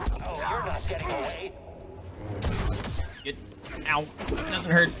 Oh, you're not getting away. Get... Ow.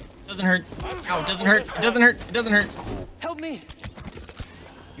 Doesn't hurt. Doesn't hurt. Ow, it doesn't hurt. It doesn't hurt. It doesn't hurt. Help me!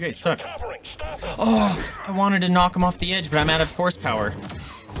 You guys suck. Oh, I wanted to knock him off the edge, but I'm out of horsepower.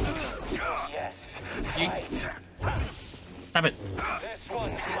 Yes. Stop it.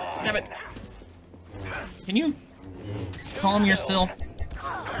 Stop it. Can you calm yourself?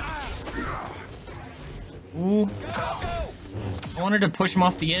 Ooh. I wanted to push him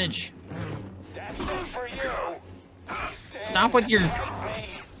off the edge. Stop with your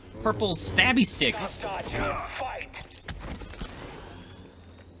purple stabby sticks.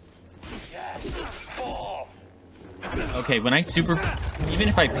 Okay, when I super... Even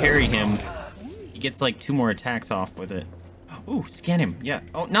if I parry him, he gets like 2 more attacks off with it. Ooh, scan him. Yeah.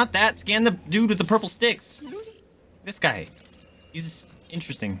 Oh, not that. Scan the dude with the purple sticks. This guy. He's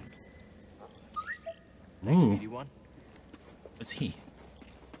interesting. Ooh. What's he?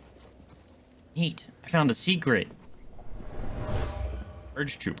 Neat. I found a secret.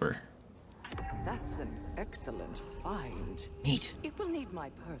 Urge Trooper. That's an excellent find. Neat. It will need my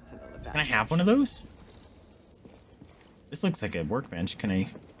personal evaluation. Can I have one of those? This looks like a workbench. Can I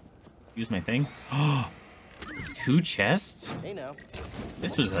use my thing? Oh, 2 chests? Hey now.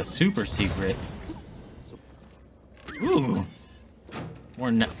 This was a super secret. Ooh. More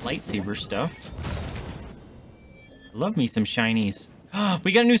lightsaber stuff. Love me some shinies.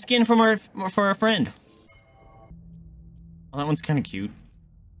 We got a new skin from for our friend. Oh, that one's kind of cute.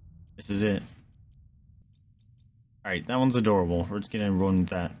 This is it. Alright, that one's adorable. We're just gonna run with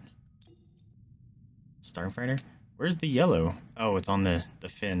that. Starfighter? Where's the yellow? Oh, it's on the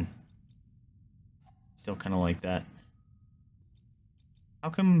fin. Still kind of like that. How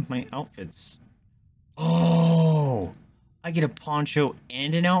come my outfits... Oh! I get a poncho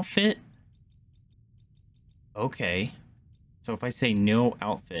and an outfit? Okay. So if I say no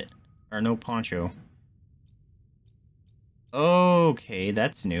outfit, or no poncho... Okay,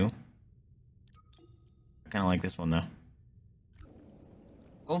 that's new. I kind of like this one, though.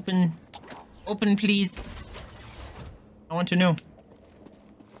 Open. Open, please. I want to know.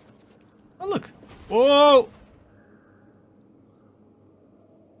 Oh, look. Whoa!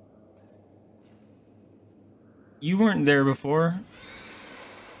 You weren't there before.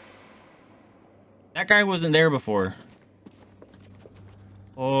 That guy wasn't there before.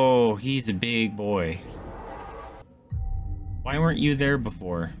 Oh, he's a big boy. Why weren't you there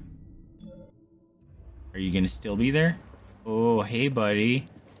before? Are you gonna still be there? Oh, hey, buddy.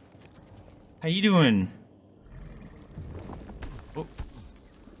 How you doing? Oh.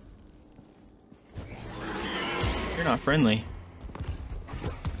 You're not friendly.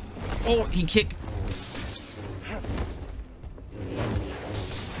 Oh, he kicked.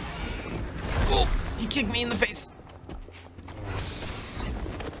 Oh, he kicked me in the face.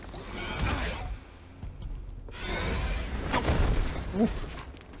 Oof.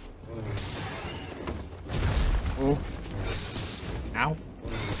 Oh. Ow.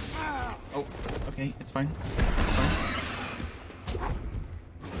 Oh, okay, it's fine. It's fine.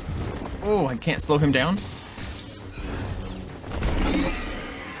 Oh, I can't slow him down.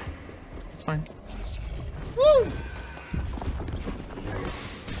 It's fine. Woo!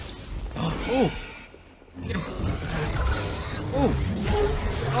 Oh! Get him! Oh!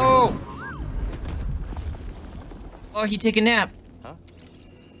 Oh! Oh, he took a nap. Huh?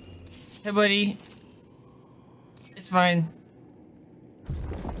 Hey, buddy. It's fine.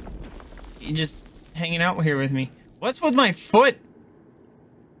 You just hanging out here with me. What's with my foot?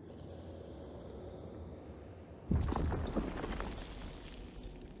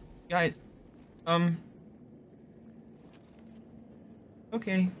 Guys,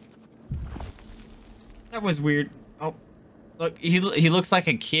 okay. That was weird. Oh, look, he looks like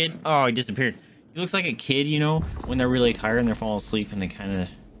a kid. Oh, he disappeared. He looks like a kid, you know, when they're really tired and they're falling asleep and they kind of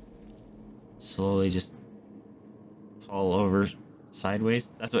slowly just fall over sideways.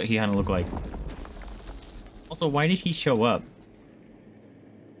 That's what he kind of looked like. Also, why did he show up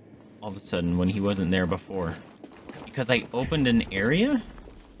all of a sudden when he wasn't there before? Because I opened an area?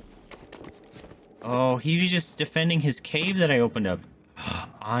 Oh, he was just defending his cave that I opened up.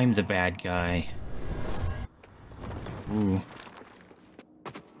 I'm the bad guy. Ooh.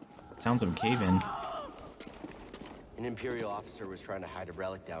 Sounds of a cave-in. An Imperial officer was trying to hide a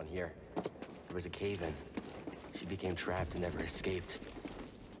relic down here. There was a cave-in. She became trapped and never escaped.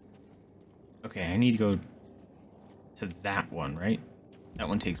 Okay, I need to go to that one, right? That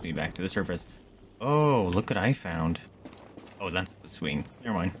one takes me back to the surface. Oh, look what I found. Oh, that's the swing.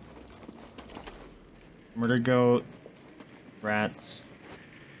 Never mind. Murder goat. Rats.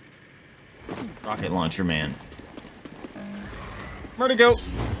 Rocket launcher man. Murder goat!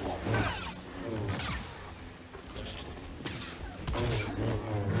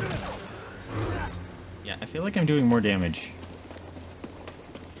 Yeah, I feel like I'm doing more damage.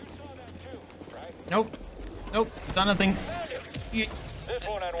 Nope. Nope. It's not nothing.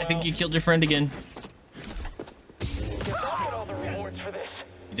 I think you killed your friend again.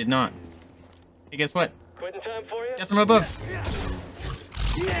 You did not. Hey, guess what? Guess from above.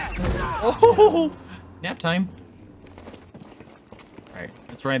 Oh! Nap time. Alright,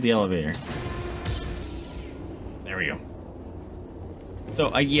 let's ride the elevator. There we go.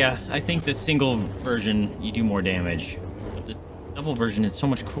 So, yeah, I think the single version, you do more damage. But this double version is so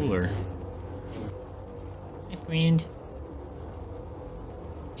much cooler. Hey, friend.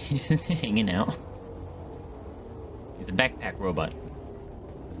 He's just hanging out. He's a backpack robot.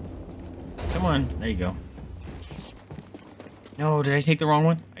 Come on, there you go. No, did I take the wrong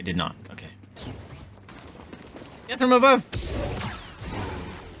one? I did not. Okay. Get from above!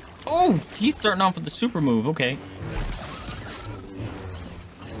 Oh, he's starting off with the super move. Okay.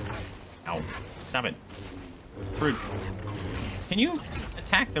 Ow. Stop it. Rude. Can you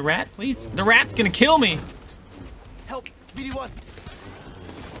attack the rat, please? The rat's gonna kill me! Help! BD1!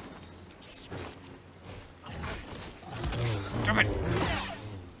 Stop it!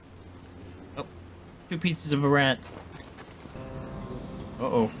 Oh. 2 pieces of a rat.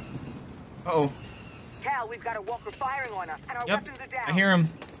 Uh-oh. Uh-oh. Cal, we've got a walker firing on us, and our weapons are down. I hear him.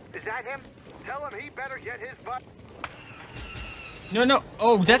 Is that him? Tell him he better get his butt. No, no.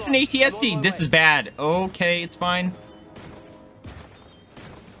 Oh, that's an ATST. This is bad. Okay, it's fine.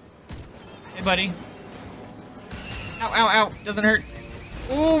 Hey, buddy. Ow, ow, ow. Doesn't hurt.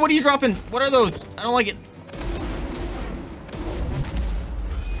 Oh, what are you dropping? What are those? I don't like it.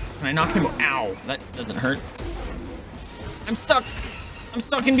 Can I knock him? Ow. That doesn't hurt. I'm stuck. I'm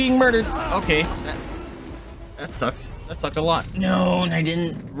stuck in being murdered. Okay. That sucked. That sucked a lot. No, and I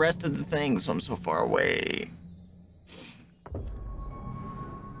didn't rest of the thing, so I'm so far away.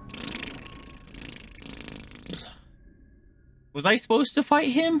 Was I supposed to fight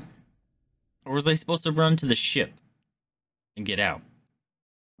him? Or was I supposed to run to the ship and get out?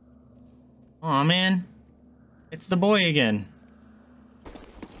 Aw, man. It's the boy again.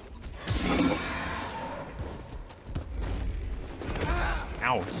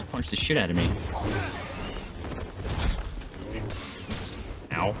 Ow, just punched the shit out of me.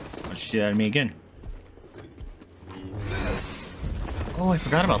 Ow, punched the shit out of me again. Oh, I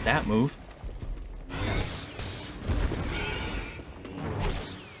forgot about that move.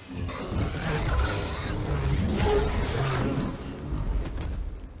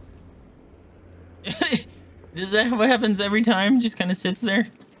 Is that what happens every time? Just kind of sits there?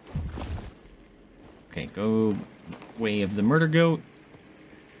 Okay, go way of the murder goat.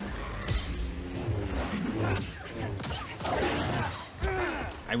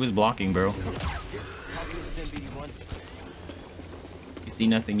 I was blocking, bro. You see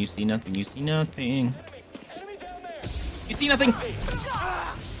nothing, you see nothing, you see nothing. You see nothing!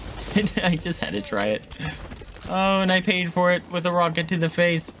 I just had to try it. Oh, and I paid for it with a rocket to the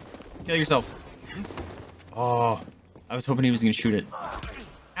face. Kill yourself. Oh, I was hoping he was going to shoot it.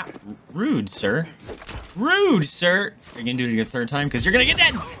 Ow, rude, sir. Rude, sir! You're going to do it a third time because you're going to get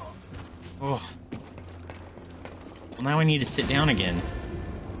dead! Oh. Well, now I need to sit down again.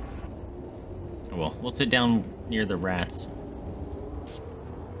 Oh, well, we'll sit down near the rats.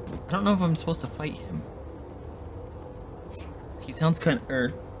 I don't know if I'm supposed to fight him. He sounds kind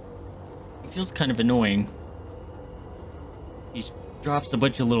of... he feels kind of annoying. He drops a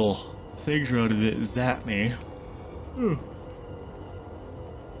bunch of little things around it. Zap me.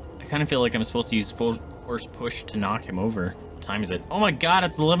 I kind of feel like I'm supposed to use full force push to knock him over. What time is it? Oh my god,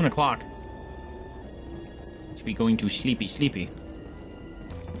 it's 11 o'clock. Should be going to sleepy, sleepy.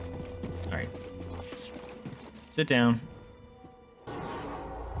 Alright. Sit down.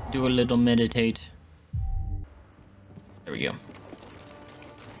 Do a little meditate. There we go.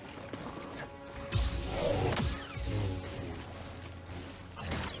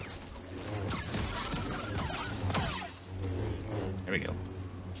 There we go.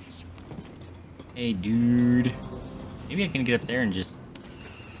 Hey, dude. Maybe I can get up there and just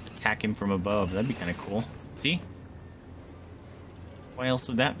attack him from above. That'd be kind of cool. See? Why else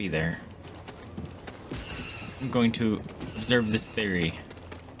would that be there? I'm going to observe this theory.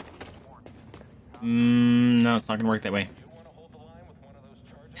 No, it's not going to work that way.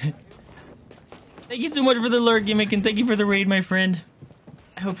 Thank you so much for the lure gimmick, and thank you for the raid, my friend.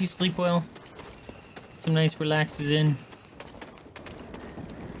 I hope you sleep well. Some nice relaxes in.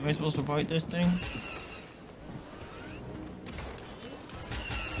 Am I supposed to fight this thing?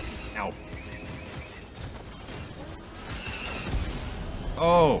 Ow.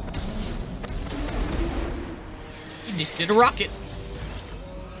 Oh. He just did a rocket.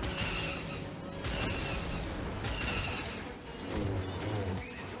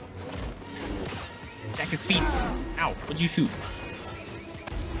 Attack his feet. Ow, what'd you shoot?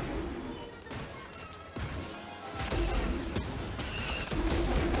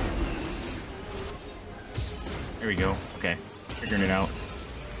 There we go. Okay. Figuring it out.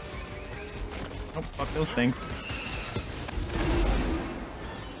 Oh, fuck those things.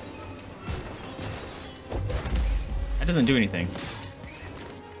 That doesn't do anything.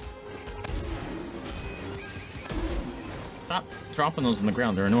 Stop dropping those on the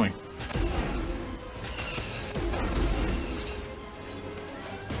ground. They're annoying.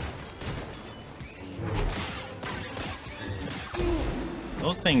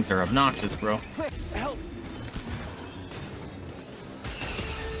 Those things are obnoxious, bro. Quick, help!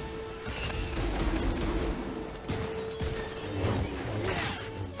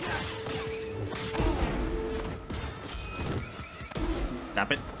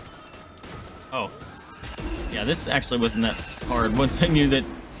 Stop it. Oh. Yeah, this actually wasn't that hard once I knew that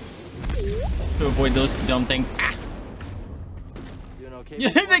to avoid those dumb things. Ah! Doing okay? Yeah,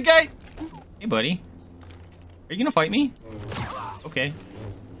 that guy! Hey, buddy. Are you gonna fight me? Okay.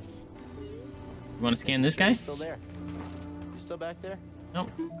 You wanna scan this guy? You're still there. You still back there? Nope.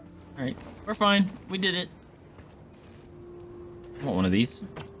 Alright, we're fine. We did it. I want one of these.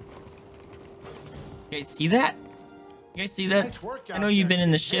 You guys see that? You guys see that? Nice work I out know you've there, been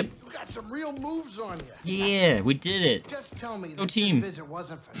in the kid. ship. Hey, you got some real moves on you. Yeah, we did it. Just tell me Go that team. this visit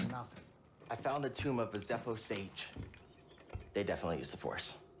wasn't for nothing. I found the tomb of a Zeffo sage. They definitely used the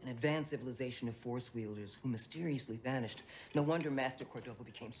Force. An advanced civilization of Force wielders who mysteriously vanished. No wonder Master Cordova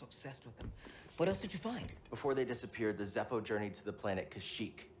became so obsessed with them. What else did you find? Before they disappeared, the Zeffo journeyed to the planet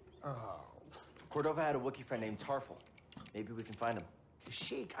Kashyyyk. Oh. Cordova had a Wookiee friend named Tarful. Maybe we can find him.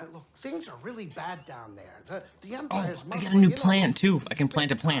 Kashyyyk, look, things are really bad down there. The Empire's I got a new plant too. I can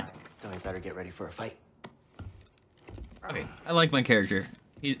plant a plant. Then we better get ready for a fight. Okay, I like my character.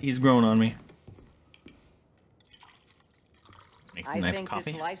 He's growing on me. Make some I nice think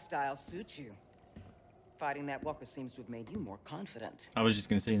coffee. this lifestyle suits you. Fighting that walker seems to have made you more confident. I was just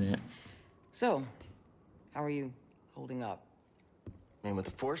gonna say that. So, how are you holding up? And with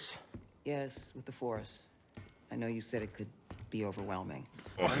the Force? Yes, with the Force. I know you said it could be overwhelming.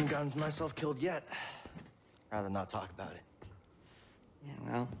 I haven't gotten myself killed yet. Rather not talk about it. Yeah,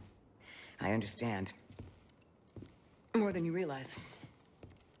 well, I understand. More than you realize.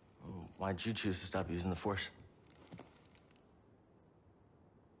 Why'd you choose to stop using the Force?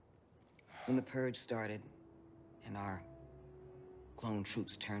 When the Purge started, and our clone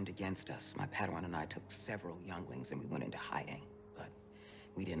troops turned against us, my Padawan and I took several younglings and we went into hiding. But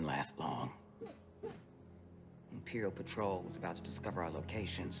we didn't last long. Imperial Patrol was about to discover our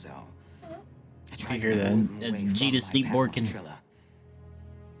location, so I tried You hear to that? move them That's away from Jita my sleepwalking. Padawan Trilla.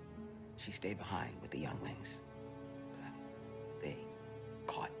 She stayed behind with the younglings, but they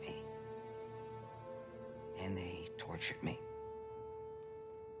caught me. And they tortured me.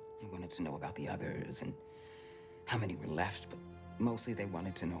 They wanted to know about the others and how many were left, but mostly they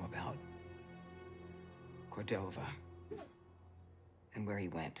wanted to know about Cordova and where he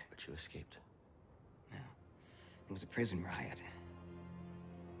went. But you escaped. No, it was a prison riot.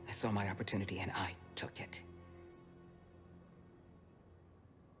 I saw my opportunity and I took it.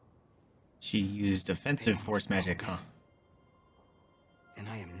 She used offensive force magic, huh? And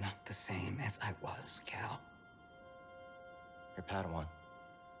I am not the same as I was, Cal. Your Padawan.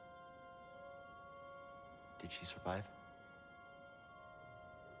 Did she survive?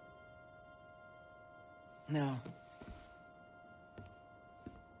 No.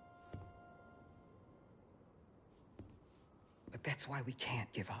 But that's why we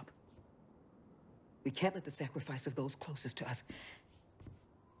can't give up. We can't let the sacrifice of those closest to us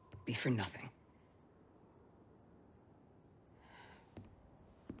be for nothing.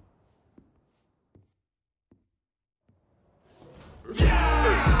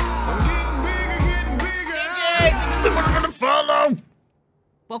 Follow.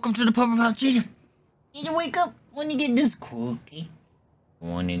 Welcome to the Purple House, Ginger. Need to wake up when you get this cookie.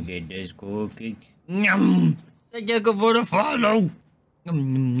 Wanna get this cookie? Yum. Thank you for the follow.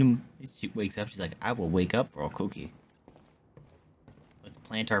 She wakes up. She's like, I will wake up for a cookie. Let's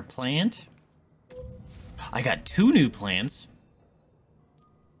plant our plant. I got 2 new plants.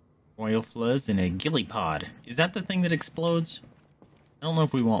 Oil fuzz and a ghillie pod. Is that the thing that explodes? I don't know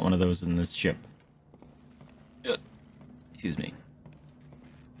if we want one of those in this ship. Excuse me.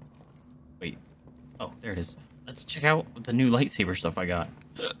 Wait. Oh, there it is. Let's check out the new lightsaber stuff I got.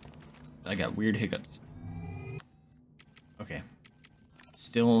 I got weird hiccups. Okay.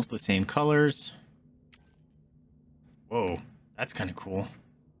 Still the same colors. Whoa. That's kind of cool.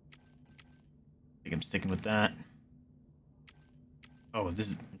 I think I'm sticking with that. Oh, this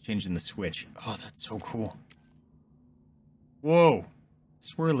is changing the switch. Oh, that's so cool. Whoa.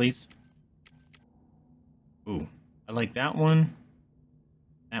 Swirlies. Ooh. I like that one.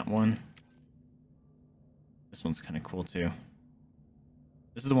 That one. This one's kind of cool too.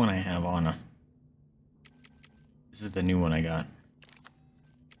 This is the one I have on. This is the new one I got.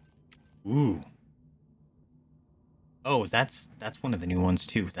 Ooh. Oh, that's one of the new ones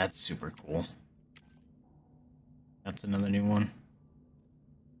too. That's super cool. That's another new one.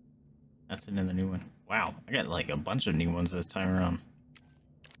 That's another new one. Wow, I got like a bunch of new ones this time around.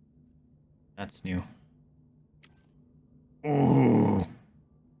 That's new. Ooh.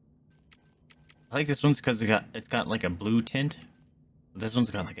 I like this one's because it's got like a blue tint. This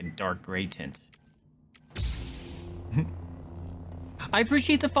one's got like a dark gray tint. I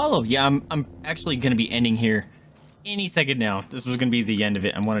appreciate the follow. Yeah, I'm actually gonna be ending here any second now. This was gonna be the end of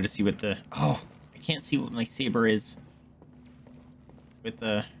it. I wanted to see what the I can't see what my saber is with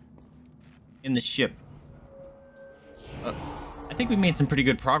in the ship. I think we made some pretty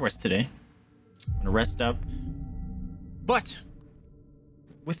good progress today. I'm gonna rest up. But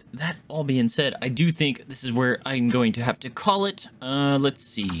with that all being said, I do think this is where I'm going to have to call it. Let's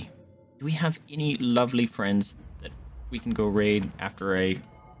see. Do we have any lovely friends that we can go raid after I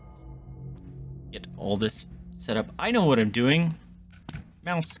get all this set up? I know what I'm doing.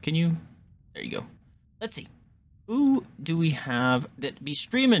 Mouse, can you... There you go. Let's see. Who do we have that be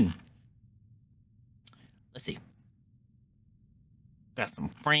streaming? Let's see. Got some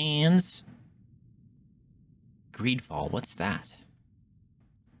friends. Greedfall, what's that?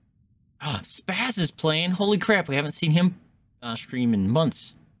 Ah, Spaz is playing. Holy crap, we haven't seen him stream in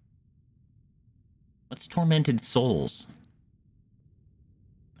months. What's Tormented Souls?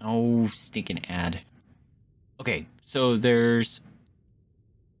 Oh, stinking ad. Okay, so there's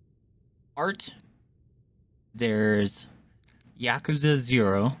Art. There's Yakuza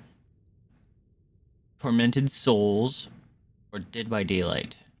 0. Tormented Souls. Or Dead by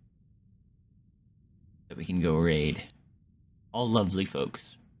Daylight. That we can go raid. All lovely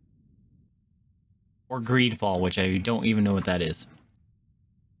folks. Or Greedfall, which I don't even know what that is.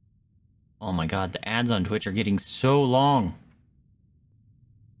 Oh my god, the ads on Twitch are getting so long.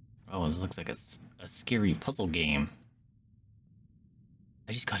 Oh, it looks like a scary puzzle game.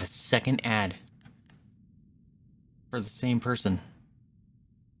 I just got a second ad. For the same person.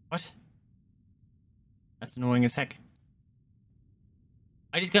 What? That's annoying as heck.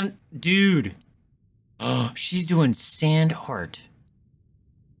 I just got... Dude! Oh, she's doing sand art.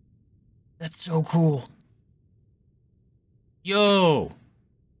 That's so cool. Yo!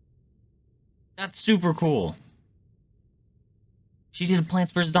 That's super cool. She did a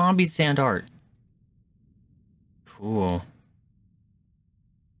Plants vs. Zombies sand art. Cool.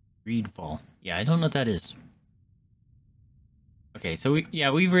 Greedfall. Yeah, I don't know what that is. Okay, so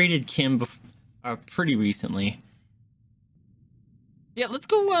we've rated Kim pretty recently. Yeah, let's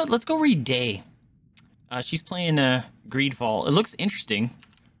go read Day. She's playing Greedfall. It looks interesting.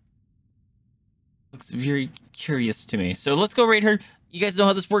 Looks very curious to me. So let's go raid her. You guys know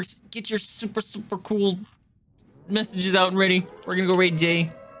how this works. Get your super cool messages out and ready. We're gonna go raid Day.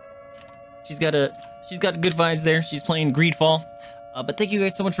 She's got good vibes there. She's playing Greedfall. But thank you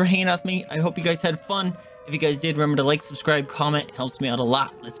guys so much for hanging out with me. I hope you guys had fun. If you guys did, remember to like, subscribe, comment. It helps me out a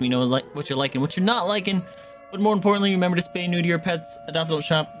lot. Lets me know what you're liking, what you're not liking. But more importantly, remember to spay new to your pets, adopt, don't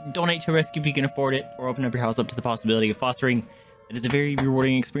shop, donate to a rescue if you can afford it, or open up your house up to the possibility of fostering. It is a very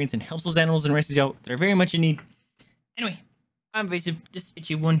rewarding experience and helps those animals and rescues out that are very much in need. Anyway, I'm Vaesive, just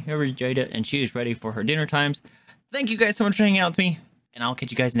itchy one, whoever's Jedi, and she is ready for her dinner times. Thank you guys so much for hanging out with me, and I'll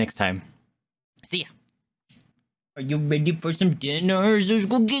catch you guys next time. See ya. Are you ready for some dinners? Let's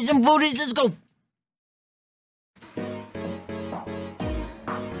go get some food. Let's go.